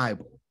a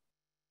Bible.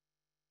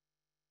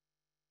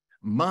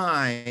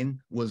 Mine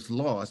was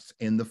lost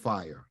in the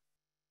fire.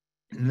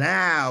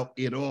 Now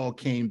it all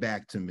came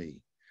back to me.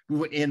 We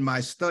were in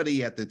my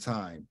study at the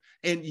time.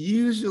 And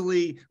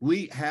usually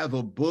we have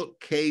a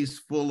bookcase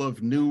full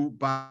of new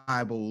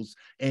Bibles.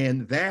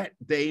 And that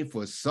day,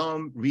 for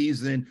some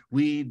reason,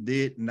 we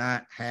did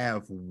not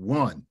have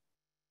one.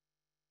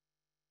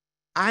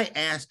 I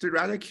asked her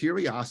out of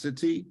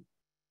curiosity,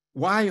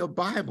 why a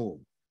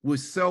Bible with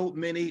so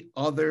many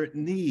other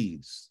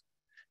needs?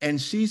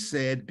 And she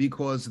said,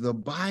 because the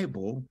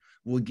Bible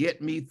will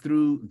get me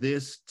through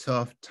this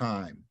tough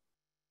time.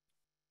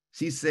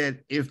 She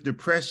said, if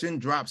depression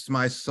drops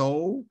my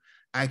soul,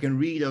 I can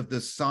read of the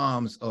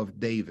Psalms of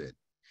David.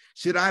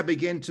 Should I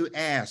begin to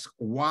ask,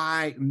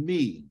 why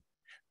me?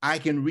 I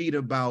can read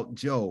about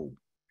Job.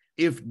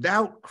 If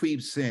doubt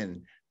creeps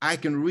in, I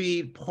can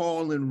read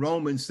Paul in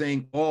Romans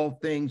saying all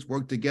things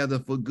work together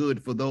for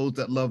good for those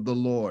that love the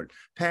Lord.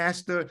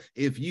 Pastor,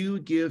 if you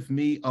give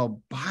me a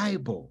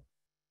Bible,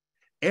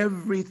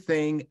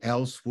 everything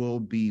else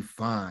will be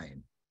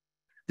fine.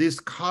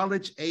 This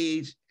college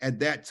age, at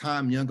that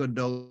time, young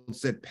adult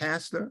said,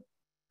 Pastor,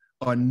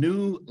 a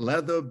new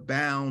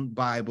leather-bound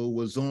Bible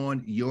was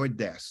on your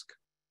desk.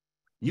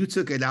 You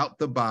took it out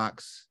the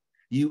box.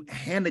 You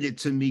handed it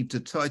to me to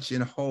touch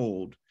and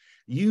hold.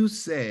 You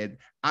said,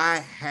 I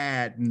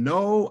had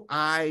no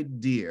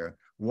idea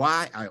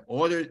why I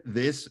ordered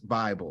this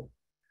Bible.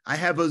 I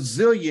have a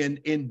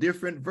zillion in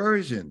different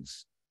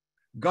versions.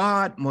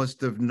 God must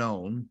have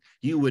known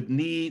you would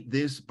need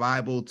this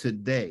Bible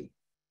today.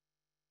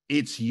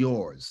 It's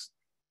yours.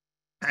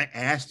 I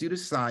asked you to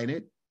sign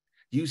it.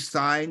 You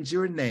signed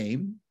your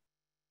name.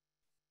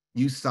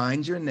 You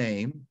signed your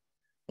name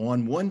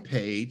on one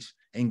page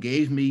and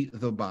gave me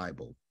the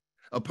Bible.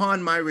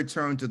 Upon my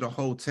return to the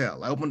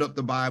hotel, I opened up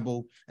the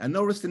Bible and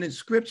noticed an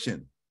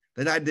inscription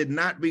that I did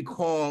not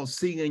recall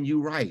seeing you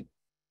write.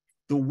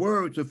 The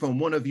words were from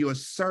one of your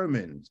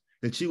sermons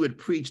that you had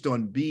preached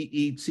on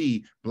BET,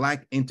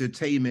 Black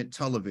Entertainment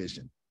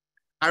Television.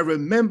 I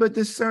remembered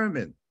the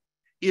sermon.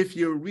 If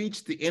you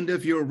reach the end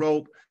of your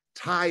rope,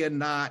 tie a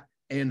knot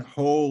and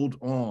hold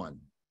on.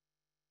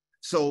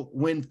 So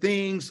when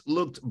things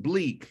looked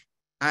bleak,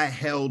 I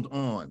held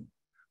on.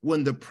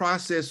 When the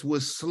process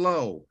was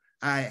slow,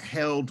 I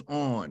held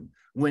on.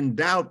 When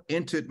doubt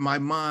entered my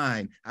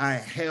mind, I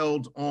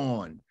held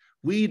on.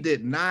 We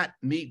did not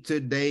meet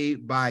today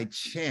by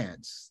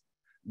chance.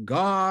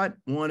 God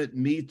wanted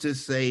me to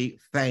say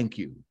thank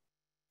you.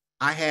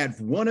 I had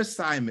one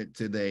assignment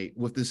today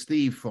with the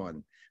Steve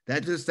Fund.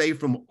 That to say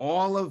from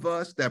all of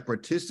us that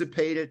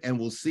participated, and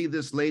we'll see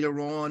this later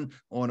on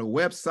a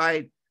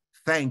website,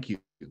 thank you.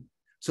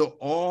 To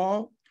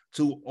all,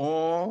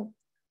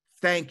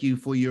 thank you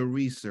for your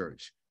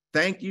research.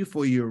 Thank you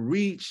for your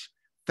reach.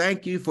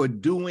 Thank you for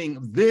doing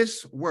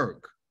this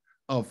work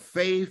of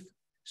faith,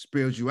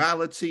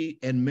 spirituality,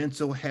 and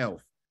mental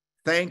health.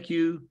 Thank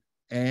you,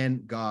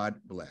 and God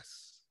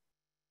bless.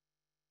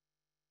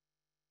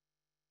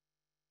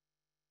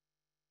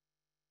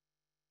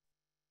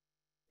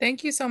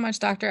 Thank you so much,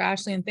 Dr.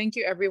 Ashley, and thank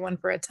you everyone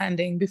for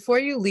attending. Before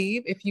you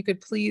leave, if you could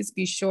please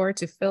be sure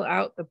to fill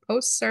out the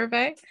post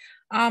survey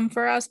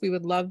for us, we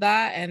would love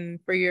that. And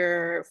for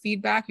your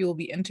feedback, you will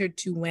be entered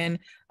to win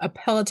a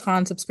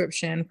Peloton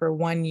subscription for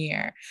 1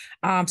 year.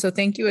 So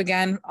thank you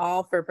again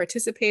all for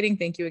participating.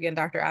 Thank you again,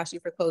 Dr. Ashley,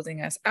 for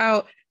closing us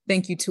out.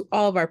 Thank you to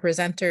all of our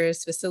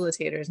presenters,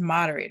 facilitators,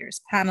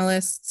 moderators,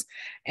 panelists,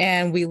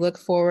 and we look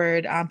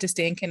forward to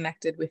staying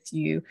connected with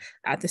you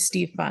at the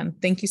Steve Fund.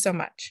 Thank you so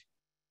much.